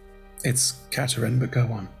 it's Katerin, but go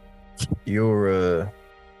on. Your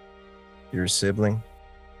sibling.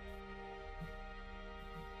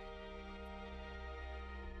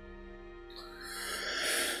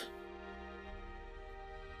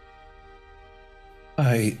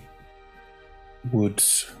 I would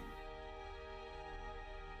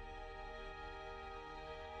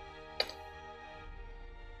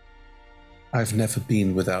I've never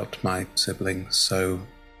been without my siblings, so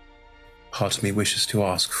part of me wishes to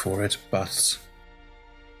ask for it, but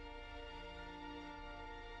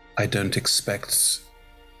I don't expect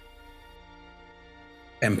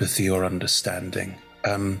empathy or understanding.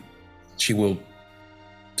 She will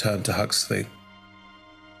turn to Huxley.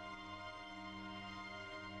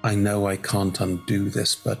 I know I can't undo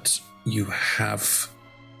this, but you have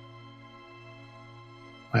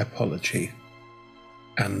my apology,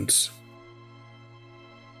 and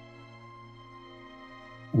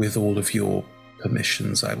with all of your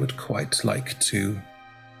permissions, I would quite like to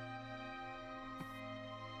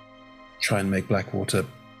try and make Blackwater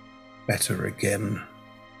better again.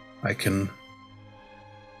 I can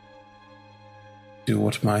do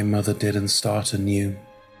what my mother did and start anew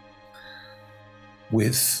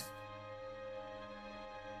with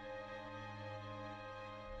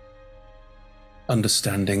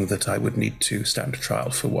understanding that I would need to stand trial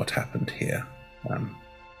for what happened here.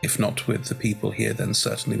 If not with the people here, then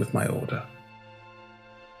certainly with my order.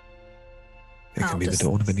 It can be the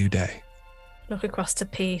dawn of a new day. Look across to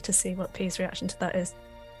P to see what P's reaction to that is.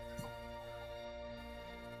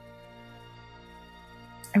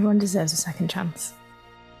 Everyone deserves a second chance.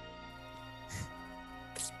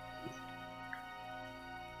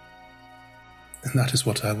 And that is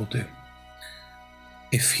what I will do.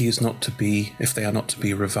 If they are not to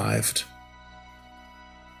be revived,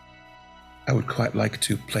 I would quite like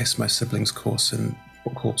to place my siblings' corpse in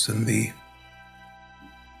the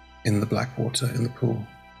Blackwater, in the pool,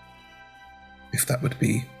 if that would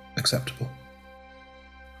be acceptable.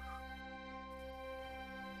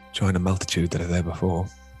 Join a multitude that are there before.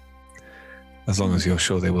 As long as you're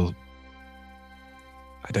sure they will,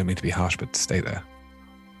 I don't mean to be harsh, but stay there.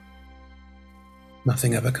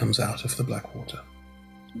 Nothing ever comes out of the Blackwater.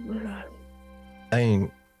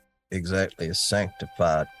 Ain't exactly a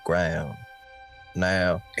sanctified ground.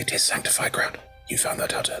 Now, it is sanctified ground. You found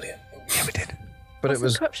that out earlier. Yeah, we did. But it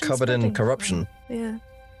was covered in corruption. Yeah.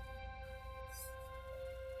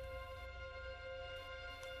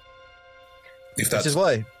 Which is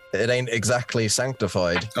why it ain't exactly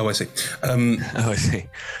sanctified. Oh, I see. I see.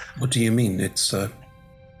 What do you mean? It's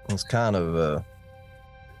kind of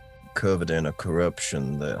covered in a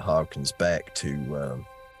corruption that harkens back to,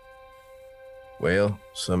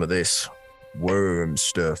 some of this worm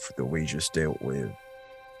stuff that we just dealt with.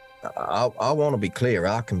 I want to be clear.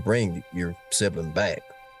 I can bring your sibling back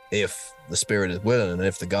if the spirit is willing and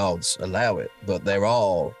if the gods allow it. But there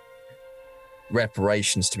are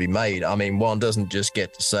reparations to be made. I mean, one doesn't just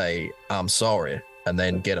get to say, I'm sorry, and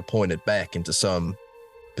then get appointed back into some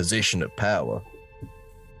position of power.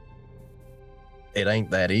 It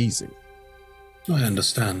ain't that easy. I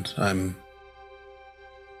understand.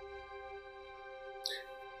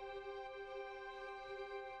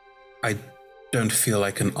 I don't feel I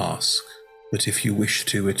can ask, but if you wish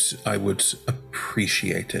to, I would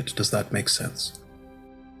appreciate it. Does that make sense?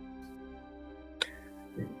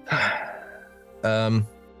 For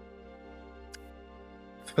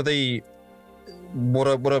what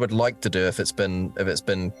I would like to do, if it's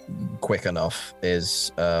been quick enough,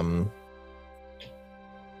 is Aldrin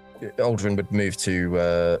would move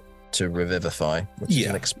to Revivify, which is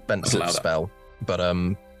an expensive spell, but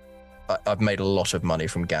I've made a lot of money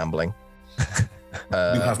from gambling. You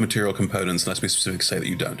have material components, unless we specifically say that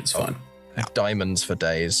you don't. It's fine. Diamonds for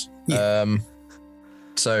days. Yeah.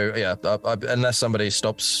 Unless somebody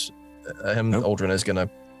stops him, Aldrin is going to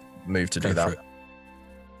move to do that.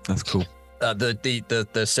 That's cool.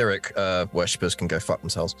 The Cyric worshippers can go fuck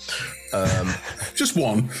themselves. Just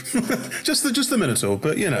one, just the Minotaur,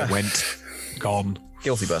 but you know, gone.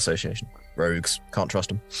 Guilty by association. Rogues, can't trust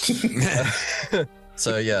them.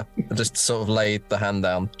 So yeah, just sort of lay the hand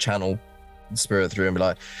down, channel the spirit through, and be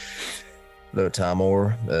like, "Look,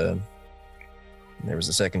 Tamor, there was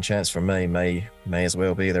a second chance for me. May as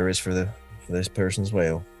well be there is for the this person's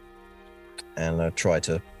will, and try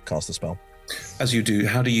to cast the spell. As you do,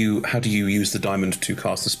 how do you use the diamond to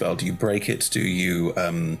cast the spell? Do you break it? Do you?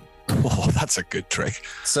 Oh, that's a good trick.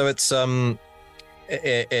 So it's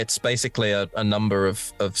basically a number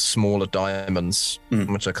of smaller diamonds,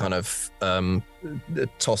 which are kind of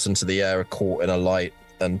tossed into the air, caught in a light,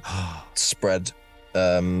 and spread,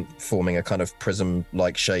 forming a kind of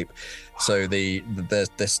prism-like shape. So there's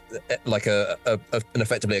this like an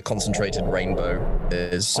effectively a concentrated rainbow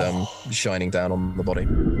is shining down on the body,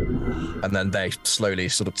 and then they slowly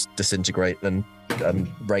sort of disintegrate and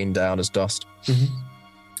rain down as dust. Mm-hmm.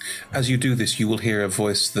 As you do this, you will hear a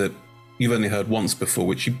voice that you've only heard once before,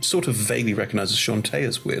 which you sort of vaguely recognize as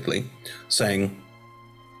Shantaea's, weirdly, saying,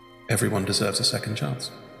 "Everyone deserves a second chance."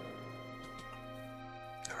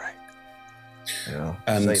 All right. Yeah,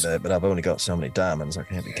 I say that, but I've only got so many diamonds. I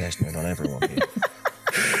can't be casting it on everyone here.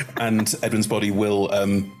 And Edwin's body will, I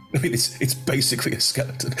mean, it's basically a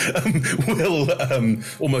skeleton, will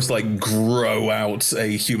almost like grow out a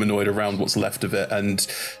humanoid around what's left of it. And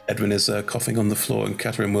Edwin is coughing on the floor, and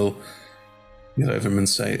Catherine will go over him and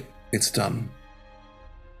say, "It's done."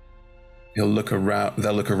 They'll look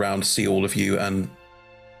around, see all of you, and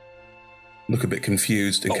look a bit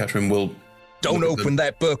confused. And Catherine will... Don't open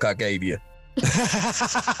that book I gave you.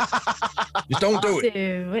 Just don't do it.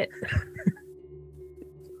 Do it.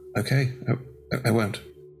 Okay, I won't.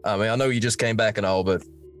 I mean, I know you just came back and all, but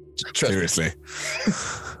seriously.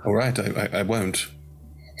 All right, I won't.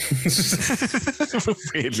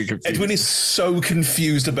 Weirdly confused. Edwin is so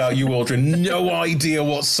confused about you, Aldrin. No idea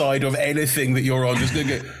what side of anything that you're on. Just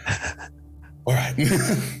gonna go. All right.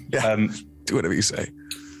 Yeah. Do whatever you say.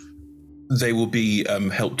 They will be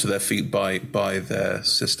helped to their feet by their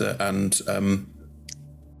sister, and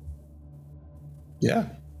yeah,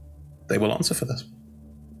 they will answer for this.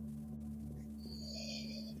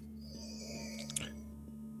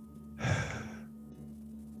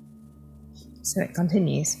 So it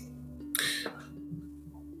continues.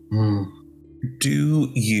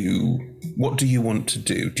 What do you want to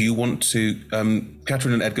do? Do you want to...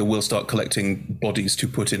 Catherine and Edgar will start collecting bodies to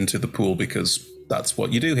put into the pool because that's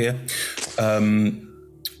what you do here.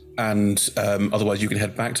 Otherwise you can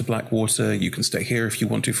head back to Blackwater. You can stay here if you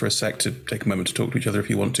want to for a sec to take a moment to talk to each other if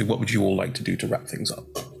you want to. What would you all like to do to wrap things up?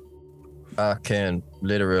 I can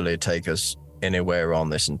literally take us anywhere on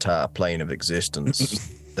this entire plane of existence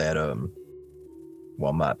that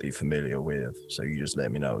one might be familiar with. So you just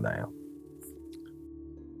let me know now.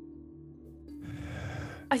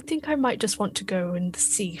 I think I might just want to go in the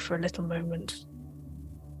sea for a little moment.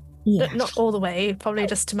 Yeah. Not all the way, probably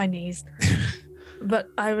just to my knees. But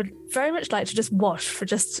I would very much like to just wash for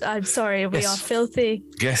just... I'm sorry, we are filthy.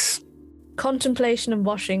 Yes. Contemplation and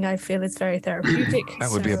washing, I feel, is very therapeutic. That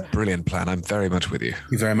would be a brilliant plan. I'm very much with you.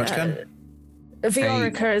 You very much can.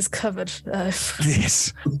 Viorica is covered.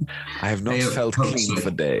 Yes. I have not felt clean for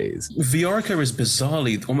days. Viorica is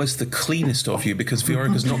bizarrely almost the cleanest of you because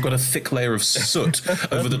Viorica's not got a thick layer of soot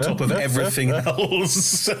over the top of everything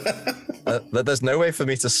else. There's no way for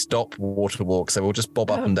me to stop water walk, so we'll just bob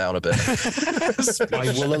up and down a bit.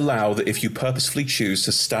 I will allow that if you purposefully choose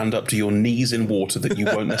to stand up to your knees in water, that you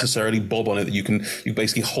won't necessarily bob on it, that you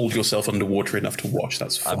basically hold yourself underwater enough to wash.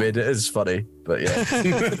 That's fine. I mean, it is funny, but yeah.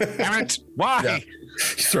 Damn it! Why? Yeah.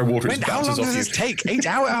 You throw water, it How long bounces off does you. this take? 8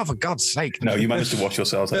 hours? Oh, for God's sake. No, you managed to wash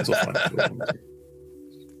yourselves. That's all fine.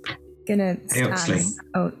 Gonna Hey, Oxley. stand.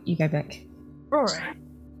 Oh, you go back. Rory.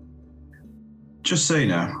 Just so you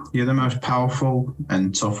know, you're the most powerful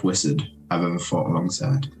and tough wizard I've ever fought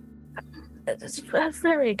alongside. That's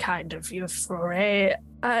very kind of you, Rory.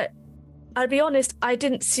 I'll be honest, I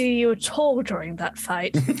didn't see you at all during that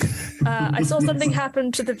fight. I saw something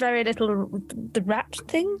happen to the rat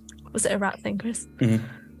thing. Was it a rat thing, Chris? Mm-hmm.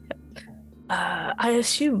 I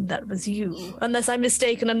assume that was you, unless I'm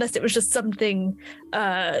mistaken, unless it was just something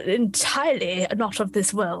entirely not of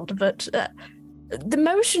this world. But the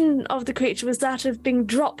motion of the creature was that of being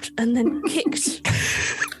dropped and then kicked.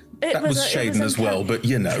 That was Shaden as well, but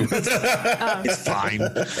you know. It's fine.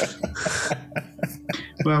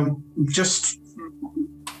 Well, just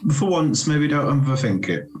for once, maybe don't overthink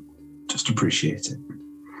it. Just appreciate it.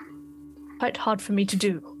 Quite hard for me to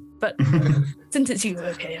do, but since it's you,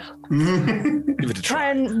 okay. Give it a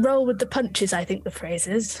Try and roll with the punches, I think the phrase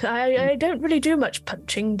is. I don't really do much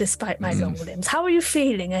punching despite my long limbs. How are you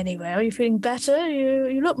feeling anyway? Are you feeling better?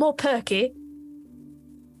 You look more perky.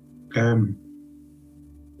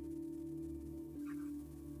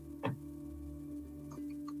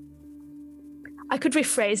 I could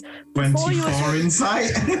rephrase. 24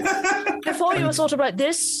 insight? Before you were sort of like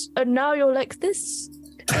this, and now you're like this.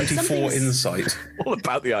 24 insight. All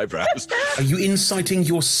about the eyebrows. Are you inciting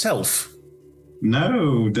yourself?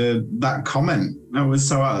 No, that comment. That was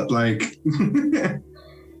so like.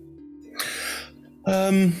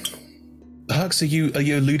 Hux, are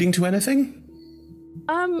you alluding to anything?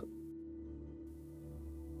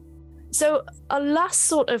 So a last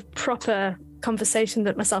sort of proper conversation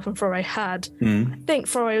that myself and Foray had, I think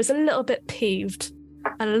Foray was a little bit peeved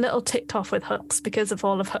and a little ticked off with Hux because of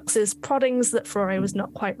all of Hux's proddings that Foray was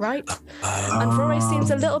not quite right. And Foray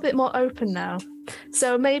seems a little bit more open now.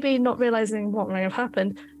 So maybe not realizing what may have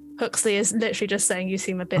happened, Huxley is literally just saying you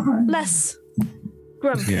seem a bit less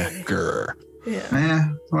grumpy. Yeah, grr. Yeah,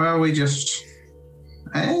 well, we just...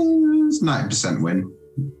 it's 90% win.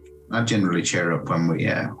 I generally cheer up when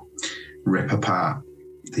we rip apart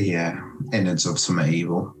the innards of some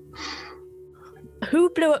evil.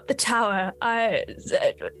 Who blew up the tower? I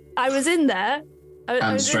was in there.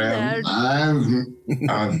 I was in there.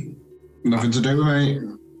 I've nothing to do with me.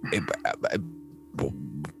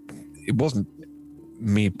 It wasn't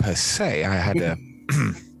me per se. I had a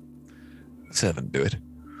servant do it.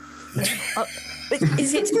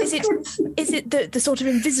 Is it the sort of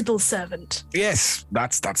invisible servant? Yes,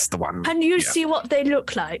 that's the one. And you see what they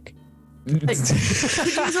look like? Like, did you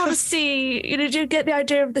sort of see, do you get the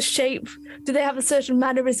idea of the shape? Do they have a certain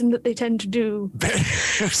mannerism that they tend to do?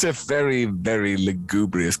 It's a very, very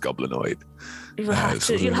lugubrious goblinoid. You'll have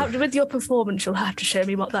to, with your performance, you'll have to show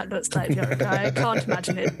me what that looks like. I can't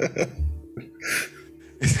imagine it.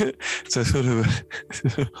 It's a sort of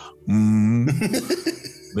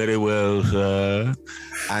very well, sir.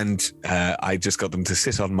 And I just got them to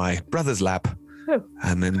sit on my brother's lap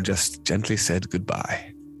and then just gently said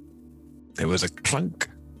goodbye. There was a clunk,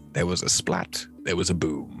 there was a splat, there was a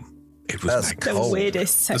boom. It was the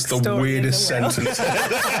weirdest sex That's the story weirdest in the sentence.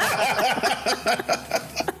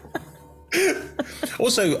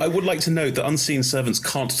 Also, I would like to note that unseen servants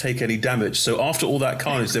can't take any damage. So after all that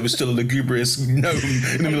carnage, there was still a lugubrious gnome in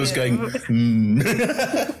the middle of us going,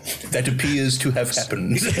 that appears to have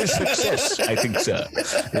happened. Success, I think, sir.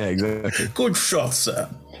 Yeah, exactly. Good shot, sir.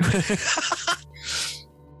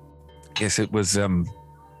 Yes, it was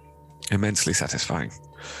immensely satisfying.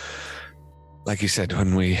 Like you said,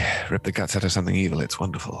 when we rip the guts out of something evil, it's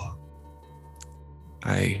wonderful.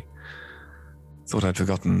 I thought I'd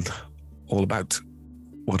forgotten all about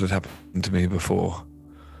what had happened to me before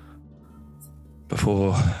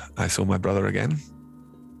I saw my brother again.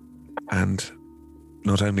 And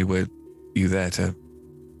not only were you there to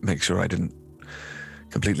make sure I didn't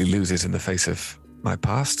completely lose it in the face of my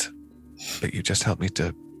past, but you just helped me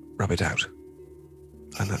to rub it out.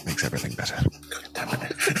 And that makes everything better. God damn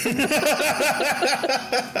it.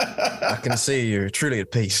 I can see you're truly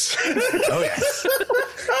at peace. Oh, yes.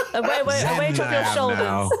 Away from your shoulders.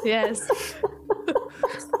 Now. Yes.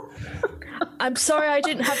 I'm sorry I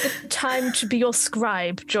didn't have the time to be your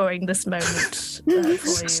scribe during this moment for you.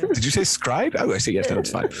 Did you say scribe? Oh, I see. Yes, no,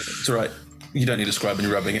 it's fine. It's all right. You don't need a scribe when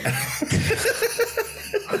you're rubbing it.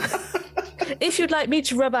 If you'd like me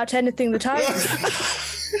to rub out anything that I...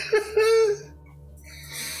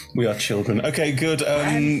 We are children. Okay, good.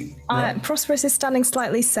 Prosperous is standing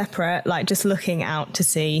slightly separate, like just looking out to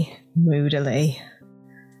sea moodily.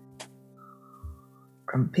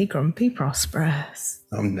 Grumpy Prosperous.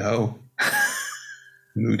 Oh no.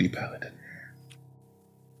 Moody paladin.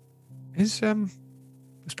 Is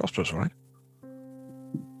Prosperous all right?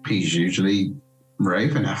 He's usually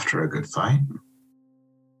raving after a good fight.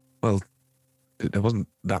 Well, there wasn't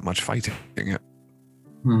that much fighting yet.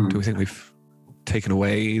 Do we think we've taken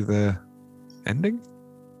away the ending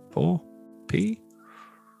for P?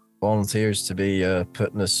 Volunteers to be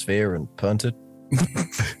put in a sphere and punted.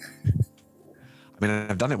 I mean,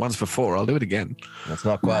 I've done it once before. I'll do it again. That's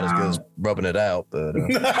not quite as good as rubbing it out, but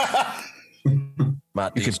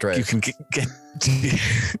might be stress. You can get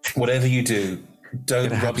whatever you do.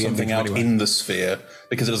 Don't rub something out in the sphere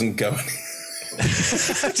because it doesn't go.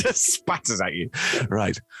 It just spatters at you.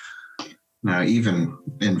 Right. No, even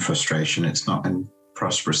in frustration, it's not in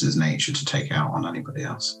Prosperous's nature to take out on anybody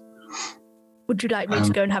else. Would you like me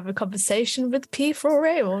to go and have a conversation with P.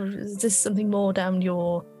 Foray, or is this something more down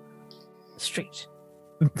your street?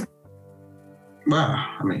 Well,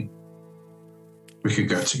 I mean, we could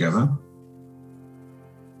go together.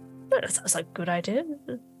 That sounds like a good idea.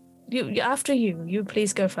 After you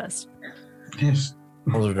please go first. Yes.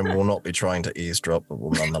 Aldrin will not be trying to eavesdrop, but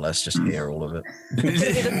will nonetheless just hear all of it. It's going to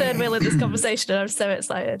be the third wheel in this conversation, and I'm so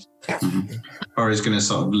excited. Or he's going to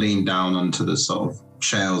sort of lean down onto the sort of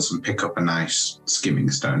shells and pick up a nice skimming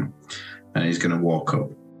stone. And he's going to walk up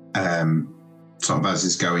sort of as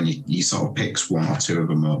it's going, you sort of picks one or two of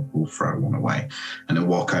them up, will throw one away, and then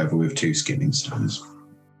walk over with 2 skimming stones.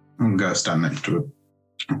 And go stand next to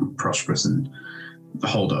Prosperous and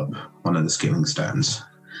hold up one of the skimming stones.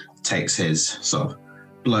 Takes his, sort of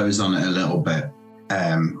blows on it a little bit,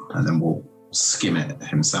 and then will skim it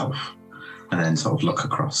himself, and then sort of look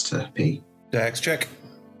across to P. Dex check.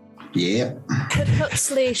 Yeah. Could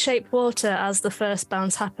Huxley shape water as the first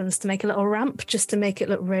bounce happens to make a little ramp, just to make it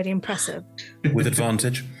look really impressive? With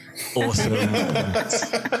advantage. Awesome.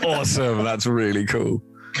 Awesome. That's really cool.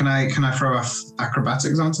 Can I throw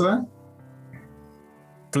acrobatics onto that?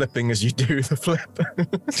 Flipping as you do the flip.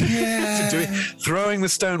 Yeah. Throwing the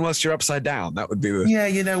stone whilst you're upside down. That would be the... Yeah,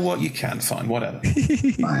 you know what? You can, fine, whatever.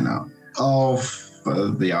 Why not? Oh, for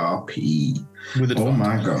the RP. With advantage. Oh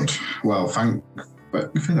my god. Well, thank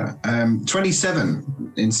for that.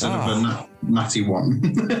 27 instead of a natty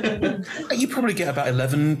 1. You probably get about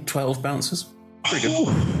 11, 12 bounces. Pretty good.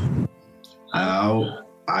 Oh,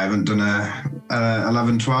 I haven't done a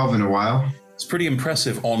 11, 12 in a while. It's pretty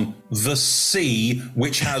impressive on the sea,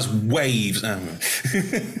 which has waves.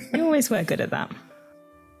 You always were good at that.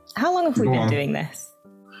 How long have we been doing this?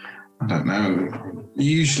 I don't know.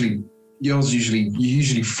 You usually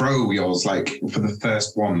throw yours like for the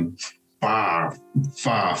first one far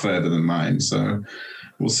further than mine. So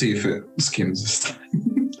we'll see if it skims this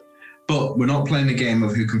time. But we're not playing a game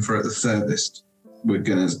of who can throw it the furthest. We're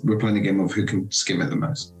playing a game of who can skim it the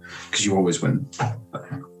most, because you always win.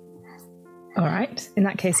 All right. In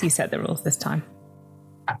that case, you set the rules this time.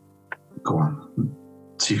 Go on.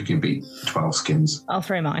 See if you can beat 12 skims. I'll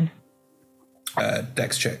throw mine.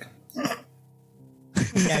 Dex check. No.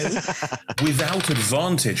 Without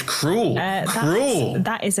advantage. Cruel. Cruel.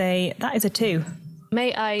 That is a 2.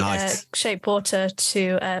 May I shape water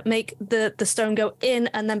to make the stone go in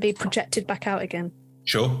and then be projected back out again?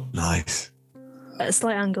 Sure. Nice. At a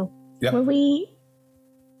slight angle. Yep. Were we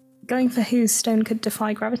going for whose stone could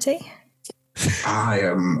defy gravity? I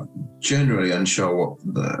am generally unsure what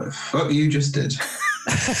the fuck you just did.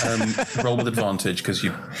 Roll with advantage, because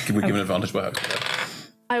you were given advantage by her.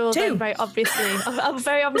 I will then very obviously, I'll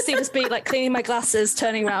very obviously just be like cleaning my glasses,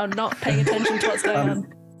 turning around, not paying attention to what's going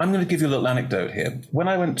on. I'm going to give you a little anecdote here. When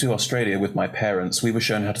I went to Australia with my parents, we were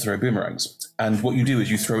shown how to throw boomerangs. And what you do is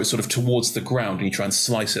you throw it sort of towards the ground and you try and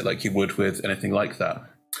slice it like you would with anything like that.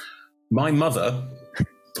 My mother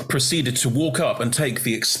proceeded to walk up and take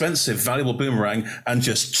the expensive, valuable boomerang and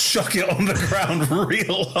just chuck it on the ground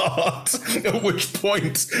real hard. At which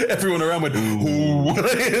point, everyone around went, ooh,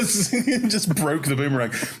 just broke the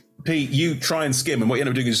boomerang. Pete, you try and skim, and what you end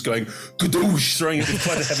up doing is just going, kadoosh, throwing it with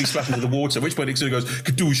quite a heavy splash into the water, at which point it sort of goes,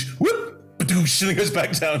 kadoosh, whoop, kadoosh, and it goes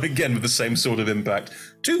back down again with the same sort of impact.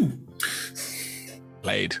 2.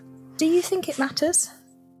 Played. Do you think it matters?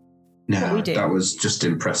 No, what we do? That was just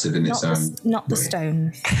impressive in its own. Not the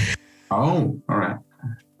stones. Oh, all right.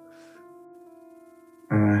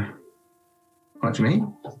 What do you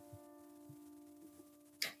mean? Do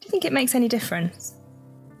you think it makes any difference?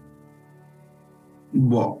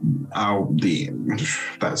 What?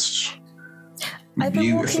 That's. I've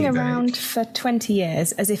been walking around for 20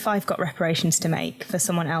 years as if I've got reparations to make for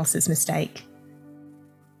someone else's mistake.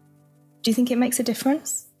 Do you think it makes a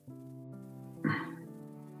difference?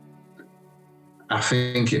 I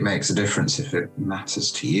think it makes a difference if it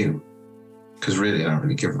matters to you. Because really, I don't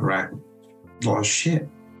really give a lot of shit.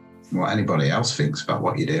 What anybody else thinks about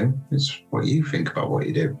what you do is what you think about what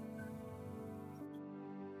you do.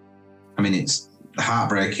 I mean, it's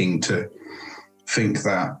heartbreaking to think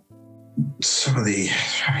that some of the...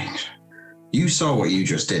 I mean, you saw what you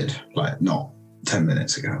just did, like, not 10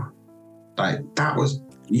 minutes ago. Like, that was,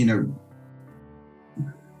 you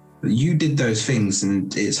did those things,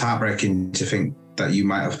 and it's heartbreaking to think that you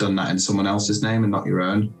might have done that in someone else's name and not your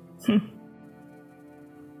own.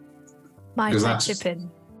 Might I chip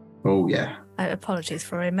in? Oh, yeah. Apologies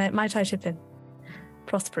for it. Might I chip in?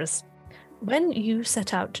 Prosperous. When you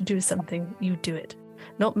set out to do something, you do it.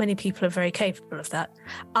 Not many people are very capable of that.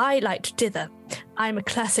 I like to dither. I'm a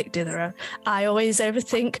classic ditherer. I always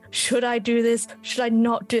overthink, should I do this? Should I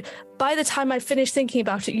not do it? By the time I finish thinking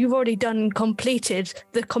about it, you've already completed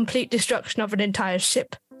the complete destruction of an entire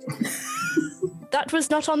ship. That was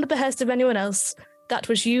not on the behest of anyone else. That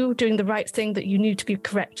was you doing the right thing that you knew to be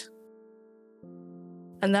correct.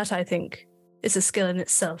 And that, I think, is a skill in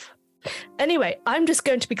itself. Anyway, I'm just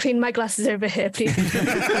going to be cleaning my glasses over here, please.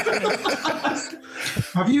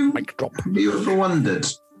 Have you ever wondered,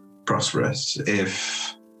 Prosperous,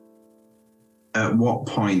 if at what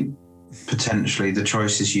point potentially the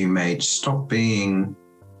choices you made stop being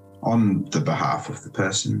on the behalf of the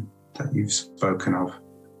person that you've spoken of,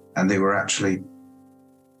 and they were actually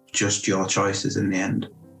just your choices in the end?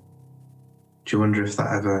 Do you wonder if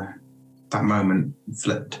that moment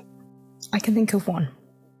flipped? I can think of one.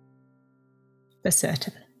 For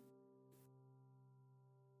certain.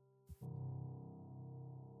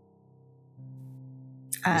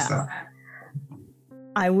 What's that?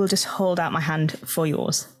 I will just hold out my hand for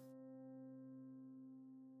yours.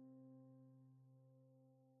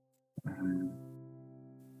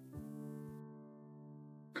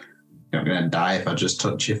 You're not going to die if I just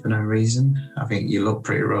touch you for no reason. I think you look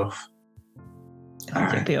pretty rough. I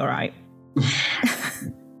think you'll be all right.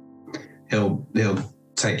 He'll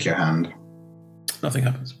take your hand. Nothing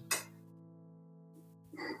happens.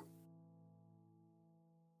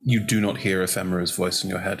 You do not hear Ephemera's voice in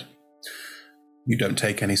your head. You don't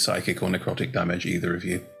take any psychic or necrotic damage, either of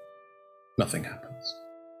you. Nothing happens.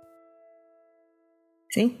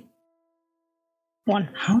 See? One.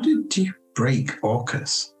 How did you break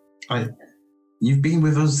Orcus? You've been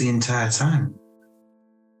with us the entire time.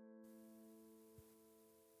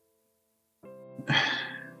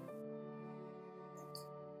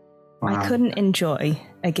 Wow. I couldn't enjoy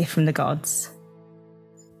a gift from the gods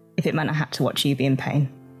if it meant I had to watch you be in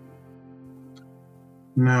pain.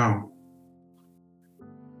 No.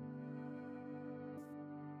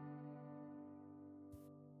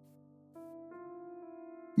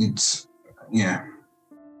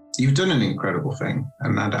 You've done an incredible thing,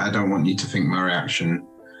 and I don't want you to think my reaction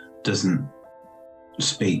doesn't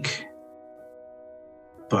speak.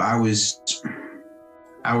 But I was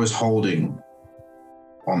holding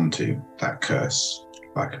onto that curse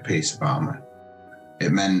like a piece of armor.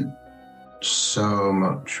 It meant so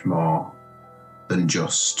much more than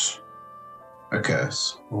just a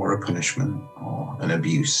curse or a punishment or an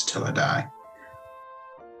abuse till I die.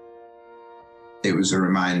 It was a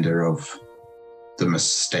reminder of the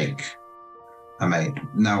mistake I made.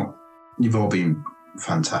 Now, you've all been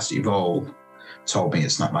fantastic. You've all told me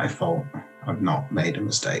it's not my fault. I've not made a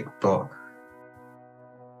mistake, but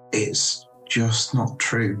it's just not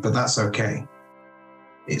true. But that's okay.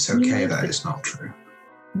 It's okay that it's not true.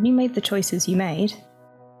 You made the choices you made.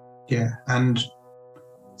 Yeah, and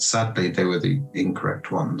sadly, they were the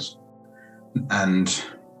incorrect ones. And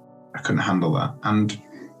I couldn't handle that. And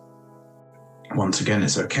once again,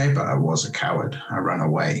 it's okay, but I was a coward. I ran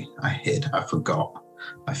away. I hid. I forgot.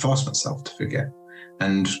 I forced myself to forget.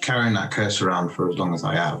 And carrying that curse around for as long as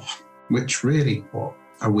I have, which really,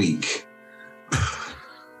 a week?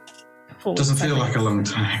 Doesn't feel like a long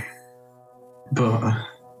time. But,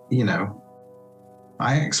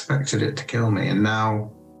 I expected it to kill me, and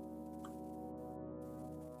now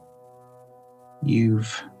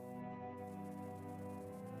you've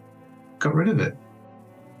got rid of it.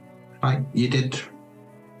 Like you did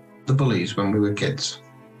the bullies when we were kids.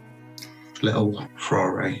 Little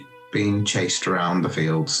Frore being chased around the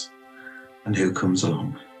fields, and who comes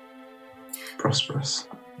along? Prosperous.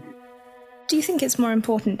 Do you think it's more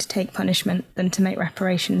important to take punishment than to make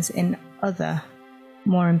reparations in other,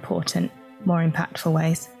 more important, more impactful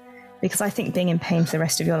ways? Because I think being in pain for the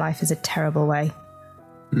rest of your life is a terrible way.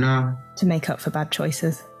 No. To make up for bad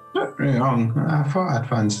choices. Not really wrong. I thought I'd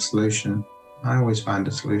find a solution. I always find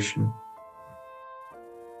a solution.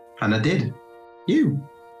 And I did. You.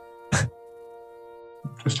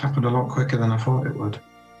 Just happened a lot quicker than I thought it would.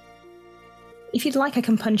 If you'd like, I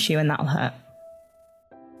can punch you and that'll hurt.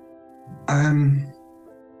 I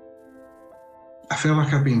feel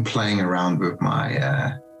like I've been playing around with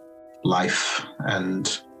my life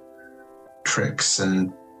and tricks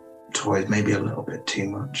and toys maybe a little bit too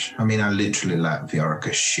much. I mean, I literally let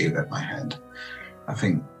Viorica shoot at my head. I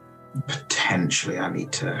think potentially I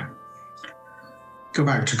need to go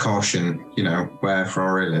back to caution, where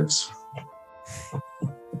Frore lives.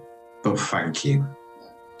 But thank you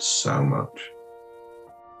so much.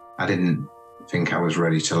 I didn't think I was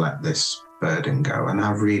ready to let this burden go, and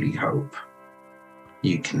I really hope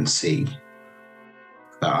you can see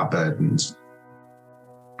that our burdens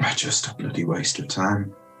are just a bloody waste of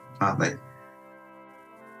time, aren't they?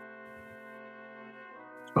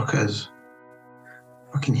 Because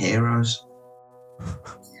fucking heroes.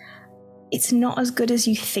 It's not as good as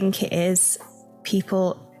you think it is.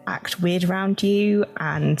 People act weird around you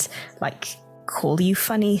and call you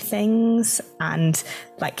funny things and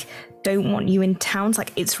don't want you in towns.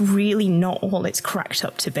 It's really not all it's cracked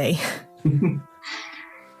up to be.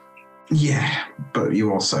 Yeah, but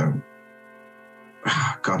you also,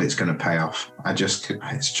 God, it's going to pay off.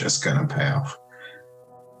 It's just going to pay off.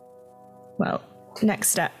 Well, next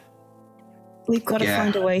step. We've got to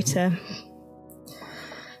find a way to...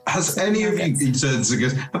 Have any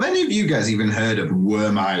of you guys even heard of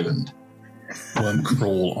Worm Island? Worm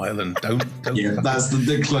Crawl Island. Don't. Yeah, that's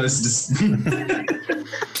the closest.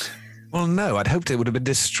 Well, no, I'd hoped it would have been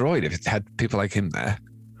destroyed if it had people like him there.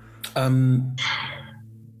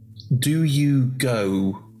 Do you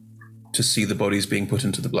go to see the bodies being put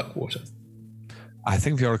into the Blackwater? I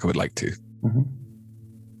think Viorica would like to. Mm-hmm.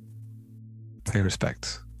 Pay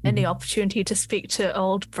respect. Any opportunity to speak to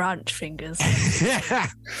old branch fingers.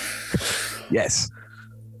 Yes.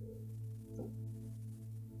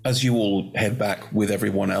 As you all head back with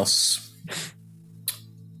everyone else,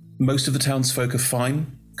 most of the townsfolk are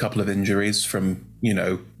fine. A couple of injuries from,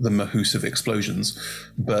 the Mahusive explosions,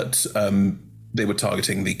 but they were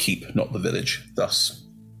targeting the keep, not the village. Thus,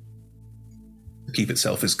 the keep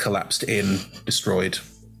itself is collapsed in, destroyed,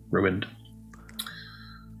 ruined.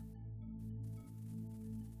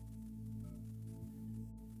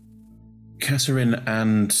 Catherine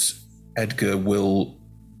and Edgar will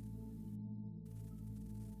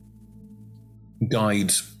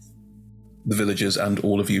guide the villagers and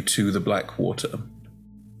all of you to the Blackwater,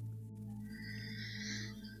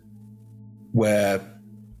 where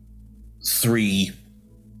 3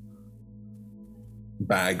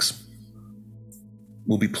 bags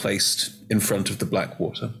will be placed in front of the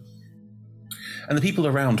Blackwater. And the people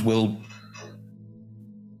around will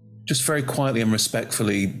just very quietly and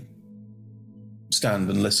respectfully stand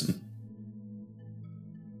and listen.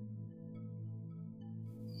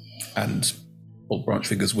 And all branch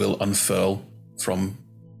figures will unfurl from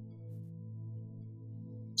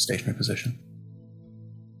stationary position.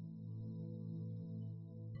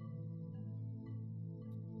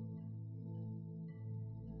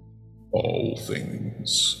 All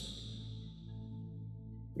things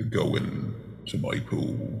go into my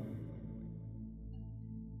pool.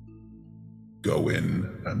 Go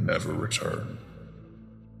in and never return.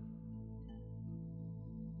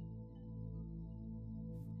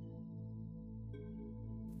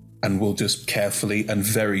 And we'll just carefully and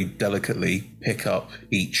very delicately pick up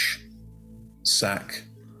each sack,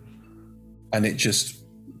 and it just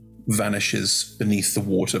vanishes beneath the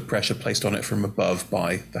water, pressure placed on it from above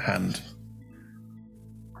by the hand.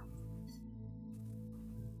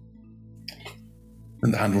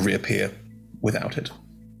 And the hand will reappear without it,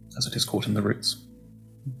 as it is caught in the roots.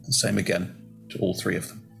 The same again to all 3 of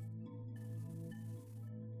them.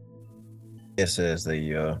 Yes, as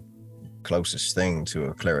the closest thing to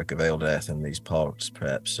a cleric of Eldath in these parts,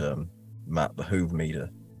 perhaps might behoove me to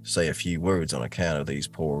say a few words on account of these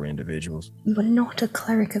poor individuals. You are not a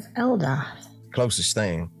cleric of Eldath. Closest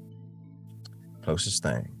thing.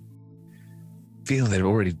 Feel they're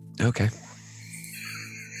already okay.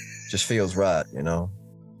 Just feels right,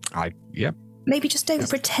 Yep. Maybe just don't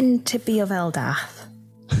pretend to be of Eldath.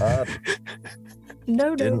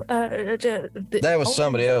 No. There was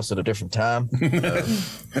somebody else at a different time.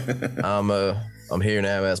 I'm here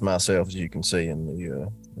now as myself, as you can see in the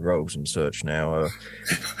robes and such. Now,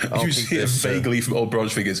 you see it vaguely from old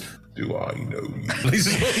branch figures. Do I know you?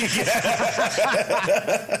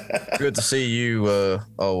 Good to see you,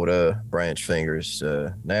 old branch fingers.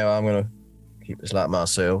 Now I'm gonna keep this like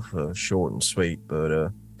myself, short and sweet.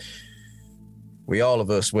 But we all of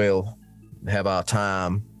us will have our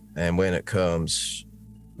time. And when it comes,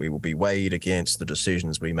 we will be weighed against the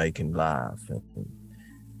decisions we make in life. And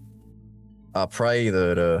I pray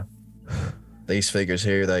that these figures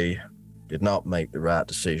here, they did not make the right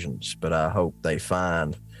decisions, but I hope they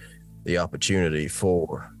find the opportunity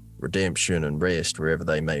for redemption and rest wherever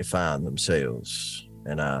they may find themselves.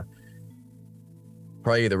 And I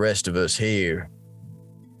pray the rest of us here,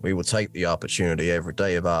 we will take the opportunity every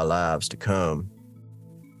day of our lives to come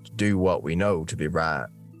to do what we know to be right,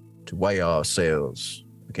 to weigh ourselves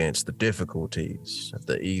against the difficulties of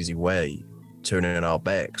the easy way, turning our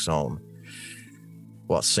backs on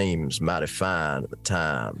what seems mighty fine at the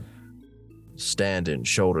time, standing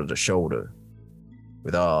shoulder to shoulder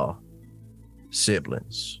with our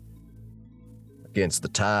siblings against the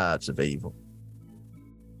tides of evil.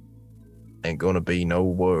 Ain't gonna be no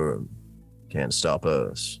worm can stop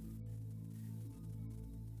us.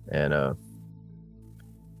 And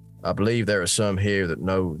I believe there are some here that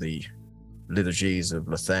know the liturgies of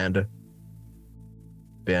Lathander.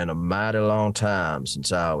 Been a mighty long time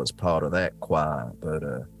since I was part of that choir, but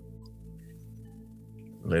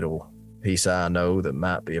little piece I know that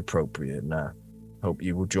might be appropriate, and I hope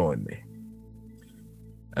you will join me.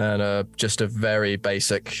 And just a very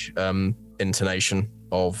basic intonation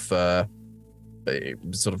of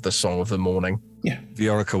sort of the song of the morning. Yeah.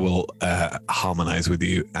 Viorica will harmonize with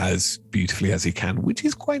you as beautifully as he can, which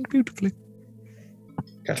is quite beautifully.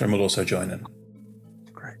 Catherine will also join in.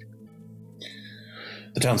 Great.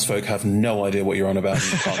 The townsfolk have no idea what you're on about.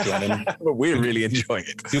 You can't drown in. But we're really enjoying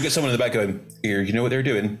it. You'll get someone in the back going, here, you know what they're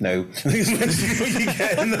doing? No. You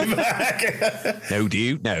get in the back. No, do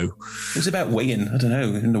you? No. It's about weighing, I don't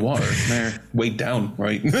know, in the water. They're weighed down,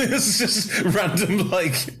 right? It's just random,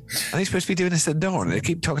 like... Are they supposed to be doing this at dawn? They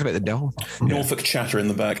keep talking about the dawn. Norfolk chatter in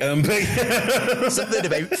the back. Something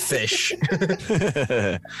about fish.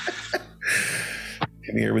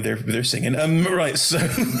 Come here with their singing. Right, so...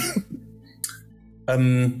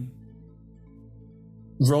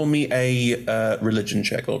 roll me a religion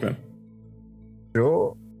check, Aldrin.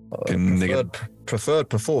 Sure. Preferred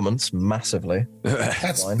performance, massively.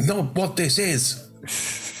 That's not what this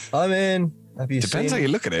is. I mean, have you Depends seen, how you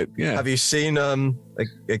look at it, yeah. Have you seen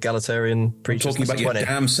egalitarian preachers? Talking about your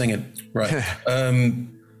damn singing. Right.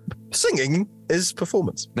 Singing is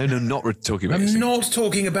performance. No, not talking about I'm not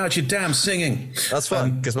talking about your damn singing. That's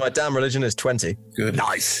fine, because my damn religion is 20. Good.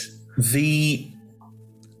 Nice.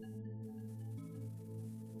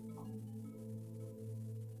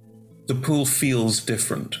 The pool feels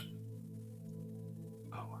different.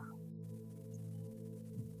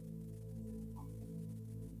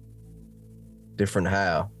 Different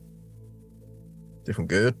how? Different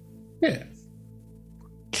good? Yeah.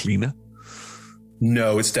 Cleaner?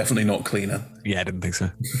 No, it's definitely not cleaner. Yeah, I didn't think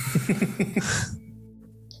so.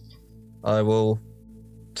 I will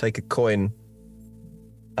take a coin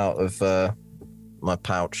out of my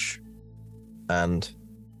pouch and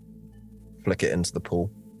flick it into the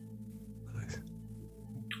pool. Nice.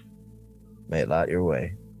 May it light your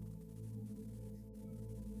way.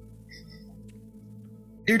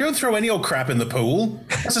 You don't throw any old crap in the pool.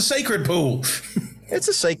 That's a sacred pool. It's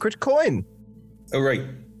a sacred coin. Oh, right.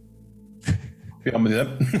 Beyond with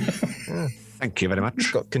that. Thank you very much.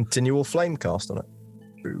 It's got continual flame cast on it.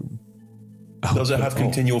 Boom. Does it have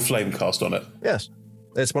continual flame cast on it? Yes.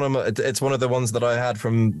 It's one of the ones that I had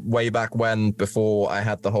from way back when, before I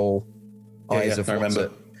had the whole eyes of I remember.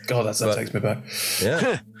 God, that takes me back.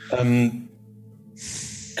 Yeah.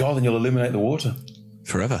 God, then you'll illuminate the water.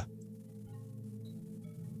 Forever.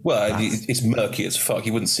 Well, it's murky as fuck.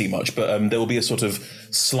 You wouldn't see much, but there will be a sort of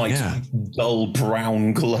slight, dull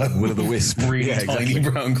brown glow. Will-o'-the-wisp. Really tiny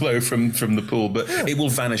brown glow from the pool, but it will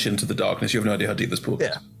vanish into the darkness. You have no idea how deep this pool is.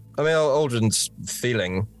 Yeah. I mean, Aldrin's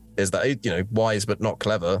feeling is that, wise but not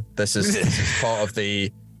clever. This is part of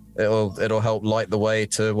the... It'll help light the way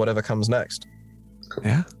to whatever comes next.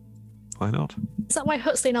 Yeah. Why not? Is that why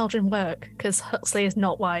Huxley and Aldrin work? Because Huxley is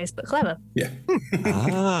not wise but clever. Yeah.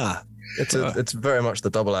 It's very much the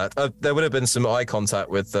double act. There would have been some eye contact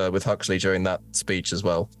with Huxley during that speech as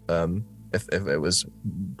well, if it was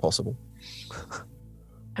possible.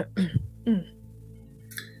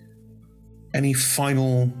 Any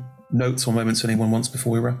final notes or moments anyone wants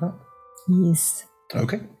before we wrap up? Yes.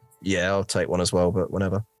 Okay. Yeah, I'll take one as well, but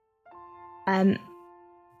whenever.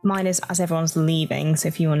 Mine is as everyone's leaving, so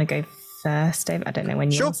if you want to go first, Dave, I don't know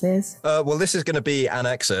when yours is. Well, this is going to be an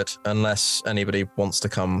exit unless anybody wants to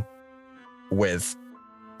come with.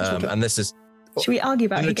 And this is... Should we argue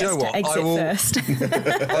about who gets to exit first?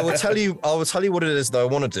 I will tell you what it is that I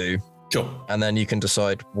want to do. Sure. And then you can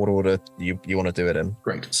decide what order you want to do it in.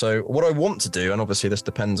 Great. So what I want to do, and obviously this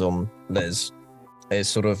depends on Liz, is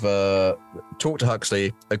sort of talk to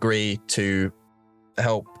Huxley, agree to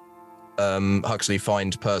help Huxley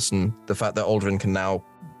find person. The fact that Aldrin can now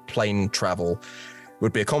plane travel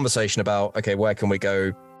would be a conversation about, okay, where can we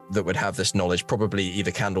go that would have this knowledge, probably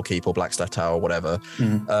either Candlekeep or Blackstaff Tower or whatever.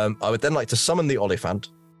 I would then like to summon the Oliphant,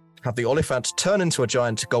 have the Oliphant turn into a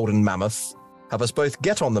giant golden mammoth, have us both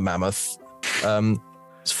get on the mammoth,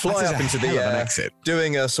 fly up into the air,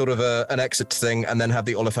 doing a sort of an exit thing, and then have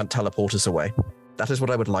the Oliphant teleport us away. That is what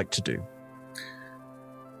I would like to do.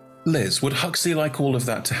 Liz, would Huxley like all of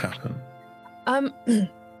that to happen?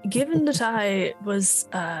 Given that I was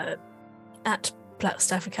at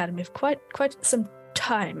Blackstaff Academy for quite some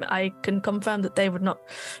time, I can confirm that they would not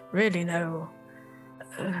really know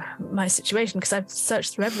my situation, because I've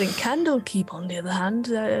searched through everything. Candlekeep, on the other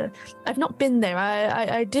hand, I've not been there.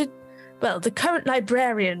 I did. Well, the current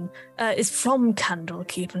librarian is from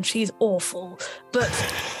Candlekeep, and she's awful. But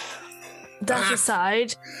that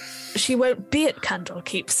aside, she won't be at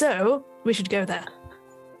Candlekeep, so we should go there.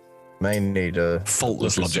 May need a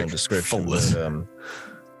faultless logic. Description. Faultless. But,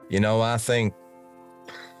 I think.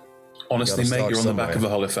 Honestly, mate, you're on the back of a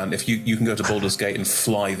Holophant. If you can go to Baldur's Gate and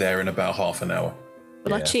fly there in about half an hour.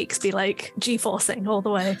 Will our cheeks be like G-forcing all the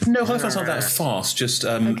way? No, Holophant's not that fast. Just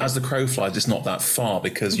as the crow flies, it's not that far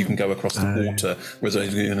because you can go across the water. Whereas,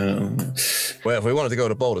 well, if we wanted to go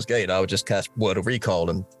to Baldur's Gate, I would just cast Word of Recall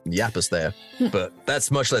and yap us there. But that's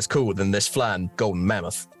much less cool than this flying golden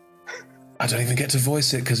mammoth. I don't even get to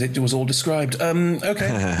voice it because it was all described. Okay.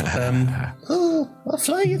 I'll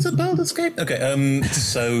fly you to Baldur's Gate. Okay,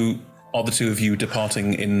 so are the two of you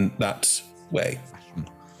departing in that way?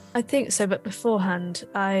 I think so, but beforehand,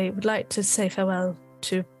 I would like to say farewell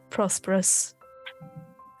to Prosperous,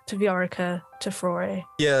 to Viorica, to Froy.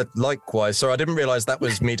 Yeah, likewise. So I didn't realize that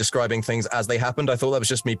was me describing things as they happened. I thought that was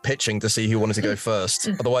just me pitching to see who wanted to go first.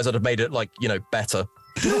 Otherwise, I'd have made it better.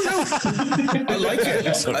 I like it.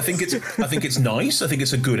 I think it's nice. I think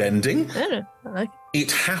it's a good ending. I like it.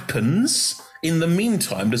 It happens. In the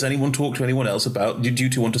meantime, does anyone talk to anyone else about? Did you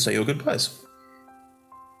two want to say your goodbyes?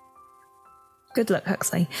 Good luck,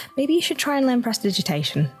 Huxley. Maybe you should try and learn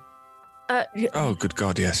prestidigitation. Oh, good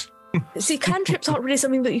God, yes. See, cantrips aren't really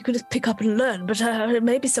something that you can just pick up and learn, but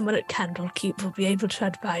maybe someone at Candlekeep will be able to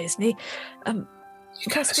advise me. You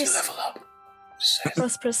can level up.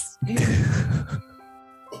 Prosperous,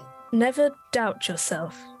 never doubt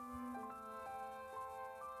yourself.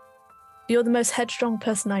 You're the most headstrong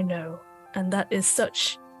person I know, and that is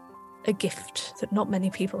such a gift that not many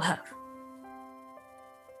people have.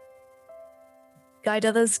 Guide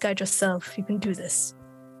others, guide yourself. You can do this.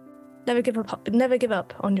 Never give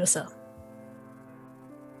up on yourself.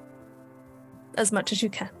 As much as you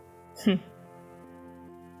can.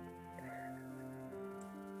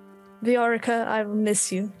 Viorica, I will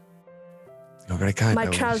miss you. You're very kind. My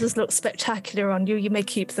trousers look spectacular on you. You may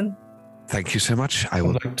keep them. Thank you so much. I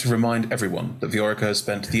would like to remind everyone that Viorica has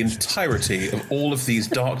spent the entirety of all of these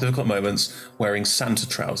dark, difficult moments wearing Santa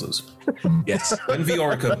trousers. Yes. When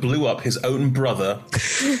Viorica blew up his own brother,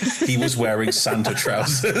 he was wearing Santa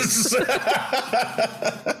trousers.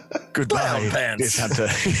 Goodbye, dear Santa.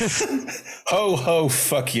 Ho, ho,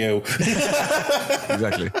 fuck you.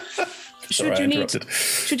 Exactly.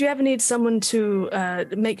 Should you ever need someone to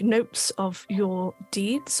make notes of your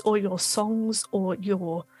deeds or your songs or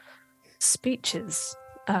your speeches?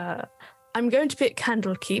 I'm going to be at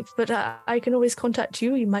Candlekeep, but I can always contact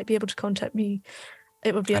you. You might be able to contact me.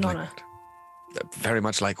 It would be an honor. Very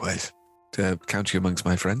much likewise. To count you amongst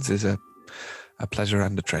my friends is a pleasure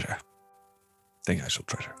and a treasure. Thing I shall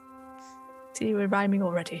treasure. See, we're rhyming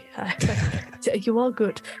already. You are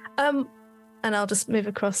good. And I'll just move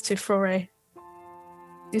across to Froy.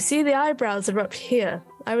 You see, the eyebrows are up here.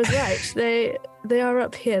 I was right. They are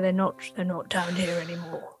up here. They're not down here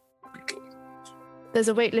anymore. There's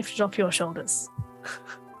a weight lifted off your shoulders.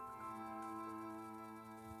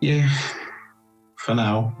 Yeah, for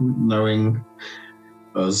now, knowing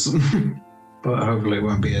us. But hopefully it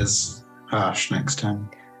won't be as harsh next time.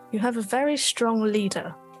 You have a very strong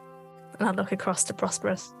leader. And I'll look across to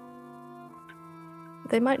Prosperous.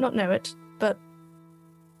 They might not know it, but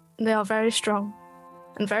they are very strong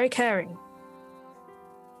and very caring.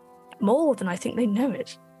 More than I think they know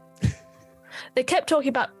it. They kept talking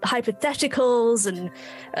about hypotheticals and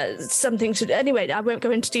something to... Anyway, I won't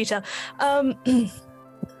go into detail.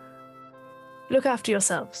 Look after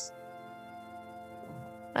yourselves.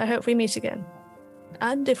 I hope we meet again.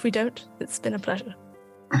 And if we don't, it's been a pleasure.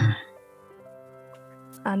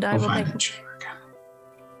 And I will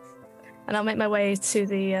I'll make my way to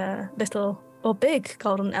the little or big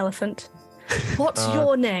golden elephant. What's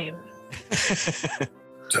your name?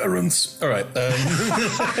 Terrence. All right.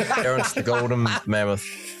 Terrence the golden mammoth.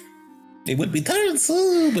 It would be Terrence,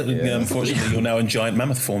 but unfortunately you're now in giant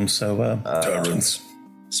mammoth form, so Terrence.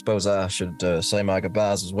 Suppose I should say my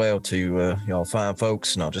goodbyes as well to y'all fine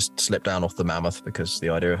folks, and I'll just slip down off the mammoth because the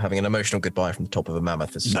idea of having an emotional goodbye from the top of a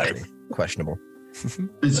mammoth is slightly questionable.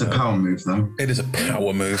 It's a power move, though. It is a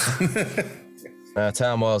power move.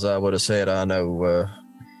 Time-wise, I would have said I know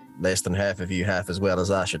less than half of you half as well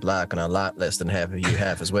as I should like, and I like less than half of you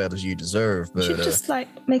half as well as you deserve. But you should just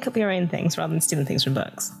make up your own things rather than stealing things from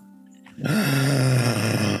books.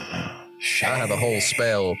 I have a whole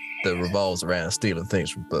spell that revolves around stealing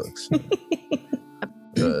things from books.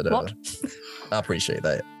 But, what? I appreciate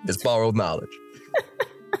that. It's borrowed knowledge.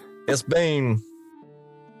 It's been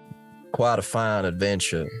quite a fine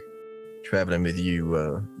adventure traveling with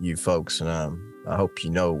you, you folks, and I hope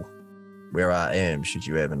you know where I am should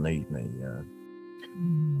you ever need me.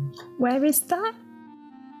 Where is that?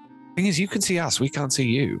 Thing is, you can see us. We can't see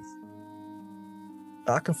you.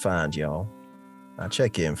 I can find y'all. I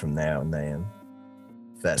check in from now and then,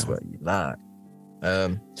 if that's what you like.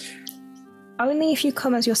 Only if you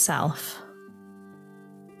come as yourself.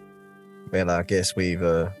 Well, I guess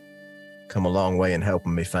we've come a long way in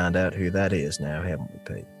helping me find out who that is now, haven't we,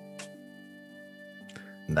 Pete?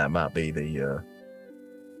 And that might be the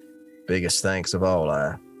biggest thanks of all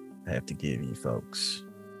I have to give you folks.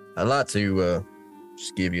 I'd like to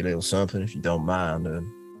just give you a little something if you don't mind.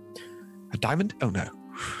 A diamond? Oh, no.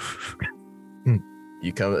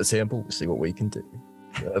 You come to the temple, see what we can do.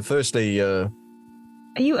 Firstly, Are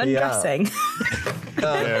you undressing?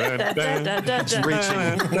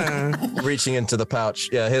 Reaching into the pouch.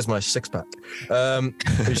 Yeah, here's my 6-pack.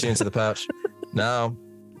 Reaching into the pouch. Now,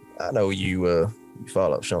 I know you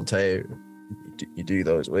follow Shantae. You do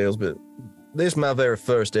those wheels, but this is my very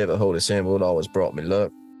first ever holy symbol. It always brought me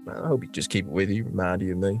luck. I hope you just keep it with you, remind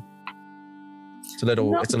you of me. It's a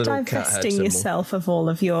little cat divesting yourself of all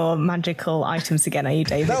of your magical items again, are you,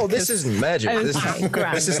 David? No, this isn't magic.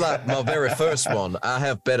 Okay, this is like my very first one. I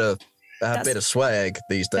have better swag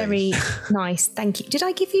these days. Very nice, thank you. Did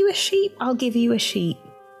I give you a sheep? I'll give you a sheep.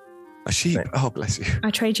 A sheep? Oh, bless you. I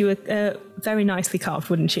trade you a very nicely carved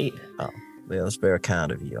wooden sheep. Oh, yeah, that's very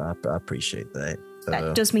kind of you. I appreciate that.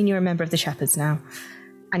 That does mean you're a member of the Shepherds now,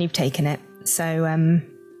 and you've taken it. So,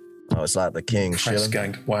 oh, it's like the king shilling.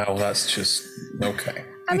 Ganked. Wow, that's just okay.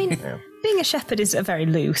 I mean, being a shepherd is a very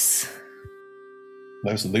loose.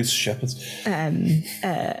 Those loose shepherds.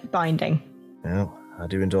 Binding. Well, I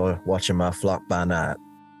do enjoy watching my flock by night.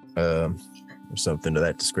 Or something to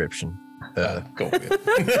that description.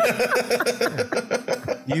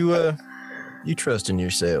 You trust in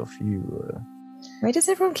yourself. Why does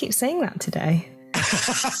everyone keep saying that today?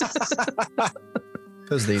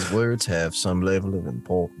 Because these words have some level of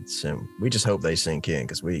importance, and we just hope they sink in,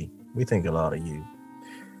 because we think a lot of you.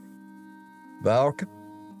 Valka,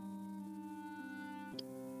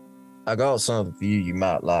 I got something for you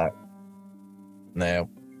might like. Now,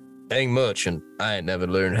 ain't much, and I ain't never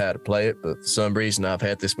learned how to play it, but for some reason I've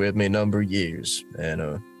had this with me a number of years,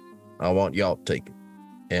 and I want y'all to take it.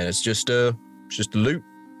 And it's just a loot.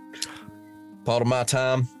 Part of my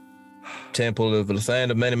time, Temple of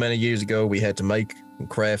Lathander, many years ago, we had to make and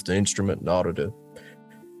craft an instrument in order to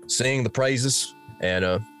sing the praises, and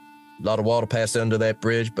a lot of water passed under that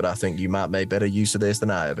bridge, but I think you might make better use of this than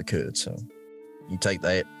I ever could, so you take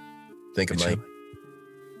that, think of me.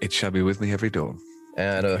 It shall be with me every dawn.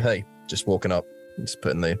 And hey, just walking up, just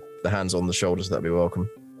putting the hands on the shoulders, that'd be welcome.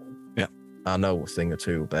 Yeah. I know a thing or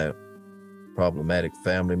two about problematic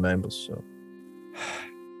family members, so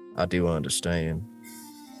I do understand.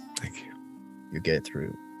 Thank you. You get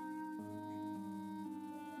through.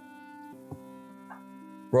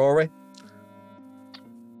 Rory?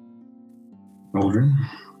 Aldrin?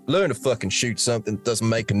 Learn to fucking shoot something that doesn't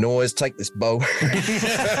make a noise. Take this bow.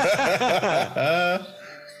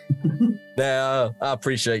 Now, I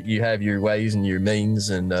appreciate you have your ways and your means,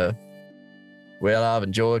 and well, I've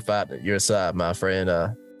enjoyed fighting at your side, my friend.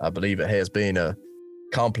 I believe it has been a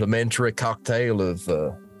complimentary cocktail of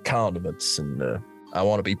condiments, and I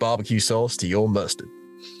want to be barbecue sauce to your mustard.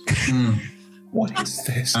 What is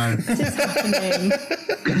this?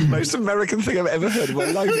 Most American thing I've ever heard in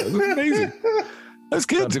my life. It was amazing. That's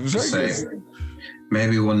good. It was very good.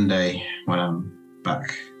 Maybe one day when I'm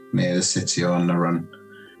back near the city or on the run,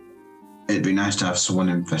 it'd be nice to have someone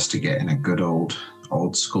investigating a good old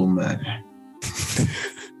school murder.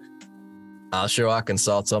 I'm sure I can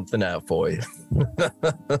sort something out for you.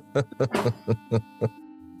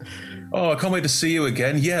 Oh, I can't wait to see you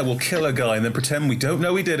again. Yeah, we'll kill a guy and then pretend we don't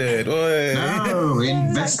know he did it. No,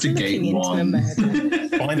 investigate one.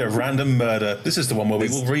 Find a random murder. This is the one where we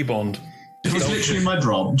will rebond. It's literally my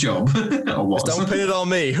job. Don't pin it on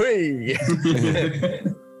me. Whee!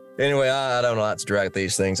 Anyway, I don't like to drag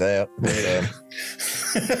these things out. But,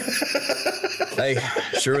 hey,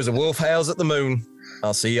 sure as a wolf howls at the moon.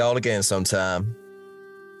 I'll see y'all again sometime.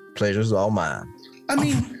 Pleasure's all mine. I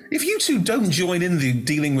mean, if you two don't join in the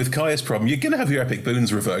dealing with Caius problem, you're going to have your epic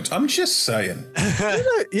boons revoked. I'm just saying.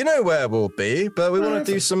 you know where we'll be, but we want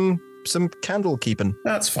to do some candle keeping.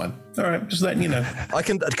 That's fine. All right, just letting you know.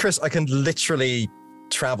 Chris, I can literally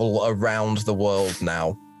travel around the world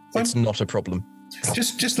now. Fine. It's not a problem.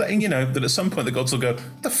 Just letting you know that at some point the gods will go,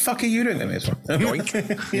 what the fuck are you doing there?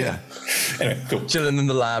 Yeah. Anyway, cool. Chilling in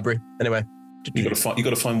the library. Anyway. You got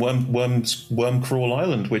to find Worm Crawl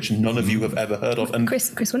Island, which none of you have ever heard of. And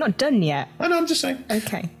Chris, we're not done yet. I know, I'm just saying.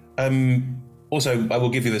 Okay. Also, I will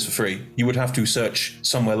give you this for free. You would have to search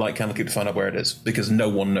somewhere like Candlekeep to find out where it is, because no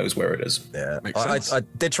one knows where it is. Yeah, I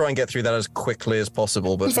did try and get through that as quickly as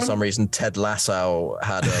possible, but for some reason Ted Lasso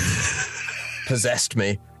had possessed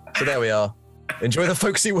me. So there we are. Enjoy the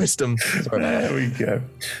folksy wisdom. There we go.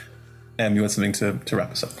 You want something to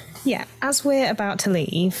wrap us up? Yeah, as we're about to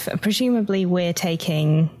leave, presumably we're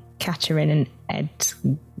taking Catherine and Ed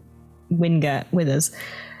Winger with us.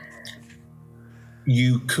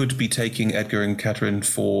 You could be taking Edgar and Catherine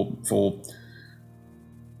for. Well,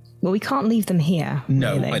 we can't leave them here.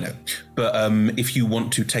 No, really. I know. But if you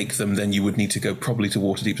want to take them, then you would need to go probably to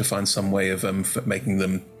Waterdeep to find some way of making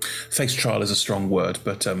them. Face trial is a strong word,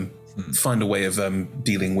 but find a way of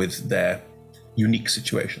dealing with their unique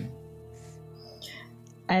situation.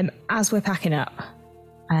 As we're packing up,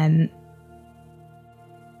 I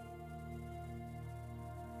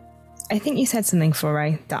think you said something,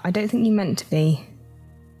 Foray, that I don't think you meant to be.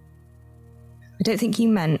 I don't think you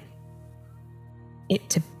meant it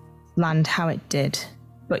to land how it did.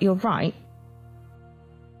 But you're right.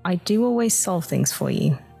 I do always solve things for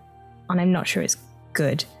you, and I'm not sure it's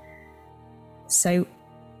good. So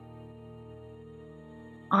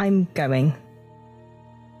I'm going.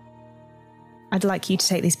 I'd like you to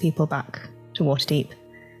take these people back to Waterdeep.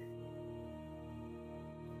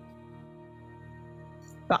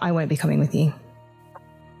 But I won't be coming with you.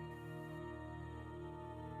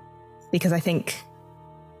 Because I think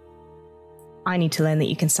I need to learn that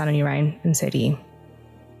you can stand on your own, and so do you.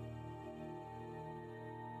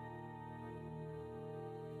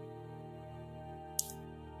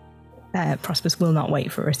 Prosperous will not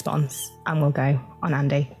wait for a response and will go on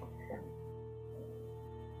Andy.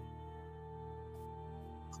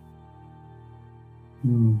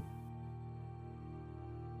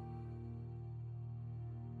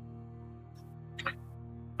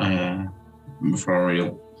 Before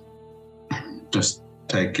he'll just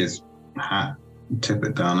take his hat, tip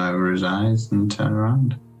it down over his eyes, and turn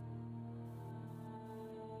around.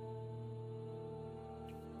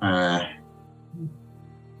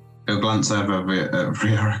 He'll glance over at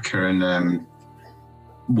Viorica, and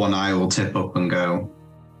one eye will tip up and go,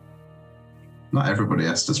 "Not everybody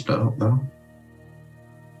has to split up, though."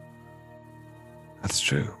 That's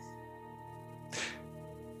true.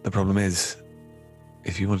 The problem is,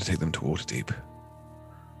 if you want to take them to Waterdeep,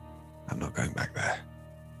 I'm not going back there.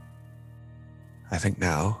 I think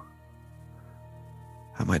now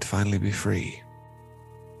I might finally be free.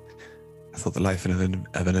 I thought the life of an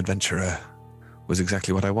adventurer was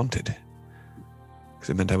exactly what I wanted, because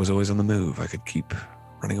it meant I was always on the move. I could keep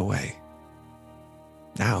running away.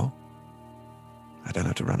 Now, I don't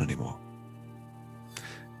have to run anymore.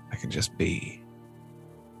 I can just be.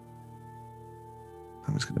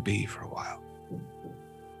 I'm just going to be for a while.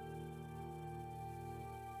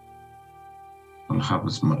 And have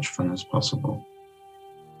as much fun as possible.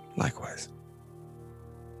 Likewise.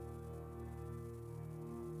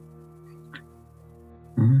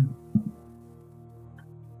 And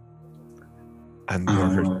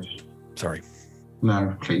Viorica, sorry.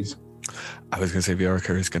 No, please. I was going to say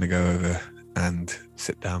Viorica is going to go over and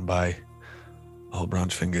sit down by old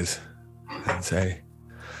Branch Fingers and say,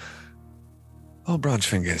 "Old Branch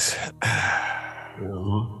Fingers, I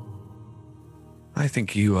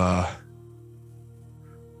think you are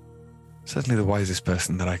certainly the wisest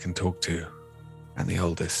person that I can talk to, and the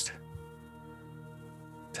oldest.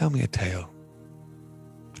 Tell me a tale.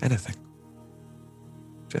 Anything.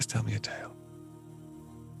 Just tell me a tale."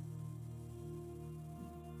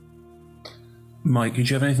 Mike, did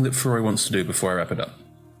you have anything that Foray wants to do before I wrap it up?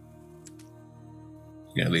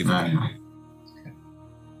 You're going to leave it?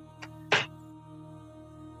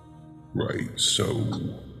 Right, so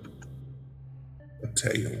a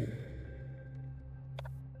tale.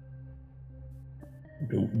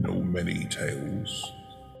 Don't know many tales.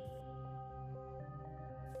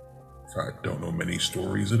 In fact, don't know many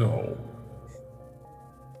stories at all.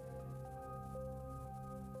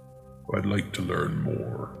 I'd like to learn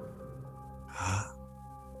more. Ah,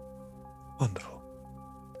 wonderful.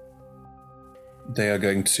 They are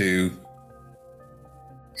going to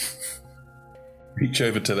reach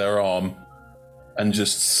over to their arm and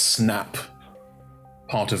just snap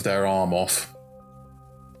part of their arm off.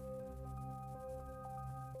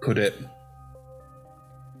 Put it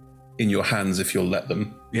in your hands if you'll let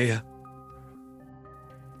them. Yeah.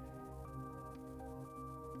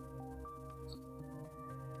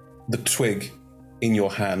 The twig in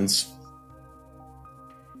your hands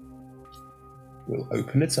will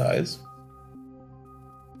open its eyes.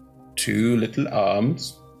 Two little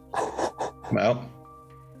arms come out.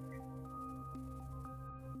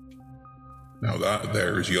 Now that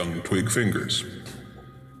there's young Twig Fingers.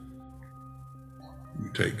 You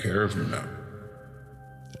take care of them now.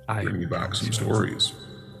 Bring me back some stories.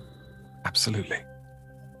 Absolutely.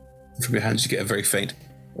 From your hands you get a very faint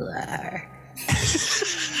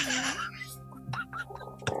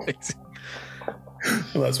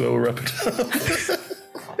well, that's where we'll wrap it up.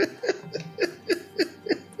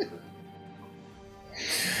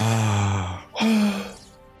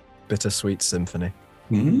 Bittersweet symphony.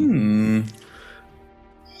 Well,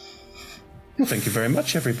 thank you very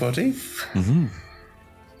much, everybody. Mm-hmm.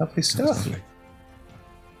 Lovely stuff.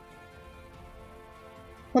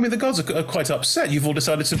 I mean, the gods are quite upset. You've all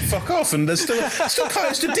decided to fuck off, and there's still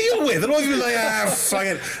chaos to deal with. And all of you are like, fuck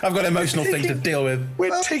it. I've got emotional things to deal with.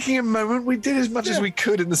 We're taking a moment. We did as much as we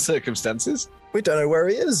could in the circumstances. We don't know where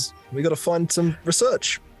he is. We got to find some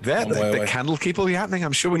research. The candle keep all happening.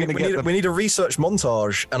 I'm sure we're going to get them. We need a research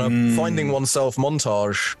montage and a finding oneself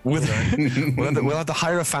montage. We'll have the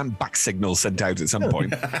Hierophant back signal sent out at some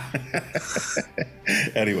point.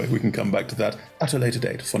 Anyway, we can come back to that at a later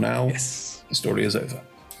date. For now, the story is over.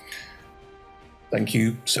 Thank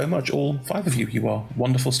you so much, all 5 of you. You are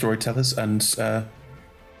wonderful storytellers, and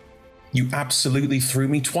you absolutely threw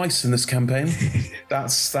me twice in this campaign.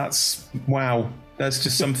 That's wow. That's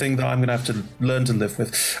just something that I'm going to have to learn to live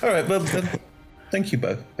with. All right, well, thank you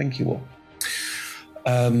both. Thank you all.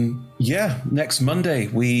 Next Monday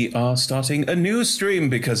we are starting a new stream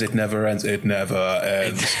because it never ends. It never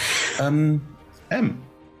ends. M.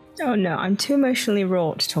 Oh no, I'm too emotionally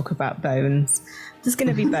wrought to talk about bones. There's going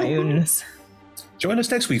to be bones. Join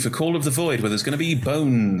us next week for Call of the Void, where there's going to be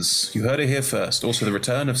bones. You heard it here first. Also, the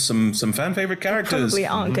return of some fan favorite characters. Probably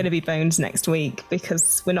aren't going to be bones next week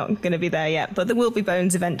because we're not going to be there yet. But there will be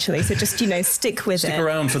bones eventually. So just stick with it. Stick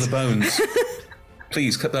around for the bones.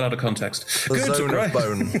 Please cut that out of context. The zone of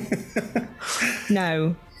bone.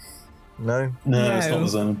 No. No, it's not the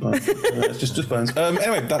zone of bone. It's just bones.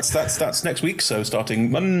 Anyway, that's next week. So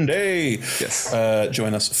starting Monday,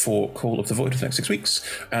 join us for Call of the Void for the next 6 weeks.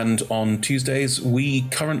 And on Tuesdays, we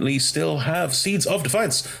currently still have Seeds of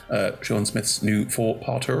Defiance, Sean Smith's new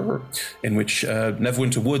 4-parter, in which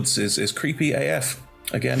Neverwinter Woods is creepy AF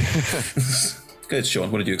again. Good,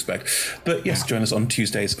 Sean. What did you expect? But yes, join us on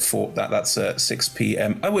Tuesdays for that. That's 6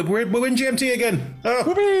 p.m. Oh, we're in GMT again.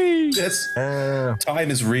 Oh, yes.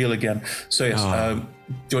 Time is real again. So yes,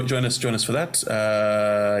 join us for that.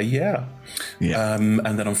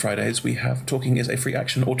 And then on Fridays we have Talking is a Free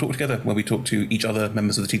Action or Talk Together, where we talk to each other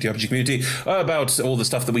members of the TTRPG community about all the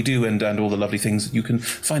stuff that we do and all the lovely things that you can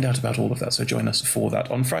find out about all of that. So join us for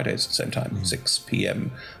that on Fridays, same time, 6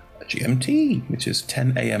 p.m. GMT, which is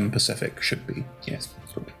 10 a.m. Pacific, should be. Yes.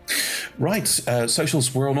 Right.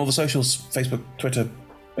 Socials. We're on all the socials. Facebook, Twitter,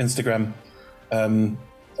 Instagram. On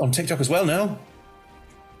TikTok as well now.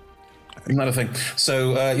 Another thing.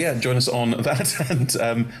 So, join us on that. And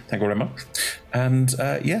thank you very much. And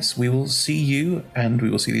yes, we will see you and we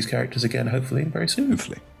will see these characters again, hopefully, very soon.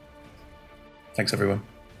 Hopefully. Thanks, everyone.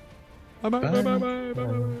 Bye-bye.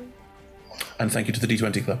 And thank you to the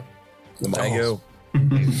D20 Club. Thank you.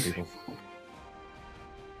 People.